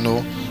Lagos,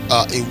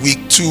 a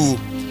week to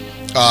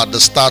the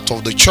start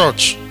of the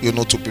church,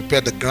 to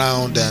prepare the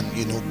ground and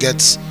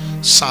get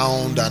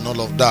sound and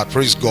all of that.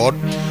 Praise God.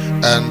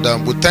 And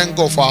we thank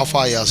God for how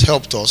far he has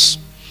helped us.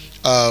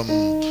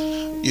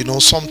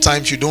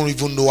 Sometimes you don't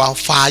even know how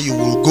far you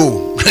will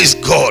go. Praise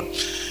God.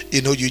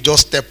 You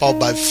just step out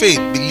by faith,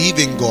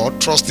 believing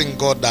God, trusting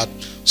God that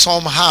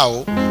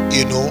somehow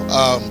it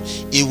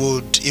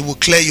will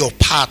clear your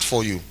path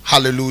for you.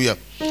 Hallelujah.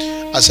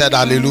 I said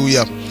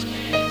hallelujah.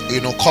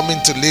 Coming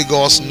to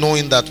Lagos,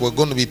 knowing that we're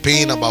going to be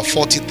paying about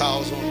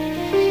 40,000,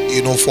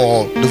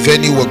 for the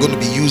venue we're going to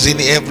be using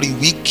every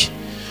week,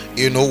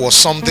 was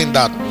something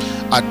that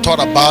I thought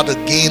about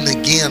again,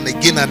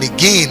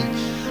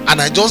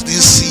 and I just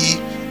didn't see,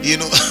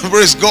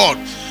 praise God,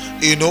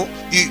 you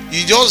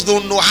just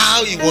don't know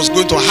how it was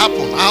going to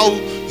happen, how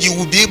you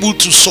will be able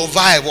to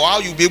survive, or how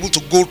you'll be able to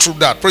go through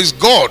that. Praise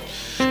God.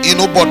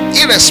 But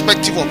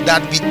irrespective of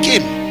that, we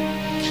came.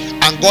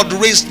 And God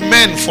raised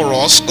men for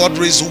us, God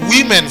raised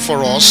women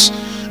for us,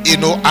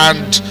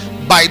 and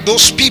by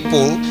those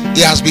people,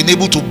 he has been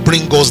able to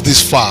bring us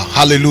this far.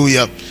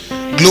 Hallelujah.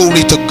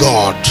 Glory to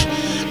God.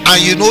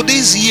 And you know,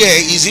 this year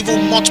is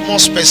even much more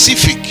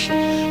specific,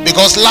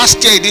 because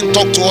last year he didn't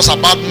talk to us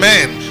about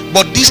men,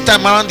 but this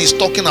time around he's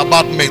talking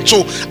about men.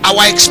 So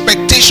our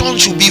expectation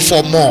should be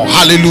for more.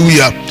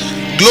 Hallelujah.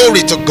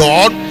 Glory to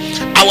God.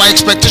 Our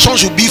expectation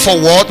should be for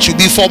what? Should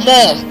be for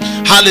more.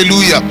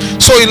 Hallelujah.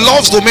 So in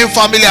Love's Domain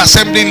Family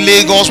Assembly in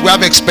Lagos, we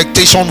have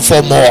expectation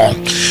for more.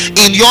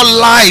 In your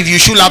life, you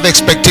should have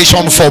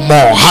expectation for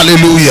more.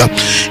 Hallelujah.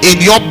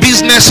 In your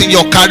business, in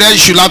your career, you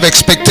should have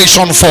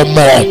expectation for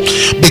more,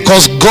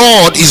 because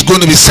God is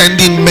going to be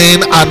sending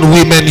men and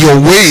women your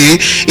way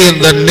in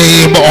the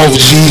name of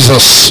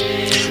Jesus.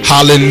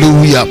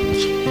 Hallelujah.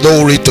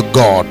 Glory to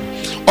God.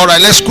 All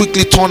right, let's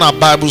quickly turn our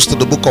Bibles to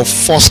the book of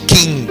 1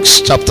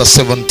 Kings chapter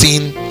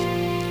 17.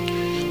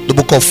 The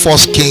book of 1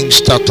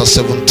 Kings chapter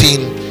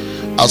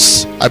 17,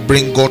 as I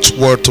bring God's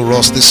word to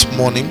us this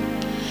morning.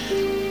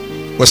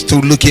 We're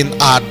still looking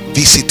at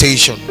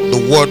visitation,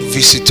 the word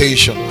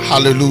visitation.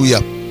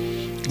 Hallelujah.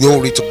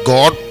 Glory to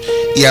God.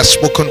 He has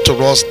spoken to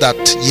us that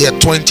year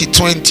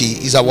 2020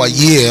 is our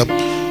year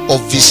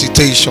of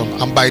visitation,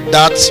 and by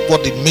that,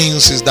 what it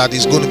means is that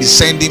he's going to be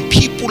sending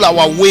people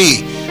our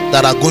way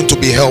that are going to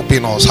be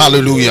helping us.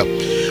 Hallelujah.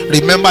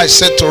 Remember, I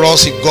said to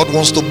us, if God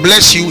wants to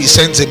bless you, he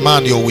sends a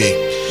man your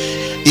way.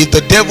 If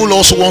the devil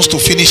also wants to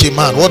finish a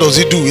man, what does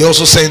he do? He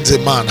also sends a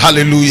man.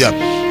 Hallelujah.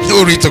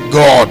 Glory to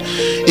God.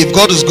 If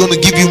God is going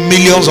to give you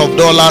millions of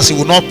dollars, he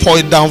will not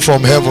pour it down from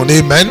heaven.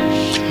 Amen.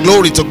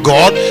 Glory to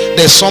God.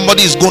 There's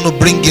somebody is going to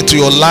bring into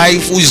your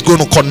life who is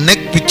going to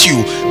connect with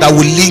you, that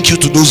will link you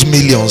to those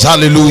millions.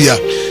 Hallelujah.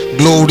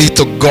 Glory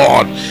to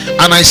God.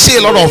 And I see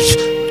a lot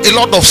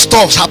of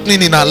stuff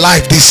happening in our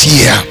life this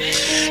year.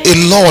 A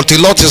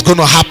lot is going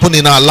to happen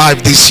in our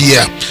life this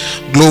year.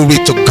 Glory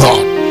to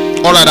God.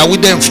 All right, are we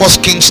there in 1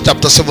 Kings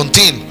chapter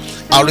 17?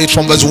 I'll read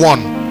from verse 1.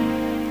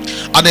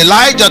 And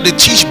Elijah the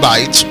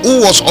Tishbite, who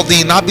was of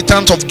the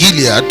inhabitants of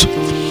Gilead,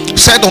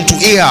 said unto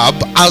Ahab,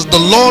 as the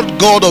Lord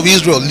God of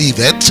Israel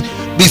liveth,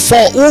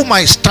 before whom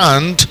I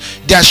stand,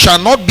 there shall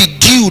not be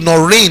dew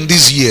nor rain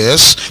these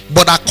years,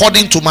 but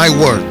according to my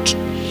word.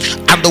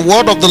 And the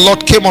word of the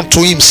Lord came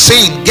unto him,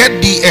 saying,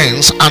 get thee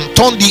hence, and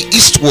turn thee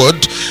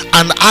eastward,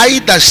 and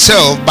hide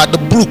thyself by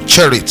the brook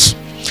Cherith,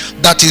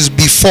 that is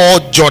before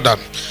Jordan.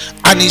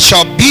 And it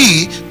shall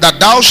be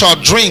that thou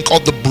shalt drink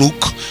of the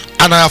brook,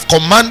 and I have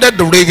commanded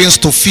the ravens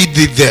to feed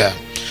thee there.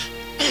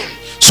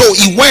 So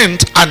he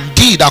went and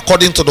did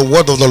according to the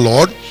word of the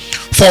Lord,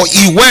 for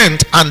he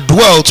went and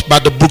dwelt by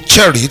the brook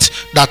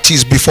Cherith, that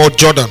is before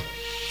Jordan.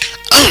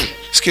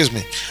 Excuse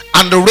me.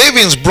 And the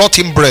ravens brought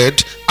him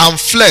bread and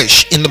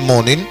flesh in the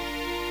morning,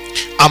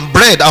 and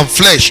bread and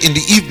flesh in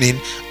the evening,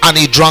 and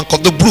he drank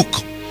of the brook.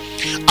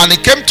 And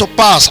it came to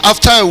pass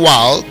after a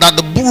while that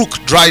the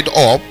brook dried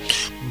up,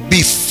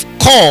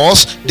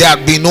 because there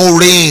had been no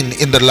rain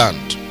in the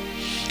land.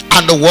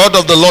 And the word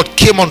of the Lord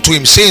came unto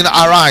him, saying,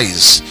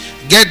 arise,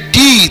 get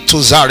thee to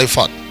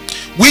Zarephath,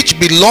 which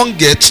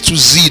belongeth to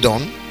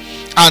Zidon,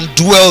 and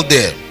dwell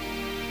there.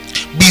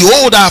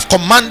 Behold, I have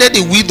commanded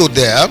a widow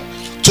there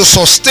to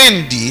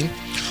sustain thee.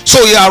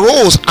 So he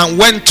arose and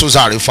went to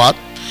Zarephath.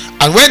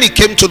 And when he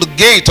came to the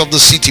gate of the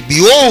city,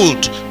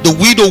 behold, the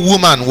widow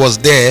woman was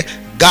there,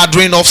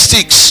 gathering of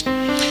sticks.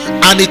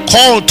 And he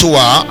called to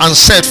her and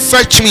said,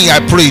 fetch me, I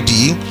pray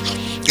thee,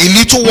 a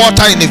little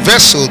water in a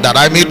vessel, that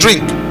I may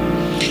drink.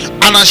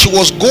 And as she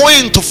was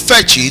going to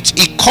fetch it,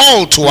 he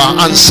called to her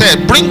and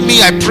said, bring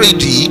me, I pray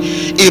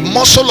thee, a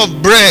morsel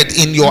of bread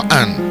in your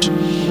hand.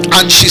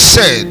 And she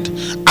said,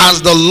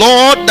 as the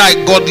Lord thy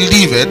God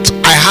liveth,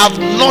 I have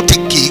not a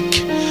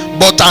cake,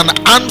 but an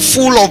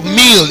handful of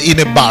meal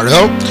in a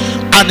barrel,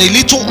 and a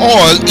little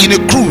oil in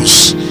a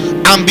cruse.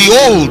 And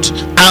behold,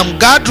 I am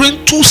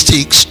gathering 2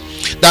 sticks,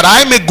 that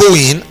I may go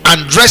in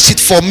and dress it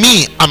for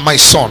me and my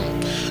son,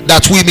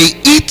 that we may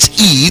eat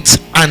it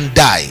and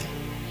die.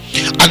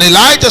 And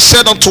Elijah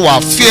said unto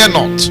her, fear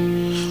not,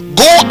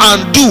 go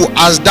and do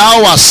as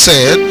thou hast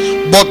said,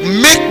 but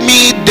make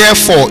me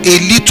therefore a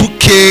little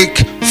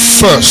cake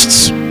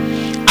first,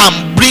 and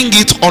bring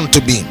it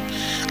unto me,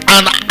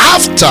 and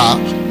after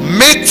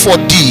make for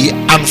thee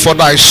and for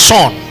thy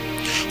son.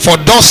 For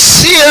thus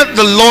saith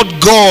the Lord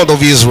God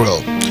of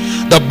Israel,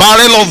 the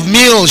barrel of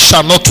meal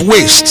shall not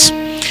waste,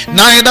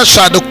 neither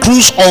shall the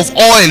cruse of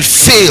oil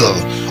fail,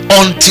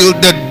 until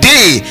the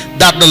day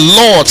that the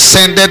Lord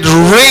sendeth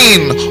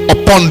rain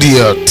upon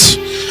the earth.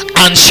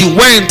 And she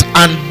went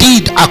and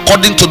did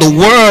according to the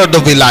word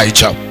of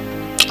Elijah.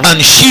 And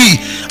she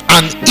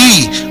and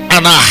he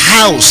and her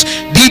house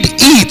did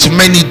eat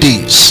many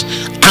days.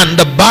 And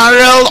the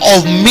barrel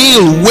of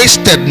meal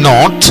wasted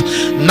not,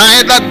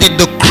 neither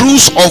did the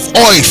cruse of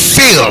oil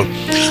fail,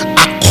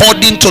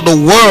 according to the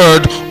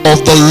word of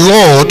the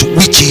Lord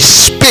which he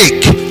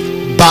spake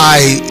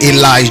by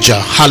Elijah.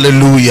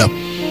 Hallelujah.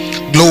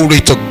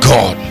 Glory to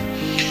God.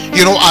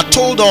 You know, I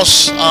told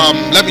us,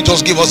 let me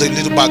just give us a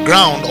little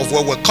background of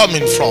where we're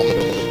coming from,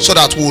 so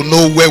that we'll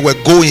know where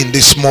we're going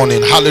this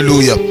morning.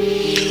 Hallelujah.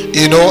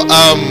 You know,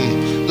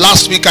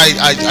 last week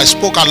I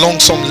spoke along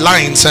some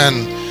lines,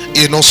 and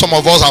some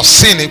of us have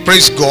seen it.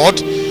 Praise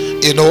God.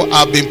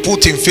 I've been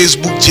put in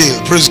Facebook jail.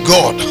 Praise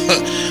God.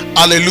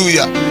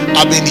 Hallelujah.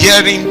 I've been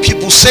hearing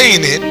people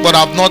saying it, but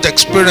I've not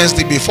experienced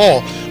it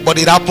before. But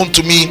it happened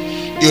to me,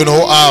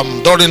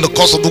 during the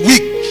course of the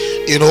week.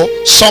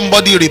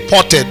 Somebody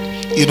reported,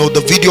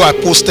 the video I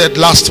posted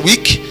last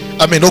week.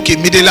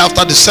 Immediately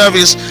after the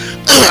service,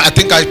 I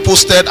think I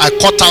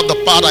cut out the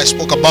part I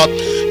spoke about,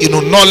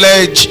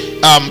 knowledge,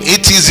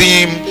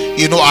 atheism,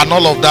 and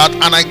all of that.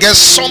 And I guess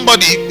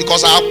somebody,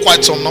 because I have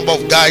quite some number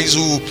of guys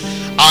who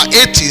are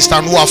atheists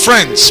and who are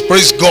friends,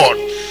 praise God.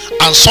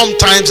 And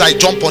sometimes I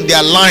jump on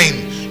their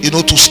line,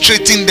 to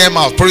straighten them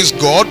out, praise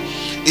God.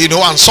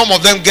 And some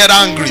of them get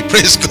angry,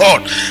 praise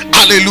God,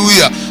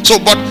 hallelujah. So,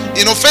 but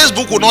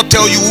Facebook will not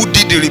tell you who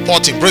did the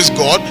reporting, praise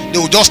God. They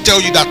will just tell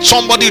you that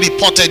somebody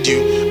reported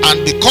you,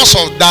 and because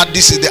of that,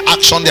 this is the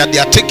action that they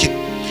are taking.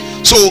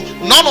 So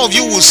none of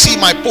you will see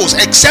my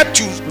post except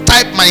you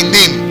type my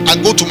name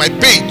and go to my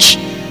page,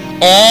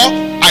 or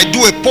I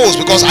do a post,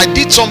 because I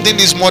did something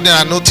this morning.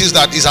 I noticed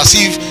that it's as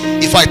if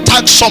I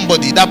tag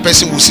somebody, that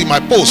person will see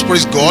my post,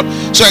 praise God.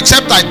 So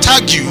except I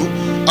tag you,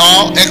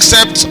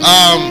 except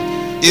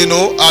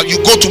you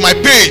go to my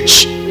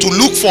page to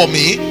look for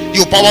me,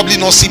 you'll probably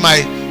not see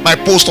my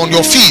post on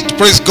your feed,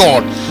 praise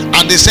God.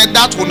 And they said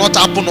that will not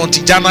happen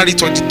until January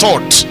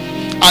 23rd.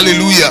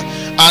 Hallelujah.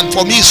 And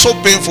for me it's so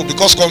painful,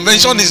 because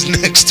convention is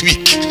next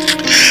week.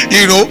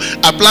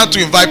 I plan to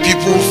invite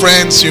people,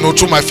 friends,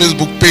 through my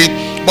Facebook page,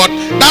 but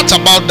that's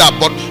about that.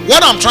 But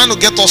what I'm trying to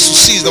get us to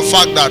see is the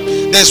fact that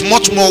there's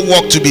much more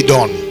work to be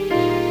done.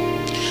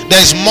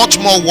 There's much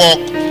more work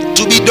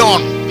to be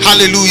done.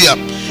 Hallelujah.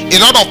 A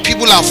lot of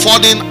people are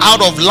falling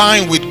out of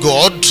line with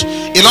God.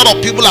 A lot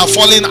of people are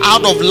falling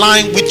out of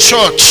line with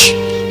church.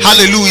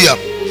 Hallelujah.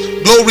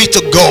 Glory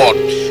to God.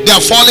 They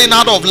are falling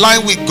out of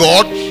line with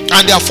God,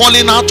 and they are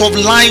falling out of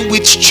line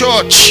with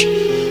church.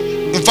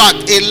 In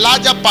fact, a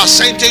larger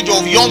percentage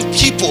of young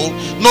people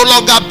no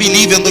longer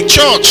believe in the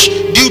church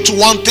due to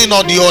one thing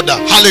or the other.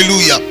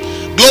 Hallelujah.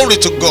 Glory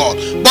to God.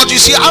 But you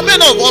see, how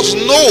many of us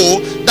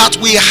know that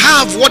we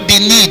have what they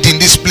need in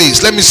this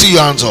place? Let me see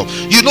your hands up.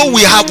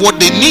 We have what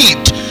they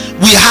need.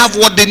 We have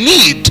what they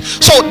need.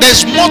 So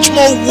there's much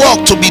more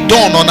work to be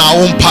done on our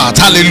own part.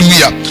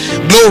 Hallelujah.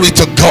 Glory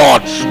to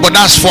God. But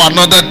that's for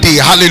another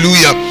day.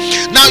 Hallelujah.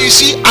 Now you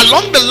see,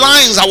 along the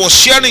lines I was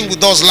sharing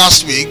with us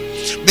last week,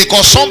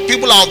 because some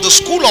people are of the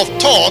school of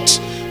thought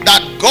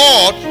that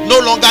God no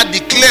longer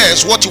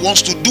declares what he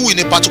wants to do in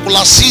a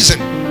particular season.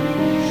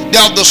 They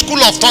are of the school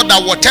of thought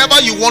that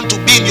whatever you want to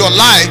be in your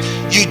life,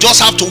 you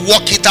just have to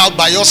work it out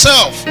by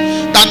yourself.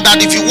 Than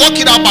that if you work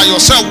it out by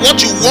yourself,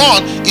 what you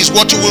want is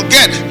what you will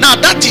get. Now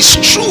that is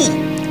true.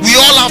 We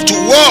all have to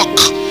work.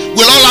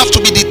 We'll all have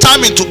to be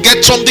determined to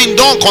get something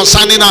done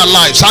concerning our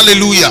lives.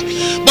 Hallelujah.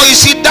 But you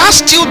see, that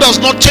still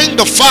does not change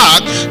the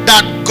fact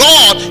that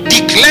God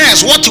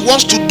declares what he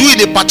wants to do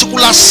in a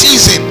particular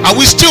season. Are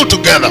we still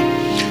together?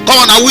 Come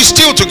on, are we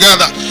still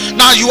together?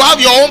 Now you have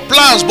your own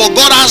plans, but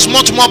God has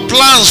much more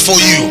plans for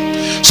you.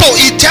 So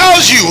he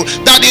tells you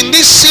that in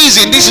this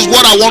season, this is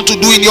what I want to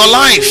do in your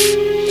life.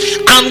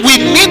 And we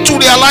need to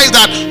realize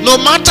that no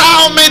matter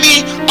how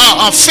many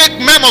fake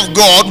men of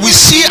God we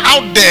see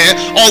out there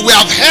or we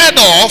have heard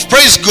of,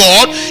 praise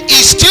God,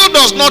 it still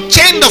does not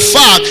change the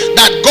fact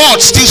that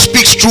God still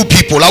speaks through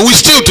people. Are we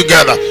still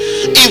together?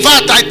 In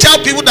fact, I tell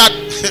people that,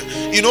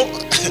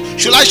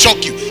 should I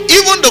shock you?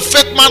 Even the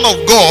fake man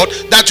of God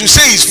that you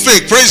say is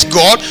fake, praise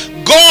God,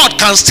 God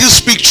can still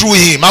speak through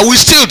him. Are we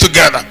still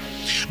together?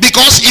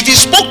 Because if he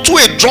spoke to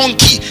a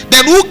donkey,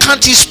 then who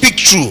can't he speak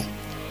through?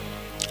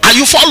 Are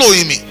you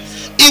following me?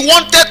 He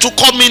wanted to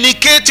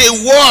communicate a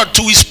word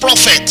to his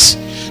prophets.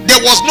 There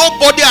was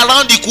nobody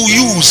around he could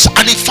use,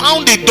 and he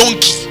found a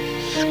donkey.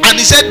 And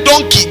he said,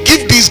 donkey,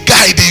 give this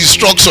guy the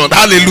instruction.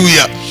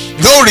 Hallelujah.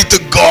 Glory to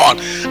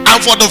God. And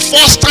for the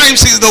first time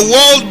since the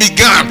world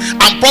began,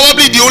 and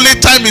probably the only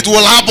time it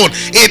will happen,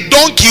 a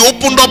donkey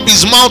opened up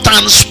his mouth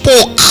and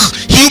spoke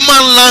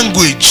human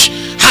language.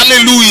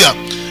 Hallelujah.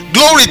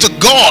 Glory to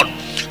God.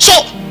 So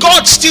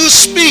God still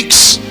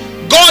speaks.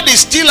 God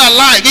is still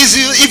alive.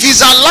 If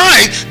he's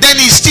alive, then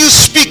he's still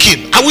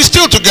speaking. Are we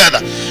still together?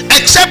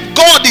 Except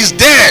God is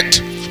dead.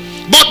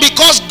 But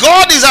because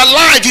God is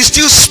alive, he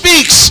still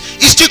speaks.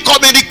 He still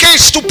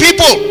communicates to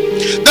people.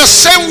 The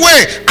same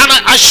way, and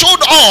I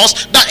showed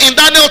us that in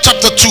Daniel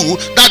chapter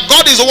 2, that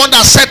God is the one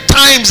that set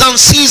times and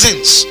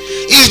seasons.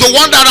 He is the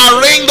one that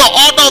arranged the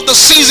order of the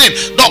season,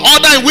 the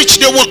order in which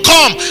they will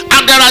come.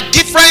 And there are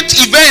different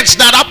events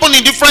that happen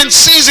in different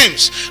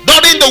seasons.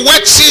 During the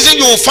wet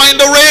season, you will find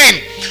the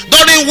rain.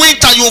 During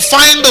winter, you'll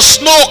find the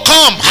snow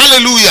come.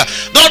 Hallelujah.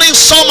 During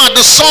summer,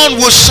 the sun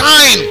will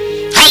shine.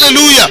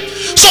 Hallelujah.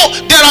 So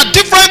there are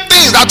different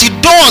things that he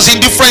does in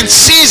different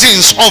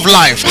seasons of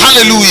life.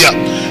 Hallelujah.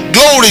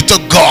 Glory to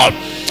God.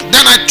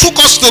 Then I took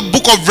us to the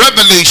book of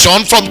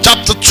Revelation from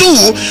chapter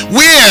 2,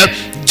 where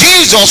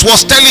Jesus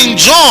was telling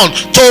John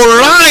to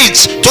write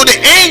to the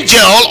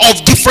angel of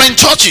different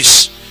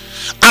churches.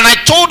 And I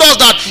told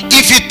us that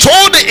if he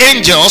told the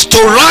angels to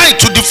write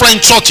to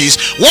different churches,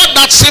 what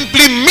that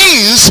simply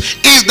means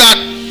is that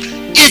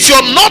if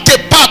you're not a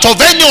part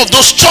of any of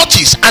those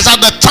churches, as at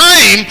the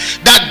time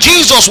that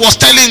Jesus was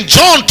telling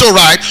John to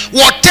write,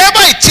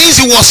 whatever it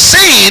is he was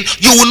saying,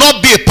 you will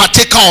not be a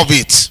partaker of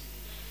it.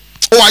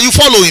 Oh, are you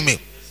following me?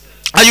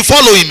 Are you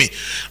following me?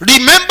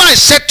 Remember, I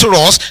said to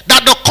us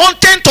that the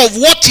content of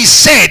what he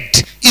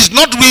said is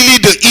not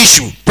really the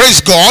issue. Praise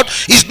God.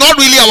 It's not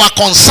really our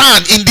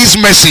concern in this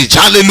message.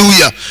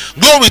 Hallelujah.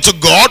 Glory to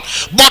God.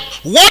 But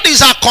what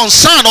is our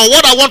concern, or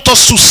what I want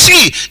us to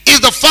see,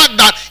 is the fact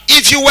that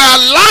if you were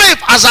alive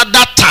as at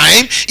that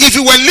time, if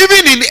you were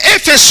living in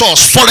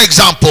Ephesus, for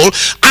example,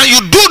 and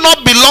you do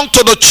not belong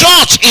to the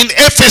church in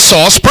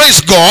Ephesus,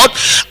 praise God,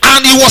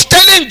 and he was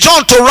telling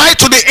John to write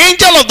to the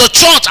angel of the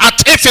church at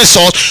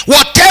Ephesus,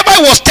 whatever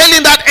he was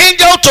telling that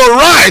angel to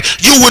write,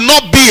 you will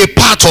not be a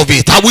part of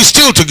it. Are we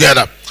still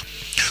together?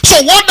 So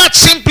what that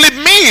simply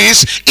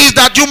means is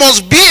that you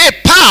must be a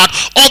part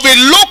of a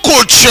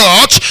local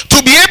church to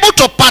be able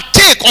to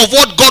partake of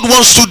what God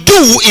wants to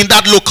do in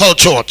that local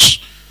church.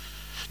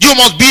 You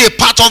must be a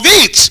part of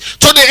it.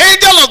 To the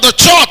angel of the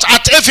church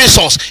at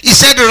Ephesus, he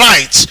said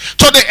right.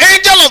 To the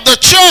angel of the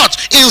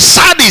church in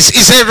Sardis, he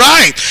said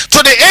right. To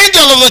the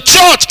angel of the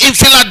church in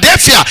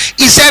Philadelphia,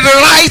 he said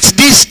write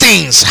these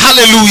things.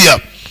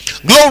 Hallelujah.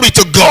 Glory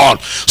to God.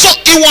 So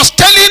he was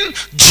telling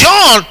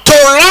John to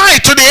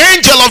write to the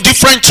angel of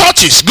different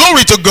churches.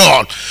 Glory to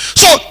God.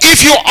 So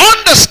if you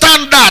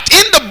understand that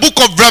in the book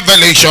of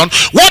Revelation,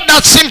 what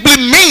that simply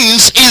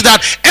means is that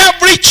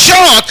every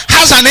church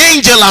has an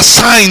angel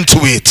assigned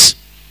to it.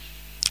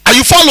 Are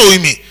you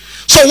following me?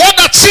 So what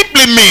that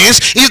simply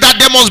means is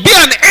that there must be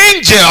an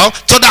angel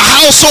to the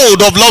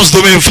household of Love's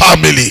Domain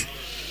family.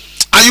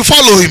 Are you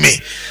following me?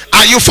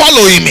 Are you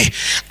following me?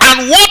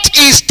 And what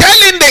he's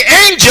telling the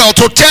angel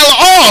to tell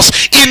us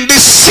in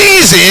this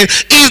season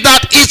is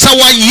that it's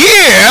our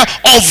year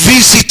of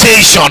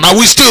visitation. Are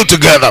we still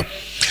together?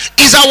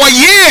 Is our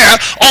year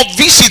of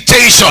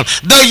visitation,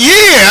 the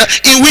year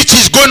in which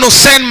he's going to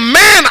send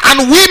men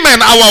and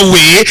women our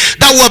way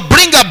that will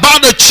bring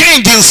about a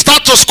change in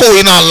status quo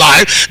in our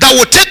life, that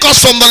will take us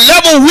from the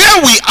level where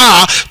we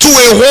are to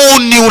a whole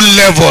new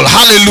level.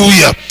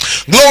 Hallelujah.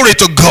 Glory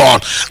to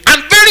God. And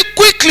very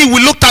quickly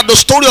we looked at the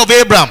story of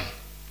Abraham.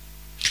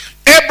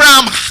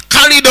 Abraham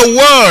carried a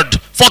word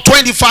for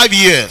 25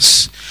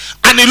 years.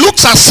 And it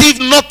looks as if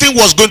nothing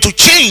was going to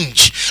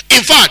change.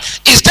 In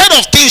fact, instead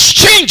of things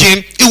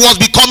changing, it was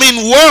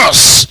becoming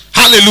worse.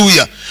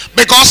 Hallelujah.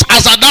 Because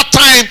as at that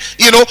time,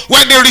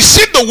 when they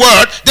received the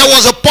word, there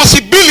was a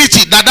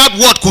possibility that that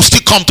word could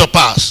still come to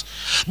pass.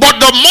 But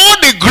the more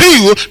they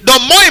grew, the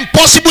more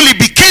impossible it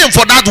became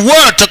for that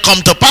word to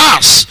come to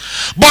pass.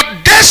 But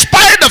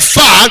despite the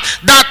fact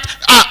that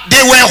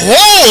they were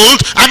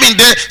old,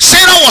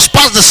 Sarah was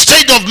past the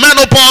stage of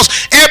menopause,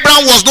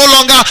 Abraham was no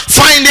longer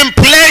finding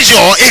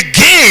pleasure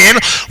again.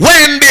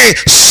 When they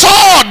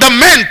saw the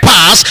men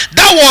pass,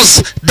 that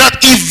was the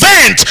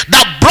event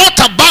that brought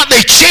about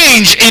a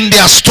change in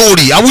their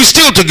story. Are we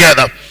still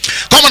together?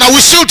 Come on, are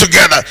we still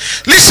together?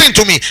 Listen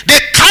to me. They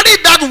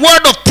carried that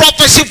word of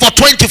prophecy for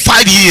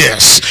 25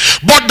 years.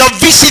 But the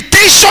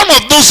visitation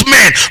of those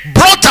men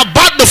brought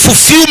about the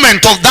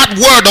fulfillment of that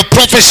word of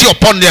prophecy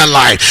upon their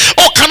life.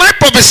 Oh, can I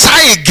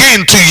prophesy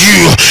again to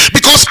you?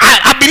 Because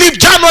I believe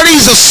January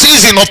is a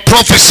season of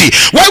prophecy,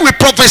 where we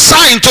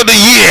prophesy into the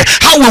year,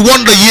 how we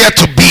want the year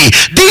to be.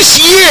 This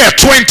year,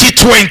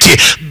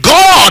 2020,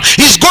 God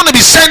is going to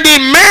be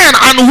sending men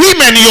and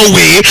women your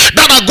way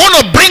that are going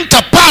to bring to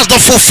pass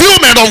the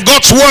fulfillment of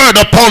God's word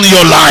upon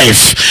your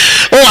life.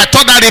 Oh, I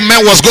thought that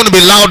amen was going to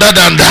be louder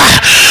than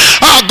that.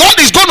 God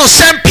is going to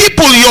send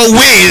people your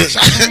ways.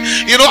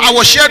 I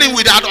was sharing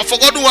with, I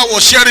forgot who I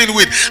was sharing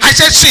with. I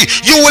said, see,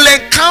 you will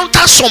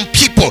encounter some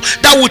people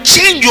that will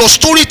change your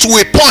story to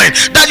a point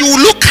that you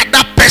will look at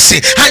that person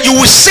and you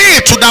will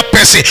say to that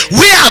person,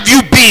 where have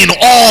you been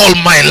all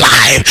my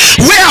life?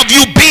 Where have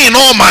you been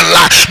all my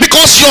life?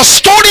 Because your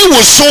story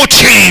will so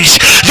change,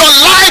 your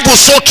life will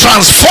so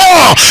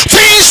transform,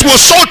 things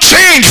will so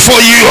change for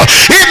you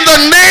in the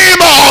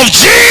name of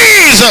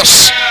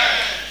Jesus.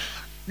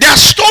 Their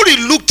story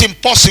looked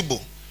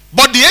impossible,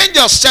 but the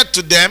angel said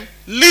to them,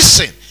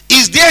 listen,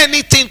 is there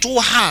anything too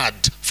hard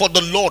for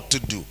the Lord to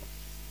do?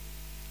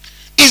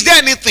 Is there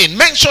anything?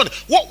 Mention,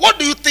 what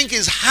do you think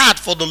is hard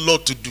for the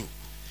Lord to do?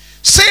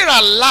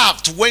 Sarah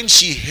laughed when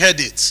she heard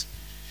it.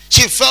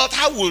 She felt,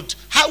 how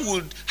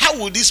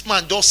would this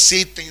man just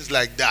say things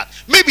like that?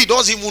 Maybe he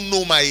doesn't even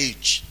know my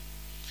age.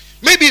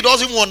 Maybe he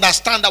doesn't even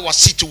understand our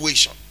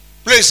situation.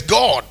 Praise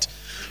God.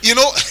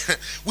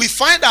 We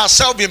find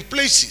ourselves in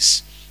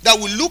places that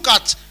we look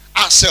at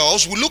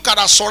ourselves, we look at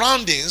our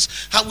surroundings,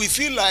 and we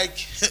feel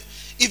like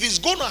if it's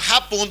going to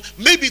happen,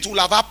 maybe it will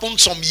have happened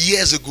some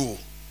years ago.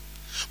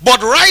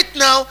 But right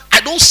now,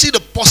 I don't see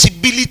the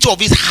possibility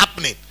of it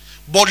happening.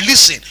 But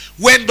listen,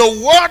 when the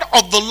word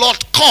of the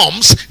Lord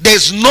comes,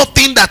 there's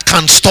nothing that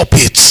can stop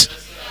it.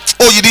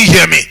 Oh, you didn't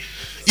hear me.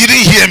 You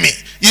didn't hear me.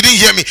 You didn't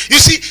hear me. You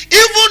see,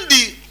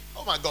 even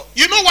oh my God,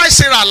 you know why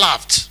Sarah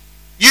laughed?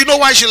 You know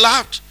why she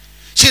laughed?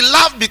 She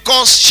laughed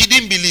because she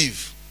didn't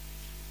believe.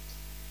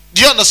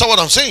 Do you understand what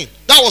I'm saying?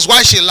 That was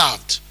why she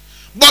laughed.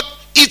 But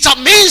it's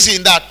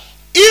amazing that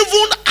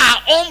even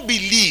our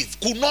unbelief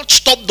could not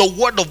stop the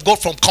word of God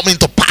from coming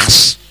to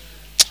pass.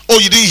 Oh,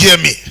 you didn't hear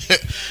me.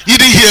 You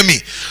didn't hear me.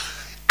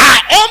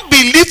 Our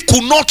unbelief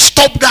could not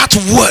stop that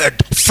word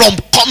from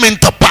coming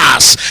to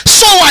pass.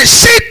 So I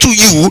say to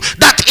you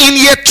that in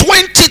year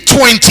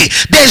 2020,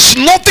 there's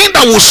nothing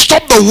that will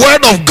stop the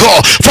word of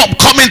God from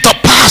coming to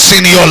pass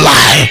in your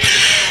life.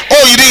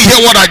 Oh, you didn't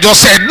hear what I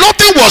just said.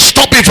 Nothing will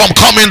stop it from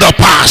coming to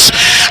pass.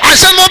 I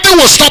said nothing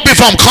will stop it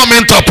from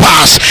coming to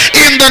pass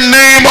in the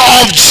name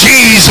of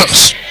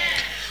Jesus.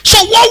 So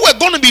what we're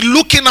going to be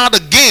looking at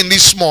again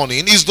this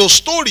morning is the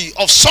story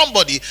of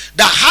somebody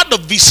that had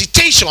a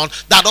visitation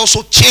that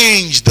also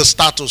changed the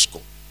status quo.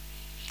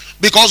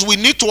 Because we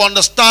need to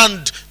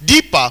understand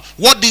deeper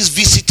what this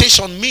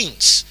visitation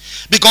means.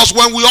 Because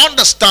when we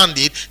understand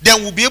it,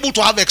 then we'll be able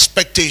to have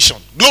expectation.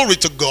 Glory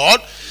to God.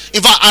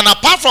 And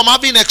apart from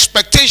having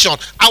expectation,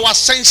 our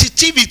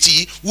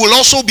sensitivity will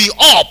also be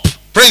up.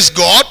 Praise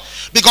God.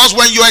 Because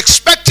when you're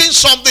expecting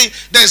something,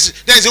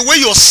 there's a way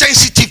you're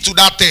sensitive to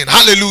that thing.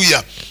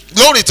 Hallelujah.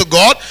 Glory to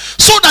God.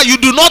 So that you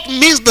do not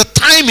miss the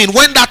timing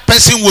when that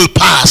person will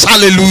pass.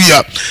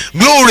 Hallelujah.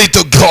 Glory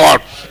to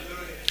God.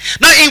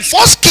 Now in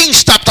 1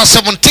 Kings chapter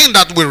 17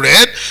 that we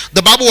read,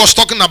 the Bible was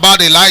talking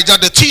about Elijah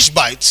the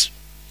Tishbite.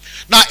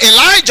 Now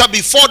Elijah,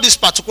 before this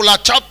particular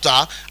chapter,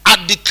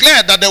 had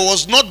declared that there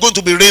was not going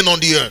to be rain on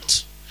the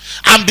earth.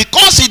 And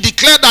because he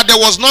declared that there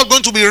was not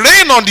going to be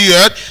rain on the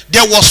earth,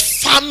 there was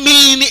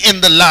famine in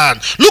the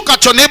land. Look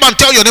at your neighbor and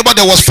tell your neighbor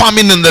there was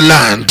famine in the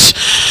land.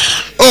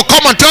 Oh,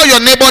 come and tell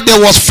your neighbor there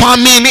was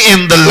famine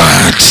in the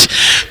land.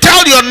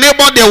 Tell your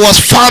neighbor there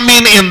was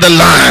famine in the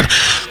land.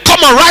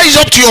 Come and rise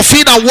up to your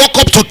feet and walk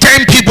up to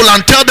 10 people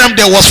and tell them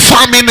there was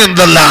famine in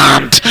the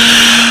land.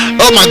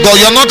 Oh my God,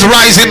 you're not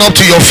rising up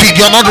to your feet.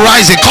 You're not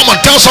rising. Come and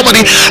tell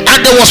somebody, and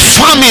there was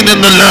famine in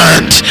the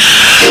land.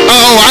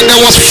 Oh, and there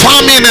was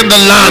famine in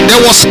the land. There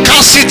was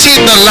scarcity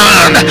in the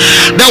land.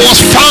 There was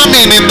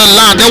famine in the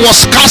land. There was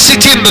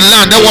scarcity in the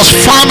land. There was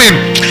famine.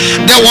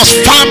 There was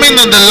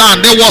famine in the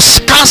land. There was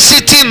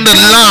scarcity in the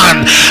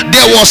land.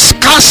 There was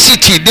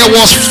scarcity. There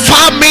was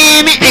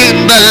famine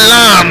in the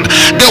land.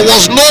 There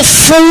was no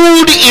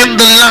food in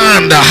the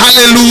land.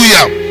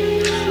 Hallelujah.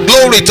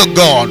 Glory to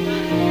God.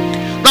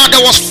 Now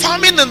there was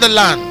famine in the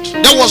land.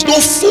 There was no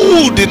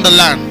food in the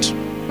land.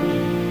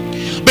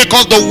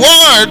 Because the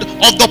word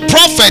of the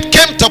prophet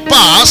came to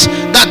pass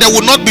that there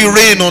would not be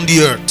rain on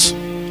the earth.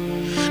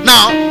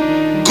 Now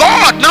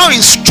God now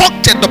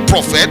instructed the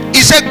prophet.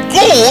 He said,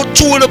 go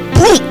to a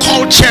brook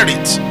called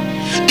Cherith.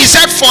 He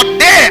said, for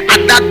there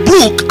at that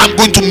brook I'm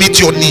going to meet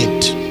your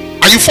need.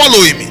 Are you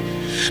following me?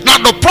 Now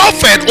the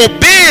prophet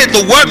obeyed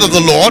the word of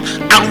the Lord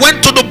and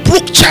went to the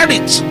brook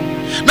Cherith.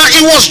 Now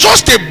it was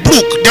just a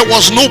brook. There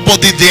was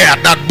nobody there at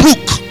that brook.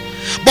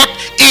 But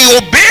he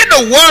obeyed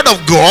the word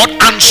of God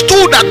and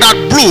stood at that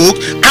brook,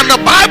 and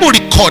the Bible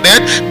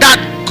recorded that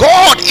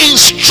God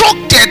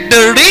instructed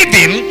the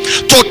raven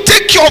to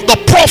take care of the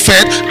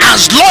prophet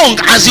as long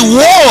as he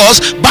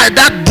was by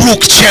that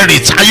brook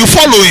Cherith. Are you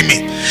following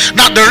me?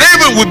 Now the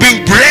raven will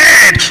bring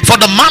bread for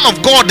the man of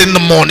God in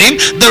the morning.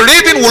 The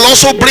raven will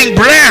also bring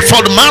bread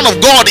for the man of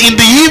God in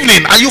the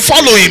evening. Are you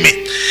following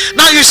me?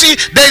 Now you see,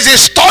 there's a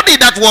study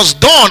that was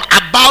done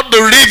about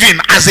the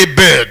raven as a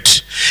bird.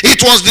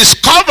 It was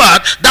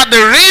discovered that the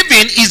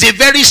raven is a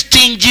very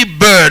stingy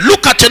bird.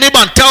 Look at your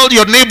neighbor and tell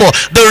your neighbor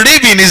the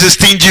raven is a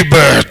stingy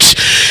bird.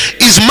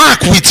 Is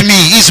Mark with me?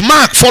 Is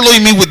Mark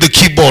following me with the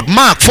keyboard?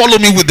 Mark, follow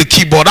me with the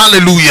keyboard.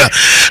 Hallelujah.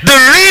 The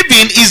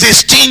raven is a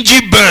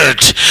stingy bird.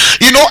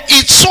 You know,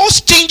 it's so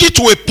stingy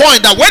to a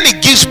point that when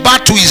it gives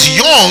birth to his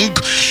young,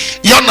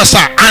 you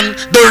understand, and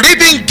the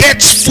raven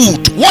gets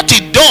food, what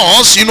it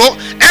does, you know,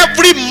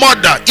 every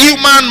mother,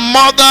 human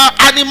mother,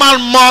 animal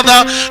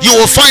mother, you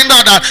will find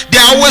out that they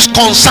are always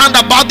concerned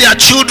about their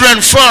children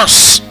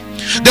first.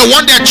 They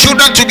want their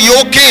children to be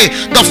okay.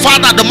 The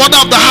father, the mother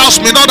of the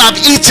house may not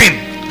have eaten,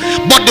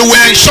 but they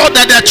will ensure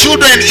that their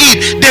children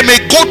eat. They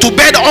may go to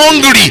bed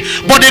hungry,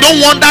 but they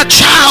don't want that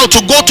child to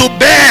go to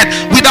bed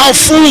without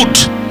food.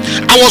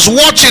 I was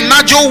watching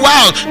Najo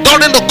Wild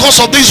during the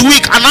course of this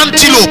week. An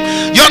antelope,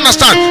 you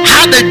understand,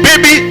 had a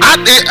baby.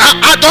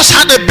 I just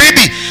had a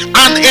baby,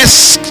 and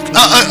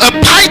a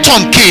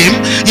python came,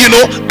 you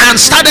know, and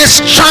started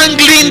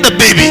strangling the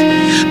baby.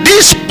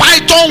 This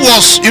python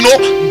was, you know,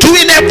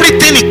 doing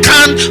everything it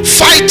can,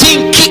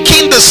 fighting,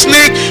 kicking the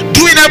snake,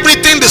 doing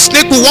everything. The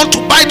snake will want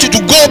to bite you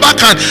to go back,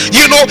 and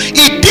you know,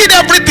 he did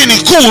everything he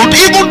could.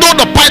 Even though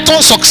the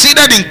python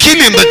succeeded in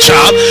killing the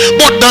child,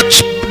 but the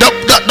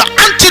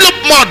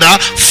antelope mother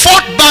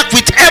fought back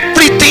with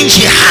everything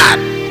she had.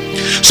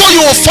 So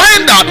you will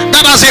find out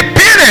that as a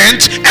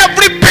parent,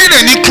 every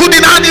parent,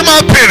 including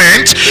animal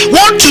parents,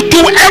 want to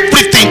do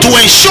everything to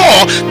ensure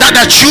that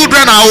the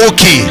children are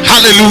okay.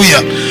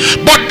 Hallelujah.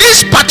 But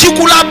this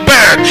particular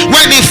bird,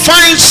 when it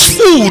finds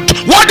food,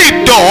 what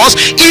it does,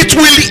 it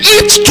will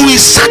eat to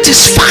its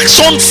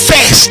satisfaction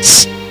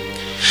first.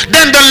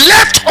 then the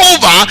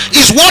leftover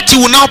is what he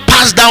will now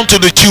pass down to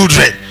the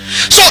children.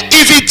 So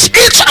if it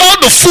eats all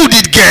the food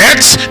it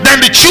gets,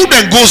 then the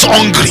children goes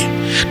hungry.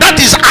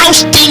 That is how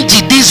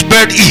stingy this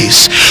bird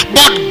is.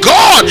 But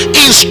God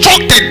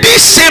instructed this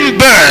same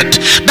bird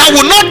that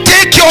will not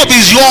take care of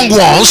his young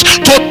ones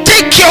to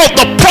take care of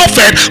the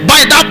prophet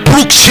by that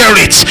brook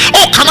Cherith.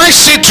 Oh, can I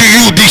say to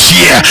you this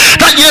year,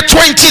 that year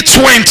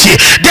 2020,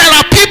 there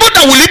are people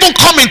that will even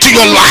come into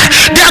your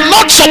life. They are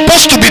not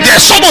supposed to be there.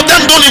 Some of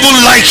them don't even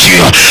like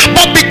you,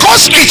 but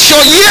because it's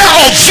your year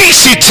of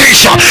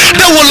visitation,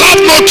 they will have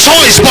no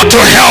choice but to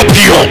help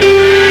you.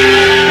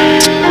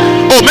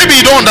 Oh, maybe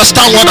you don't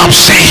understand what I'm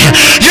saying.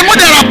 You know,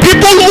 there are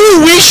people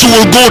who wish you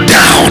will go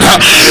down.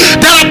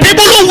 There are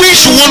people who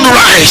wish you won't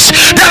rise.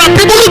 There are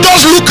people who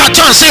just look at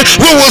you and say,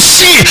 we will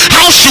see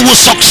how she will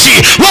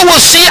succeed. We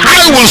will see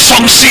I will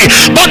succeed.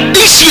 But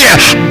this year,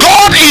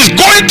 God is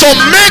going to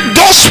make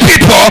those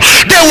people,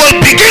 they will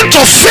begin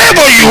to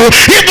favor you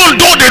even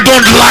though they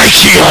don't like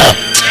you.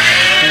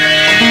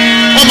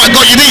 Oh my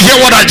God, you didn't hear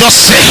what I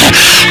just said.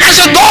 I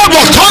said God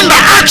will turn the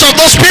hearts of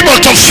those people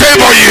to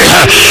favor you.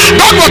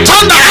 God will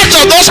turn the hearts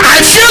of those. I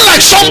feel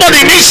like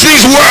somebody needs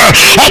this word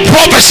of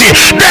prophecy.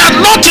 They are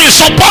not in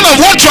support of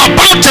what you're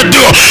about to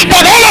do,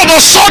 but all of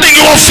a sudden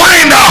you will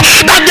find out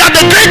that they are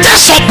the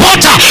greatest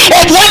supporter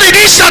of what it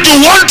is that you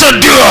want to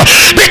do,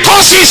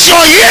 because it's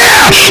your year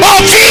of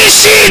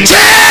VCT.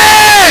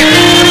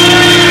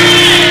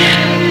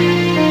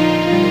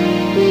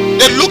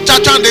 They looked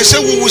at you and they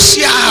said, we will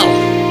see how.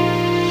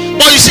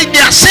 But you see, they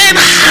are saying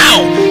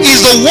how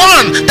is the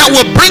one that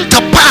will bring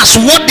to pass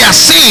what they are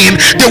saying.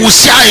 They will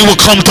see how it will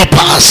come to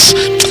pass.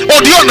 Oh,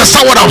 do you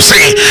understand what I'm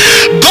saying?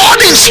 God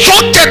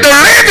instructed the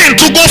raven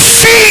to go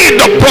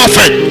feed the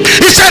prophet.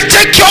 He said,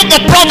 take care of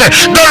the prophet.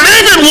 The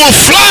raven will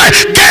fly,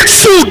 get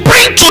food,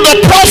 bring to the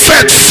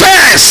prophet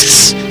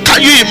first.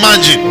 Can you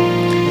imagine?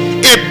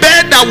 A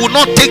bird that will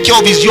not take care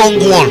of his young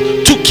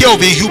one took care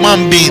of a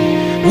human being.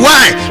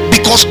 Why?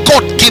 Because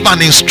God gave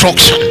an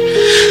instruction.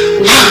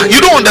 You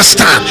don't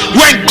understand.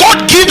 When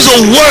God gives a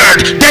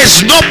word,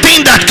 there's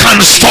nothing that can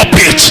stop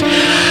it.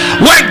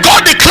 When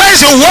God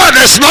declares a word,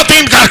 there's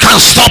nothing that can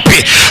stop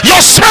it.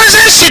 Your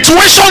present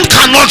situation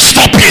cannot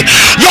stop it.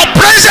 Your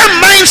present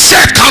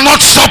mindset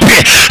cannot stop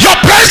it. Your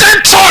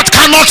present thought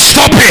cannot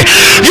stop it.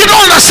 You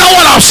don't understand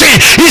what I'm saying?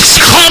 It's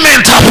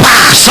coming to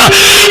pass.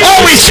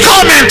 Oh, it's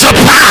coming to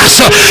pass.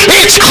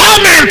 It's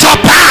coming to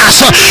pass.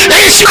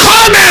 It's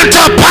coming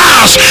to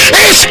pass.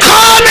 It's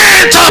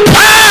coming to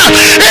pass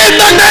in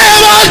the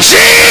name of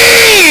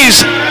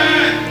Jesus.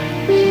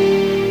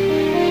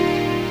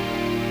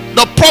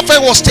 The prophet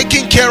was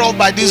taken care of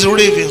by this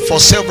raven for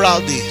several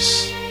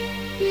days.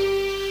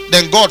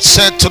 Then God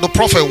said to the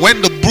prophet,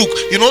 when the brook,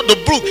 you know, the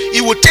brook,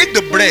 he would take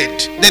the bread,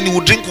 then he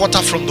would drink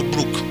water from the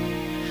brook.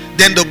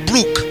 Then the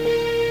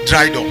brook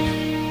dried up.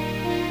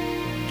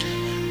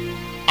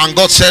 And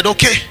God said,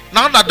 okay,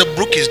 now that the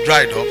brook is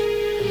dried up,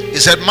 he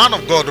said, man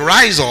of God,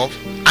 rise up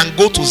and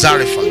go to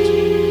Zarephath.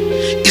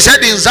 He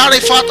said, in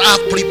Zarephath I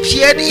have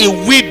prepared a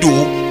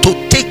widow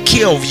to take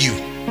care of you.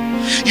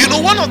 You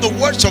know, one of the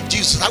words of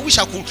Jesus, I wish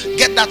I could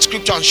get that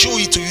scripture and show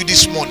it to you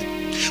this morning.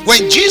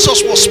 When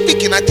Jesus was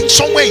speaking, I think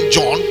somewhere in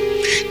John,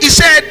 he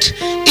said,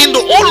 in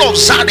the whole of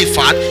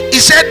Zarephath, he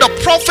said the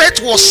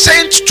prophet was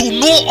sent to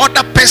no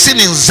other person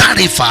in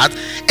Zarephath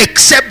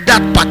except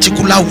that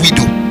particular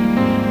widow.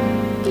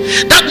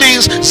 That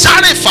means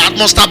Zarephath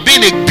must have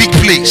been a big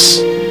place.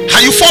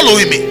 Are you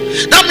following me?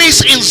 That means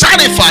in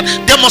Zarephath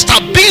there must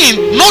have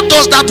been not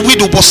just that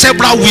widow but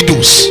several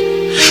widows.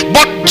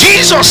 But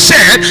Jesus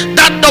said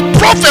that the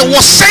prophet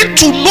was sent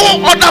to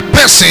no other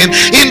person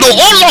in the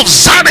whole of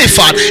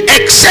Zarephath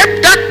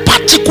except that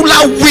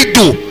particular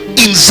widow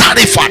in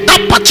Zarephath,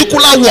 that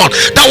particular one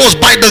that was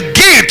by the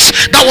gates,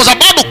 that was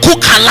about to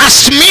cook her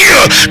last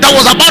meal, that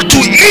was about to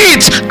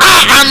eat her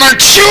and her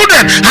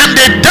children, and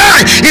they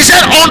died. He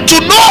said, unto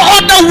no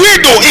other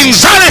widow in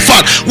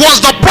Zarephath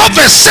was the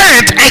prophet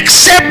sent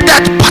except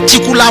that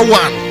particular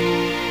one.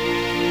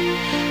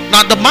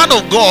 Now the man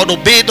of God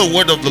obeyed the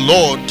word of the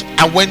Lord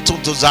and went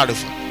into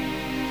Zarephath.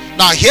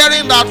 Now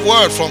hearing that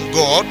word from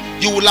God,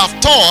 you will have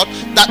thought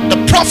that the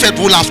prophet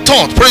will have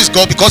thought, praise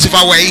God, because if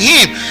I were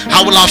him,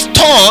 I would have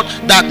thought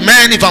that,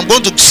 man, if I'm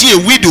going to see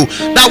a widow,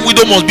 that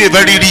widow must be a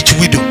very rich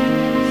widow,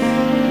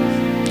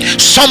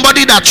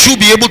 somebody that should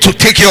be able to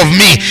take care of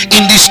me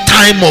in this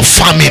time of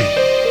famine.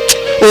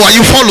 Oh, are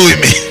you following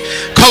me?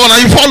 Come on,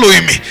 are you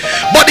following me?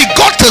 But he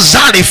got to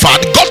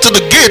Zarephath, got to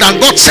the gate, and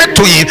God said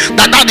to him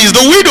that that is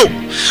the widow.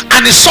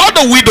 And he saw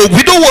the widow.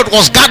 Widow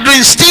was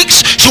gathering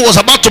sticks. She was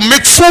about to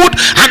make food,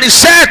 and he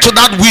said to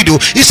that widow,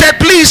 he said,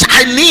 please,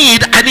 I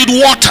need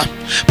water.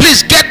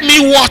 Please get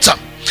me water.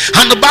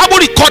 And the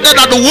Bible recorded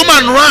that the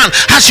woman ran.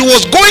 As she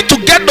was going to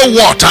get the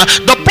water,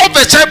 the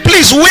prophet said,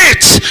 please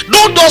wait,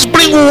 don't just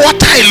bring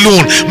water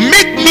alone,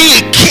 make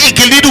me a cake,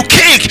 a little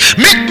cake,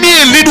 make me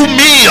a little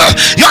meal.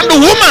 And the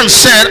woman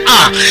said,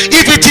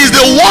 if it is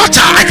the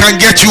water, I can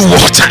get you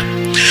water.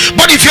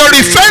 But if you're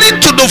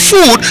referring to the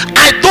food,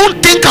 I don't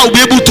think I'll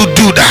be able to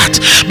do that,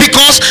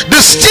 because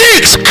the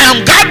sticks I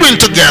am gathering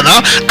together,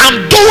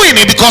 I'm doing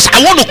it because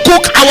I want to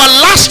cook our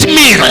last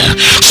meal,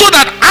 so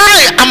that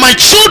I and my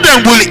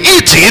children will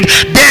eat it.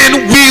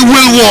 Then we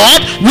will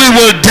what? We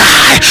will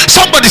die.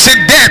 Somebody said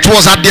death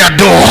was at their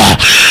door.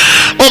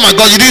 Oh my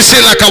God, you didn't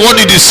say like I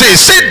wanted to say.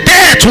 Say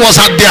death was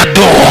at their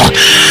door.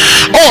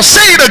 Oh,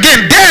 say it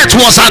again. Death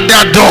was at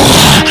their door.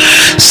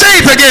 Say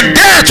it again.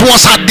 Death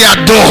was at their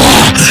door.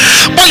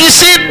 But you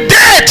see,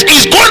 death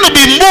is going to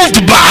be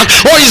moved back,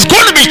 or is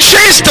going to be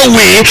chased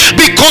away,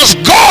 because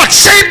God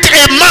sent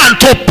a man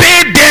to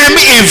pay them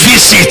a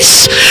visit.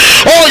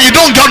 Oh, you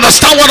don't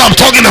understand what I'm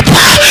talking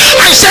about.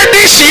 I said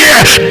this year,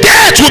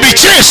 death will be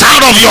chased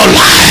out of your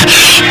life.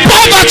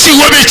 Poverty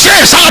will be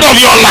chased out of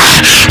your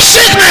life.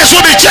 Sickness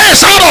will be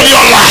chased out of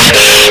your life.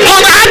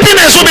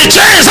 Unhappiness will be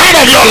chased out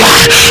of your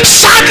life.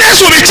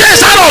 Sadness will be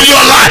chased out of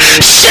your life.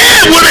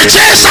 Shame will be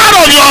chased out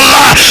of your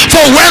life.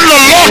 For when the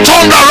Lord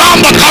turned around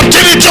the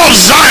captivity of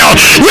Zion,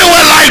 we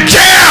were like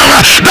them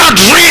that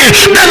dream.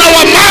 Then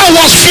our mouth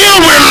was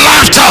filled with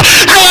laughter.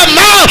 Our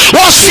mouth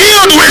was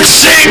filled with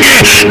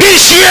singing.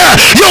 This year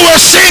you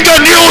will sing a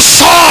new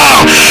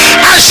song.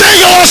 I say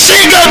you will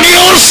sing a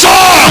new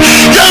song.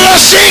 You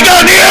will sing a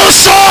new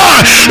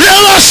song. You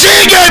will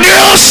sing a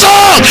new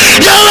song.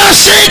 You will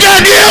sing a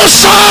new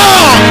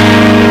song.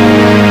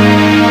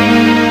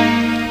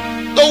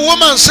 The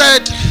woman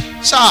said,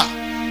 sir,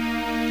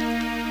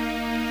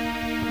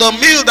 the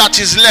meal that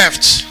is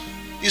left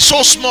is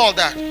so small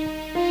that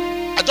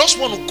I just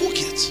want to cook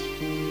it.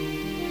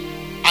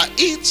 I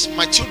eat,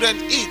 my children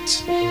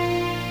eat,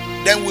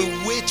 then we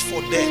wait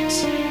for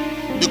death,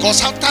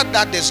 because after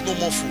that there's no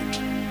more food.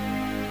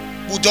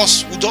 We'll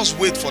just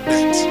wait for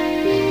death.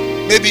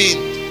 Maybe,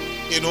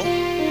 you know,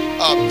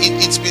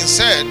 it's been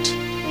said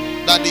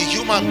that the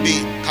human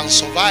being can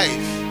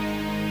survive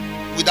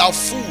without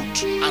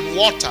food and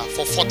water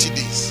for 40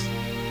 days.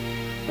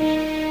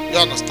 You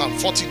understand?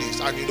 40 days.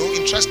 And you know,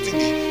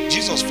 interestingly,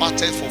 Jesus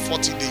fasted for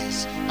 40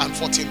 days and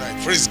 40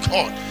 nights. Praise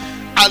God.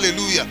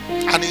 Hallelujah.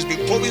 And it's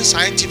been proven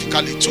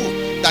scientifically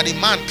too that a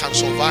man can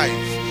survive.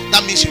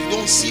 That means if you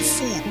don't see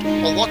food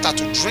or water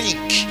to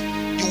drink,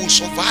 you will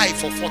survive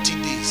for 40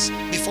 days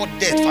before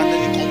death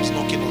finally comes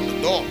knocking on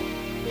the door.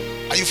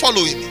 Are you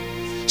following me?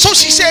 So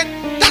she said,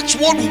 that's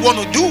what we want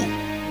to do,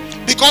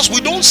 because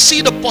we don't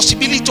see the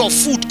possibility of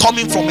food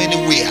coming from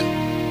anywhere.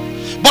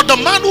 But the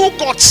man who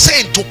God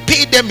sent to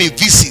pay them a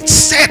visit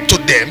said to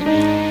them,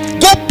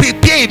 go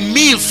prepare a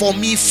meal for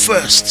me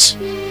first.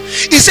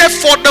 He said,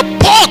 for the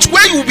pot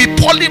where you will be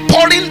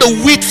pouring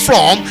the wheat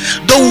from,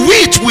 the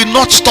wheat will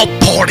not stop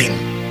pouring.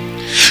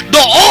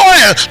 The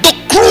oil, the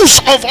cruse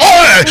of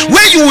oil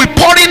where you will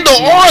pour in the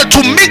oil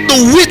to make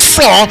the wheat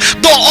from,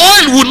 the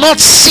oil will not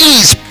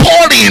cease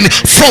pouring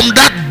from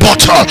that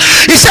bottle.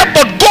 He said,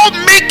 but go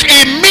make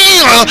a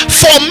meal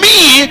for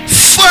me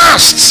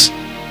first.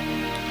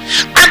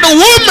 And the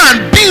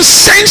woman being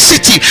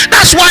sensitive,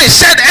 that's why I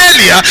said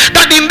earlier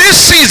that in this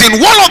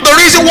season, one of the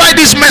reasons why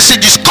this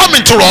message is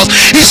coming to us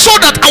is so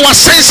that our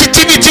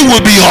sensitivity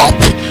will be up.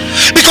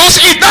 Because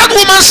if that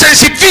woman's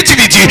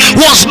sensitivity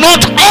was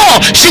not up,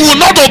 she will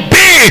not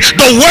obey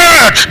the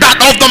word that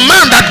of the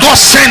man that God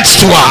sent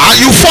to her. Are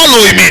you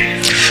following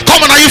me?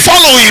 Come on, are you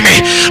following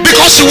me?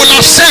 Because she will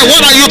have said,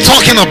 what are you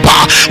talking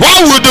about?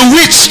 Why will the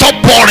wheat stop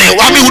pouring?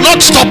 I mean, will not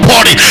stop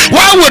pouring.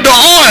 Why will the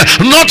oil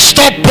not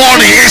stop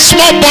pouring? A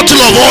small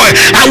bottle of oil,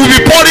 I will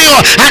be pouring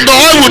oil and the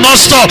oil will not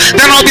stop.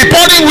 Then I'll be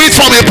pouring wheat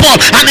from a pot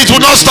and it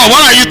will not stop.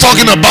 What are you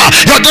talking about?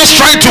 You're just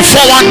trying to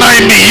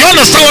 419 me. You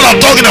understand what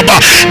I'm talking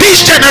about?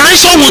 This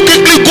generation will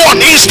quickly go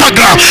on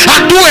Instagram and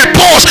do a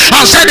post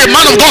and say the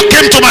man of God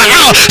came to my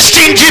house.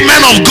 Stingy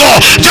men of God.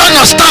 Do you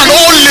understand?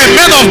 Only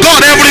men of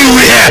God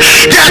everywhere.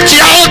 They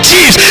are all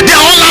thieves. They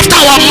are all after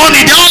our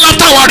money. They are all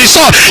after our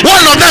resort.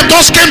 One of them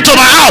just came to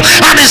my house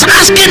and is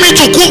asking me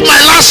to cook my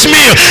last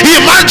meal.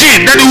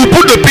 Imagine. Then he will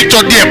put the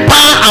picture there,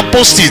 and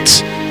post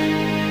it.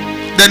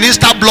 Then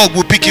Insta blog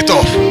will pick it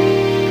up.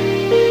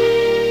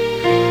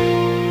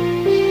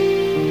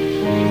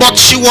 But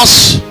she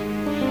was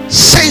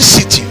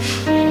sensitive.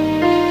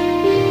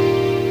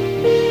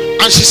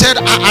 And she said,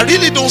 I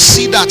really don't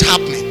see that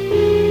happening.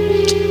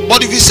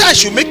 But if you say I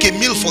should make a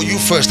meal for you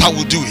first, I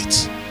will do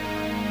it.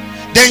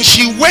 Then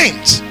she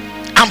went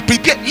and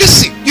prepared.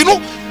 Listen, you know,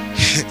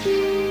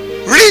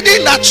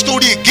 reading that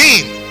story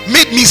again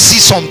made me see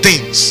some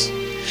things.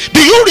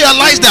 Do you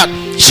realize that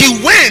she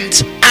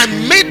went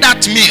and made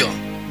that meal,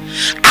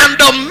 and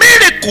the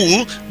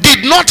miracle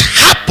did not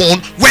happen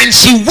when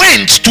she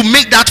went to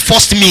make that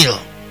first meal?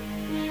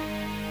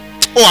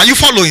 Oh, are you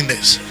following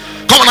this?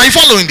 Come on, are you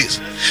following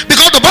this?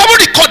 Because the Bible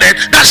recorded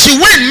that she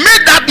went,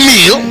 made that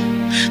meal,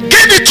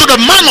 gave it to the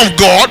man of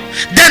God.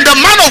 Then the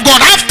man of God,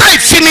 after he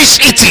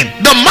finished eating,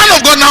 the man of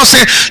God now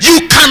said,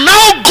 you can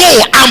now go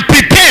and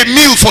prepare a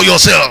meal for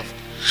yourself.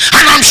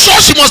 And I'm sure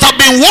she must have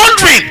been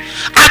wondering,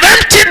 I've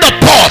emptied the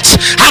pot,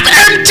 I've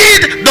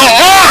emptied the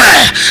oil.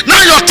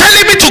 Now you're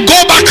telling me to go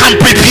back and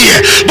prepare.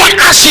 But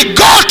as she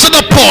got to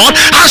the pot,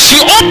 as she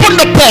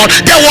opened the pot,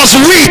 there was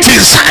wheat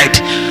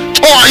inside.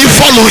 Oh, are you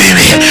following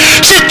me?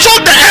 She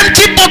took the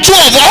empty bottle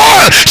of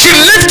oil, she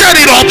lifted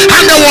it up,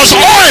 and there was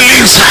oil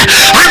inside.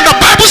 And the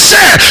Bible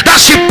said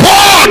that she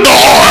poured the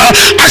oil,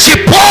 and she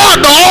poured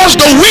the oil,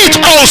 the wheat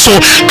also,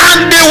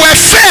 and they were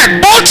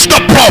fed. Both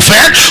the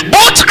prophet,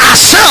 both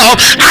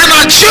herself and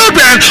her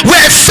children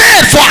were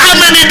fed for how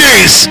many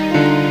days?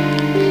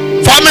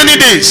 For how many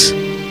days?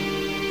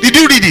 Did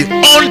you read it?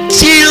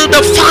 Until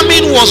the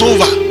famine was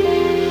over.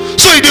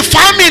 So if the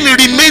famine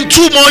remained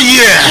 2 more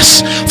years,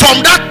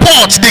 from that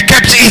pot they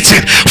kept eating,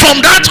 from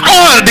that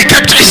oil they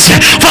kept eating,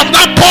 from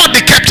that pot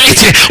they kept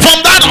eating, from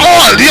that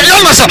oil. You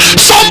understand?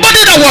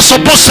 Somebody that was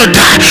supposed to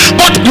die,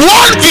 but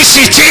one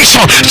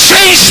visitation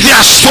changed their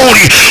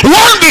story.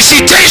 One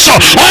visitation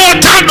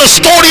altered the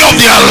story of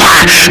their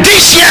life.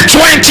 This year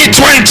 2020,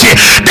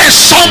 there's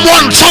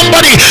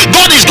somebody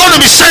God is going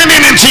to be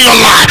sending into your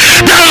life.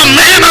 There are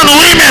men and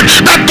women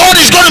that God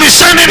is going to be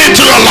sending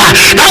into your life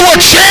that will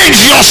change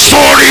your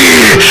story.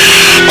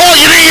 Oh,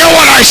 you didn't hear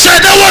what I said?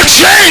 They will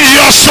change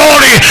your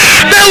story.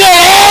 They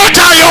will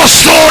alter your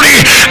story.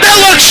 They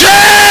will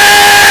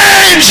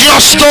change your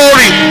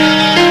story.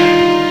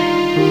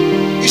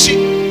 You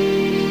see,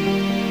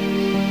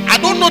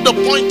 I don't know the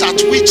point at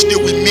which they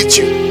will meet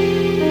you.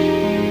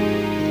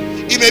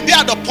 It may be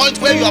at the point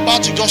where you're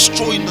about to just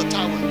throw in the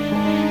towel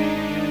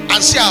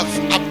and say,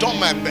 I've done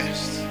my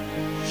best.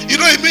 You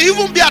know, it may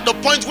even be at the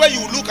point where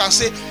you look and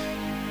say,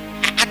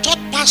 I thought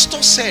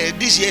pastor said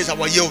this year is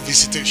our year of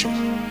visitation.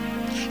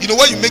 You know,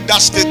 when you make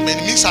that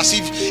statement, it means as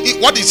if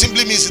what it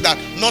simply means is that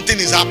nothing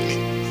is happening.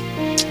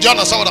 Do you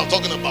understand what I'm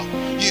talking about?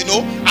 You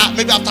know,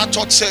 maybe after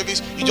church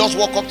service, you just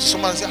walk up to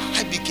someone and say,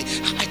 I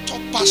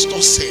thought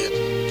pastor said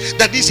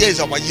that this year is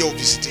our year of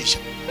visitation.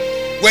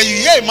 When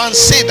you hear a man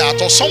say that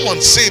or someone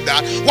say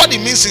that, what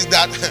it means is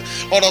that,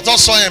 or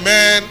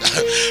man,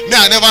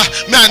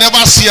 I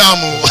never see him.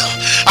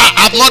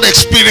 I've not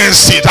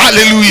experienced it.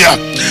 Hallelujah.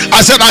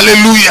 I said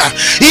hallelujah.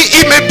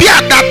 It may be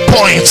at that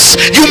point.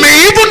 You may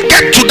even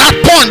get to that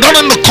point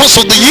during the course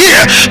of the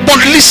year. But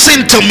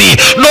listen to me.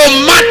 No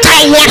matter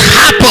what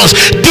happens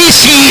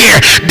this year,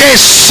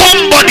 there's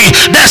somebody,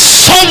 there's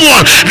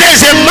someone,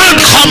 there's a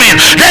man coming,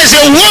 there's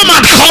a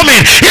woman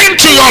coming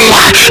into your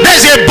life,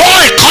 there's a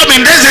boy coming,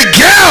 there's a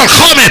girl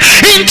coming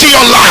into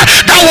your life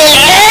that will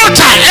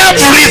alter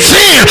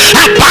everything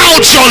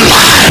about your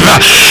life.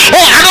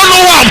 Oh, I don't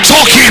know what I'm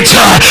talking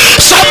to.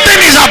 Something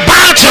is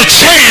about to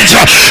change.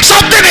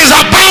 Something is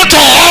about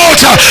to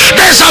alter.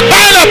 There's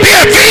about to be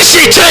a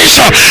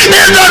visitation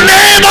in the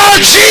name of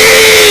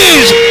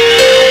Jesus.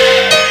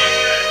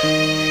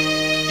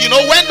 You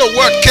know, when the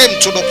word came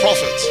to the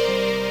prophet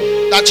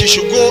that he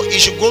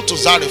should go to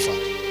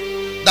Zarephath,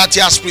 that he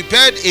has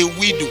prepared a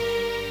widow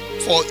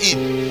for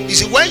him. You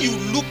see, when you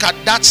look at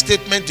that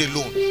statement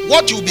alone,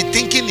 what you'll be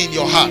thinking in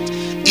your heart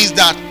is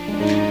that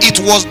it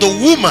was the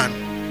woman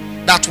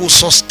that will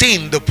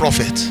sustain the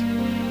prophet.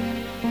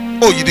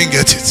 Oh, you didn't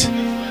get it.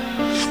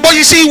 But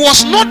you see, it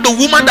was not the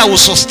woman that will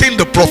sustain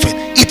the prophet.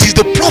 It is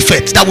the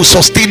prophet that will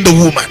sustain the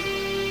woman.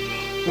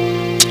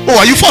 Oh,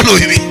 are you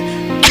following me?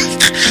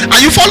 Are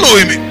you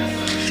following me?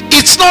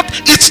 It's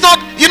not,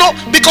 you know,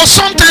 because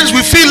sometimes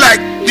we feel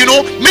like, you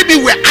know, maybe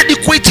we're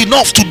adequate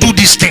enough to do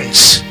these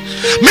things.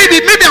 Maybe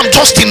I'm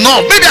just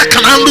enough. Maybe I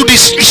can handle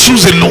these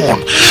issues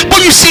alone.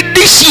 But you see,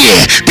 this year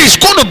there's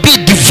going to be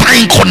a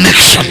divine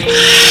connection.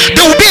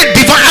 There will be a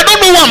divine. I don't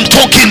know who I'm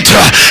talking to.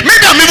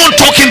 Maybe I'm even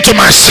talking to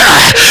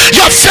myself. You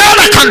felt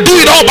I can do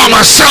it all by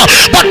myself,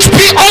 but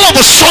all of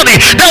a sudden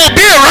there will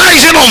be a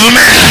rising of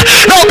men.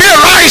 There will be a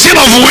rising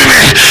of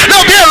women.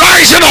 There will be a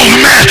rising of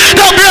men.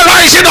 There will be a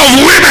rising of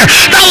women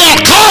that will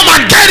come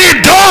and get it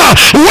done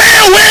way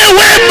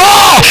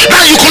more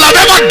than you could have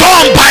ever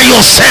done by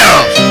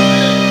yourself.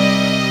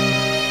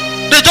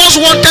 They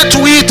just wanted to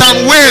eat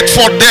and wait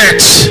for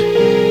death.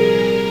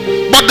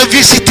 But the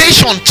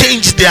visitation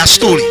changed their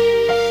story.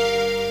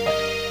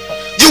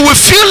 You will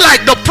feel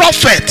like the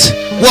prophet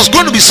was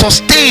going to be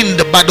sustained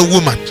by the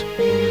woman.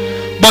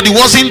 But it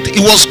wasn't.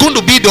 It was going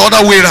to be the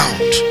other way around.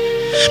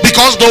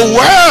 Because the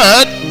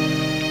word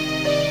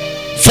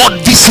for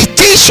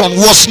visitation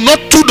was not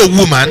to the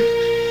woman,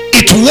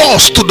 it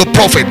was to the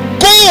prophet.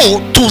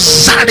 Go to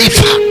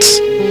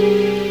Zarephath.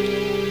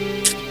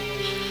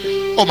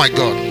 Oh my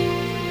God.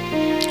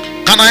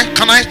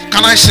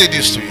 Can I say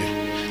this to you?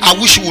 I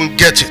wish you will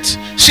get it.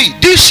 See,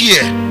 this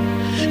year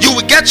you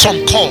will get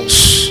some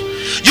calls.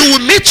 You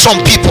will meet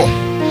some people,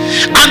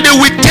 and they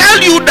will tell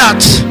you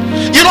that,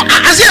 you know,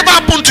 has it ever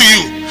happened to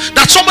you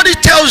that somebody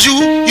tells you,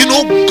 you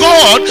know,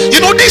 God, you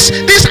know, this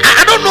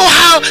I don't know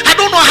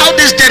how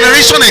this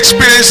generation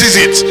experiences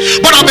it,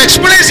 but I've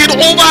experienced it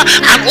over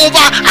and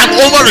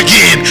over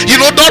again.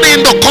 You know,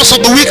 during the course of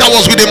the week I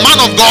was with a man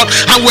of God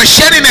and we're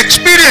sharing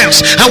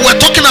experience and we're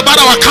talking about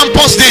our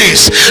campus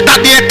days.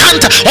 That the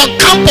encounter on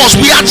campus,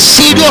 we had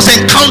serious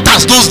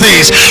encounters those days.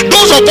 days,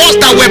 those of us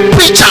that were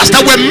preachers,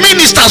 that were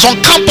ministers on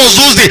campus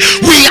those days,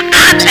 we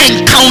had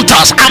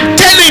encounters. I'm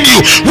telling you,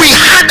 we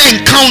had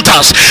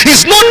encounters.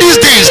 It's not these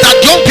days that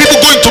young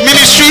people go into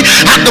ministry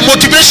and the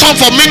motivation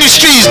for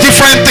ministry is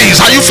different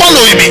things. Are you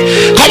following me?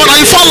 Come on, are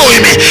you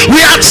following me? We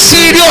had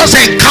serious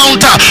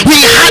encounter.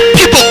 We had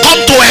people come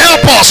to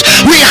help us.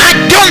 We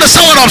had, do you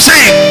understand what I'm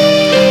saying?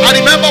 I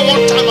remember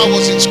one time I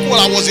was in school,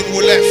 I was in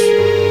Wulef.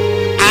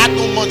 I had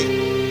no money.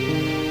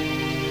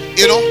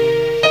 You know,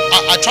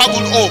 I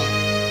traveled home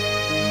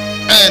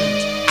and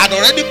I'd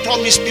already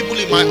promised people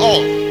in my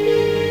hall,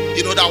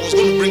 you know, that I was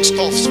going to bring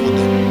stuffs for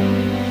them.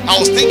 I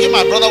was thinking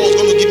my brother was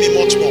going to give me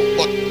much more,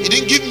 but he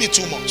didn't give me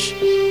too much.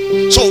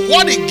 So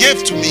what he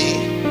gave to me,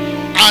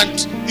 and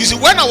you see,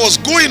 when I was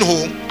going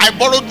home, I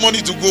borrowed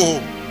money to go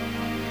home.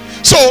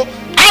 So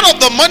out of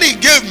the money he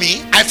gave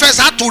me, I first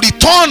had to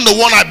return the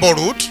one I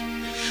borrowed.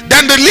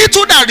 Then the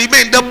little that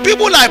remained, the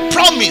people I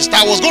promised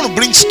I was going to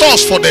bring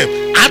stores for them,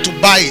 I had to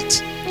buy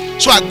it.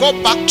 So I got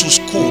back to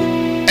school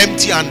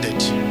empty-handed,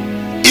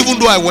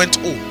 even though I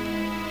went home.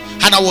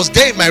 And I was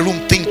there in my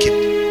room thinking,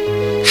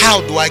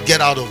 how do I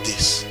get out of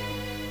this?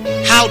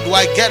 How do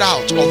I get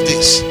out of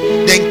this?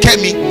 Then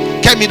Kemi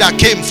that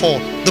came for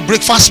the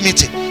breakfast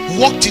meeting,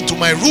 walked into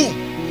my room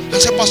and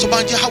said, Pastor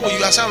Banji, how are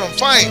you? I said, I'm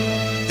fine.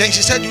 Then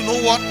she said, you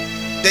know what?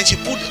 Then she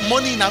put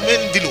money in an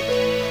envelope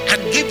and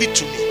gave it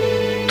to me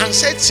and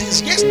said, since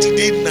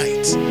yesterday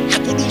night,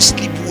 I couldn't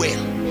sleep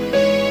well.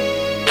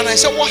 And I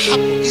said, what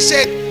happened? He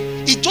said,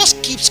 it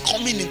just keeps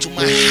coming into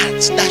my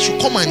heart that I should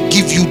come and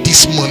give you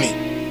this money.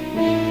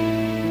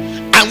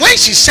 And when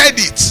she said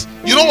it,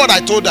 you know what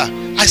I told her?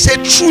 I said,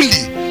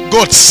 truly,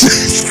 God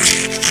says.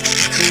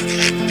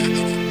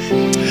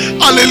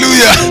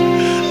 Hallelujah.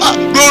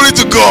 Glory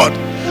to God.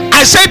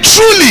 I said,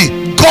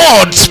 truly,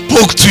 God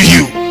spoke to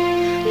you.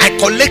 I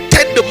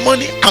collected the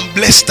money and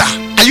blessed her.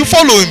 Are you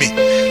following me?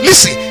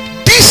 Listen,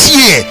 this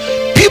year,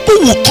 people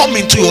will come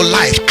into your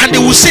life and they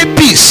will say,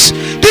 peace.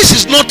 This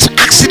is not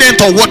accident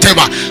or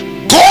whatever.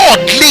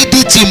 God laid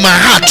it in my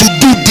heart to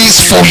do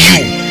this for you.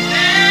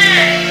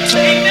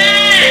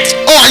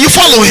 Oh, are you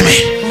following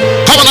me?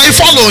 Come on, are you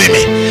following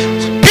me?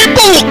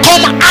 People will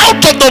come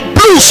out of the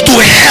blues to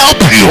help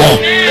you,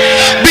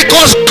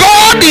 because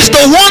God is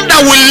the one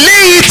that will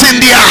lay it in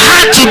their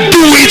heart to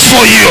do it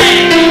for you.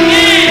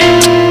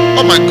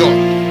 Oh my God.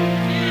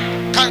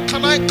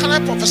 Can I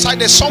prophesy?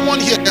 There's someone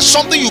here, there's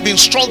something you've been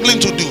struggling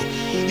to do.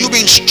 You've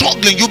been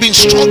struggling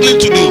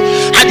to do,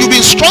 and you've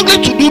been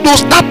struggling to do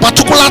that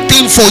particular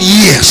thing for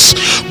years.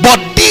 But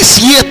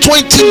this year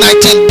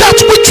 2019, that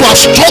which you have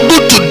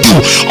struggled to do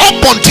up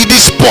until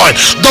this point,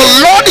 the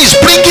Lord is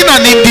bringing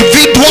an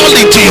individual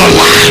into your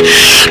life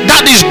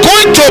that is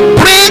going to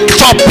bring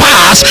to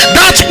pass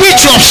that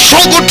which you have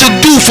struggled to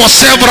do for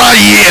several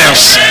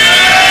years.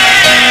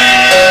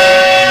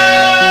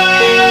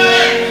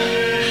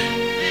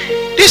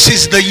 This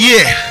is the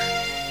year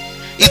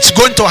it's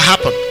going to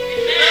happen.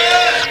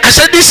 I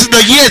said, this is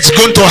the year it's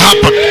going to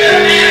happen.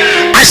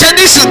 I said,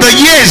 this is the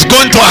year it's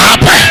going to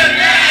happen.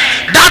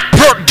 That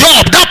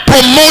job, that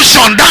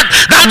promotion, that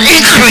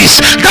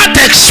increase, that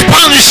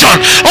expansion.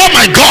 Oh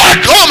my God,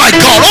 oh my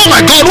God, oh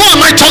my God, what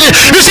am I talking?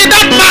 You see,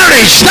 that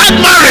marriage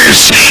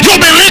you've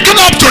been linking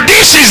up to,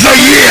 this is the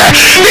year.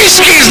 This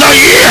is the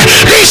year.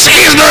 This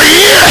is the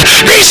year.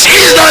 This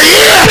is the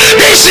year.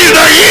 This is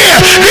the year.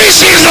 This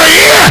is the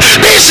year.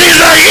 This is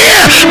the year.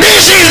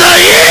 This is the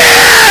year.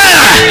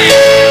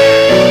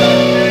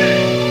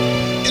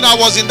 I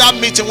was in that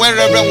meeting when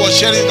Reverend was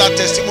sharing that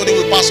testimony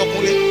with Pastor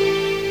Kule.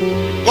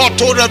 God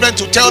told Reverend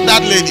to tell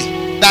that lady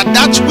that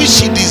which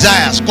she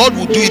desires, God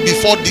will do it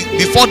before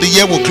the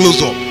year will close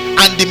up.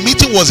 And the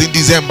meeting was in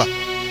December.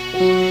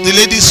 The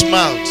lady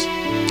smiled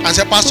and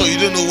said, Pastor, you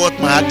don't know what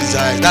my heart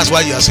desires. That's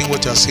why you are saying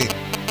what you are saying.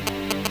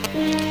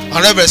 And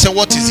Reverend said,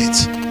 what is it?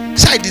 He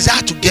said, I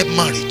desire to get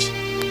married.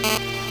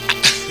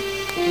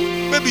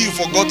 Maybe you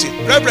forgot it.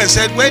 Reverend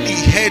said when he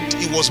heard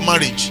it was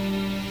marriage,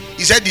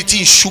 he said the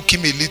thing shook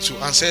him a little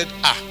and said,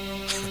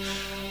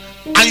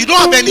 and you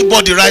don't have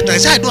anybody right now. He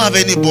said, I don't have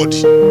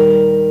anybody.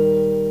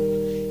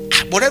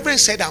 But Reverend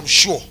said, I'm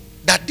sure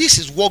that this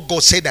is what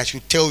God said I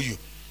should tell you.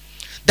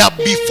 That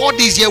before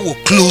this year will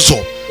close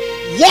up,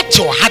 what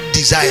your heart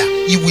desire,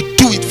 He will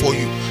do it for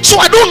you. So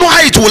I don't know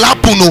how it will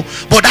happen,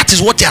 but that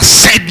is what He has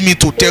said me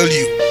to tell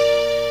you.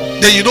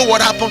 Then you know what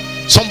happened?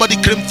 Somebody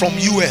came from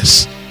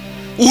US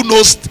who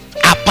knows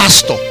a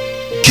pastor,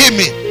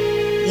 came in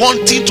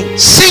wanting to,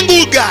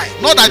 single guy,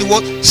 not that he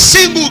was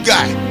single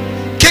guy,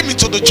 came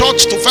into the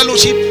church to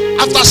fellowship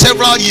after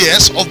several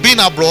years of being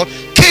abroad,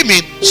 came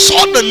in,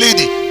 saw the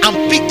lady and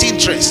picked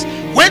interest,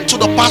 went to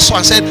the pastor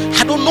and said,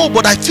 I don't know,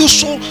 but I feel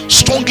so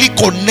strongly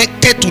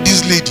connected to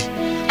this lady.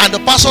 And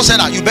the pastor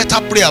said, you better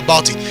pray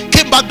about it.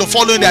 Came back the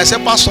following day. I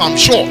said, Pastor, I'm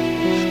sure.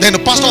 Then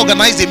the pastor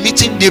organized a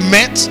meeting. They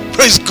met.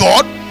 Praise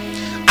God.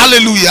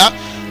 Hallelujah.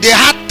 They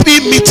had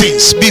 3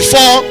 meetings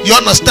before, you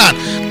understand.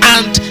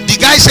 And the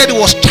guy said he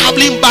was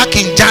traveling back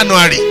in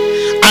January.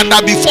 and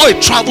that before he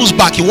travels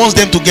back, he wants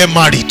them to get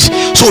married.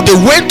 So they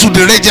went to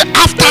the registry.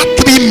 After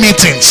 3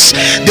 meetings,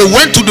 they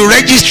went to the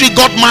registry,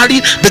 got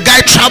married. The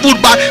guy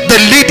traveled back. The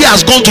lady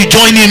has gone to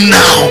join him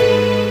now,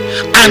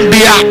 and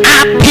they are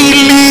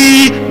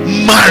happily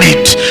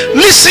married.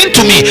 Listen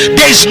to me,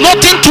 there is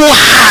nothing too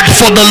hard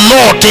for the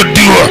Lord to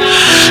do.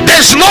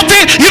 There's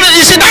nothing, you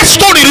see, that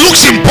story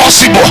looks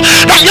impossible.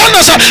 Now you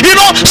understand,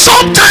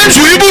 sometimes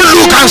we even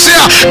look and say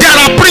there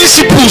are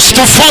principles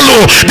to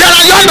follow.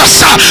 You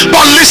understand,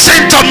 but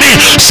listen to me,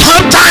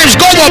 sometimes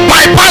God will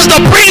bypass the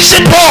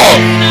principle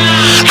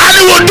and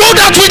he will do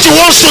that which he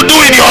wants to do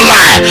in your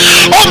life.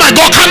 Oh my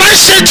God, can I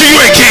say to you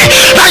again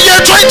that year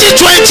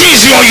 2020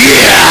 is your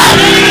year?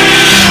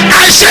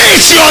 I say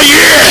it's your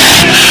year.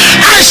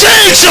 I say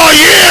it's your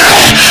year.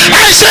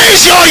 I say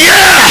it's your year.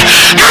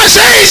 I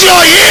say it's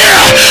your year.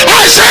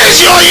 I say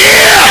it's your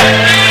year.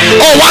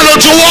 Oh, why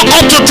don't you walk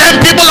up to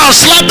 10 people and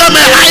slap them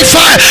a high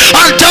five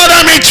and tell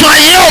them it's my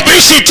year of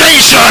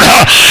visitation.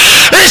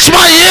 It's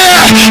my year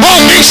of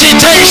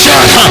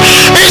visitation.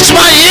 It's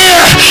my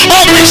year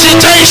of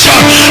visitation.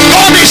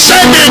 God is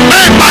sending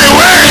men my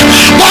way.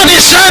 God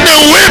is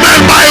sending women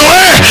my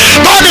way.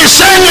 God is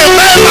sending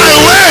men my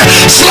way.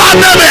 Slap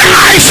them a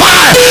high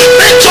five.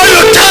 Make sure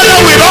you tell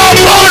them with all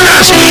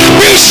boldness,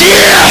 this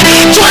year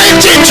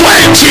 2020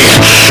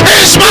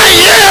 is my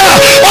year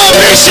of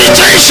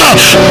visitation.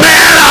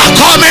 Men are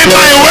coming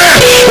my way.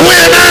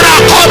 Women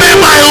are coming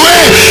my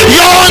way.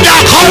 Young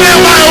are coming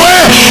my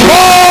way.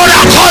 Old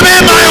are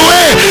coming my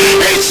way.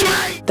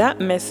 That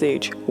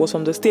message was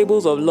from the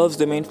stables of Love's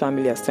Domain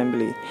Family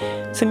Assembly.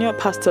 Senior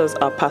pastors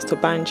are Pastor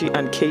Banji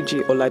and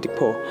KG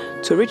Oladipo.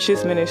 To reach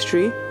this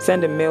ministry,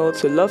 send a mail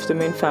to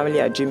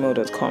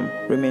lovesdomainfamily@gmail.com.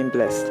 Remain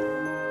blessed.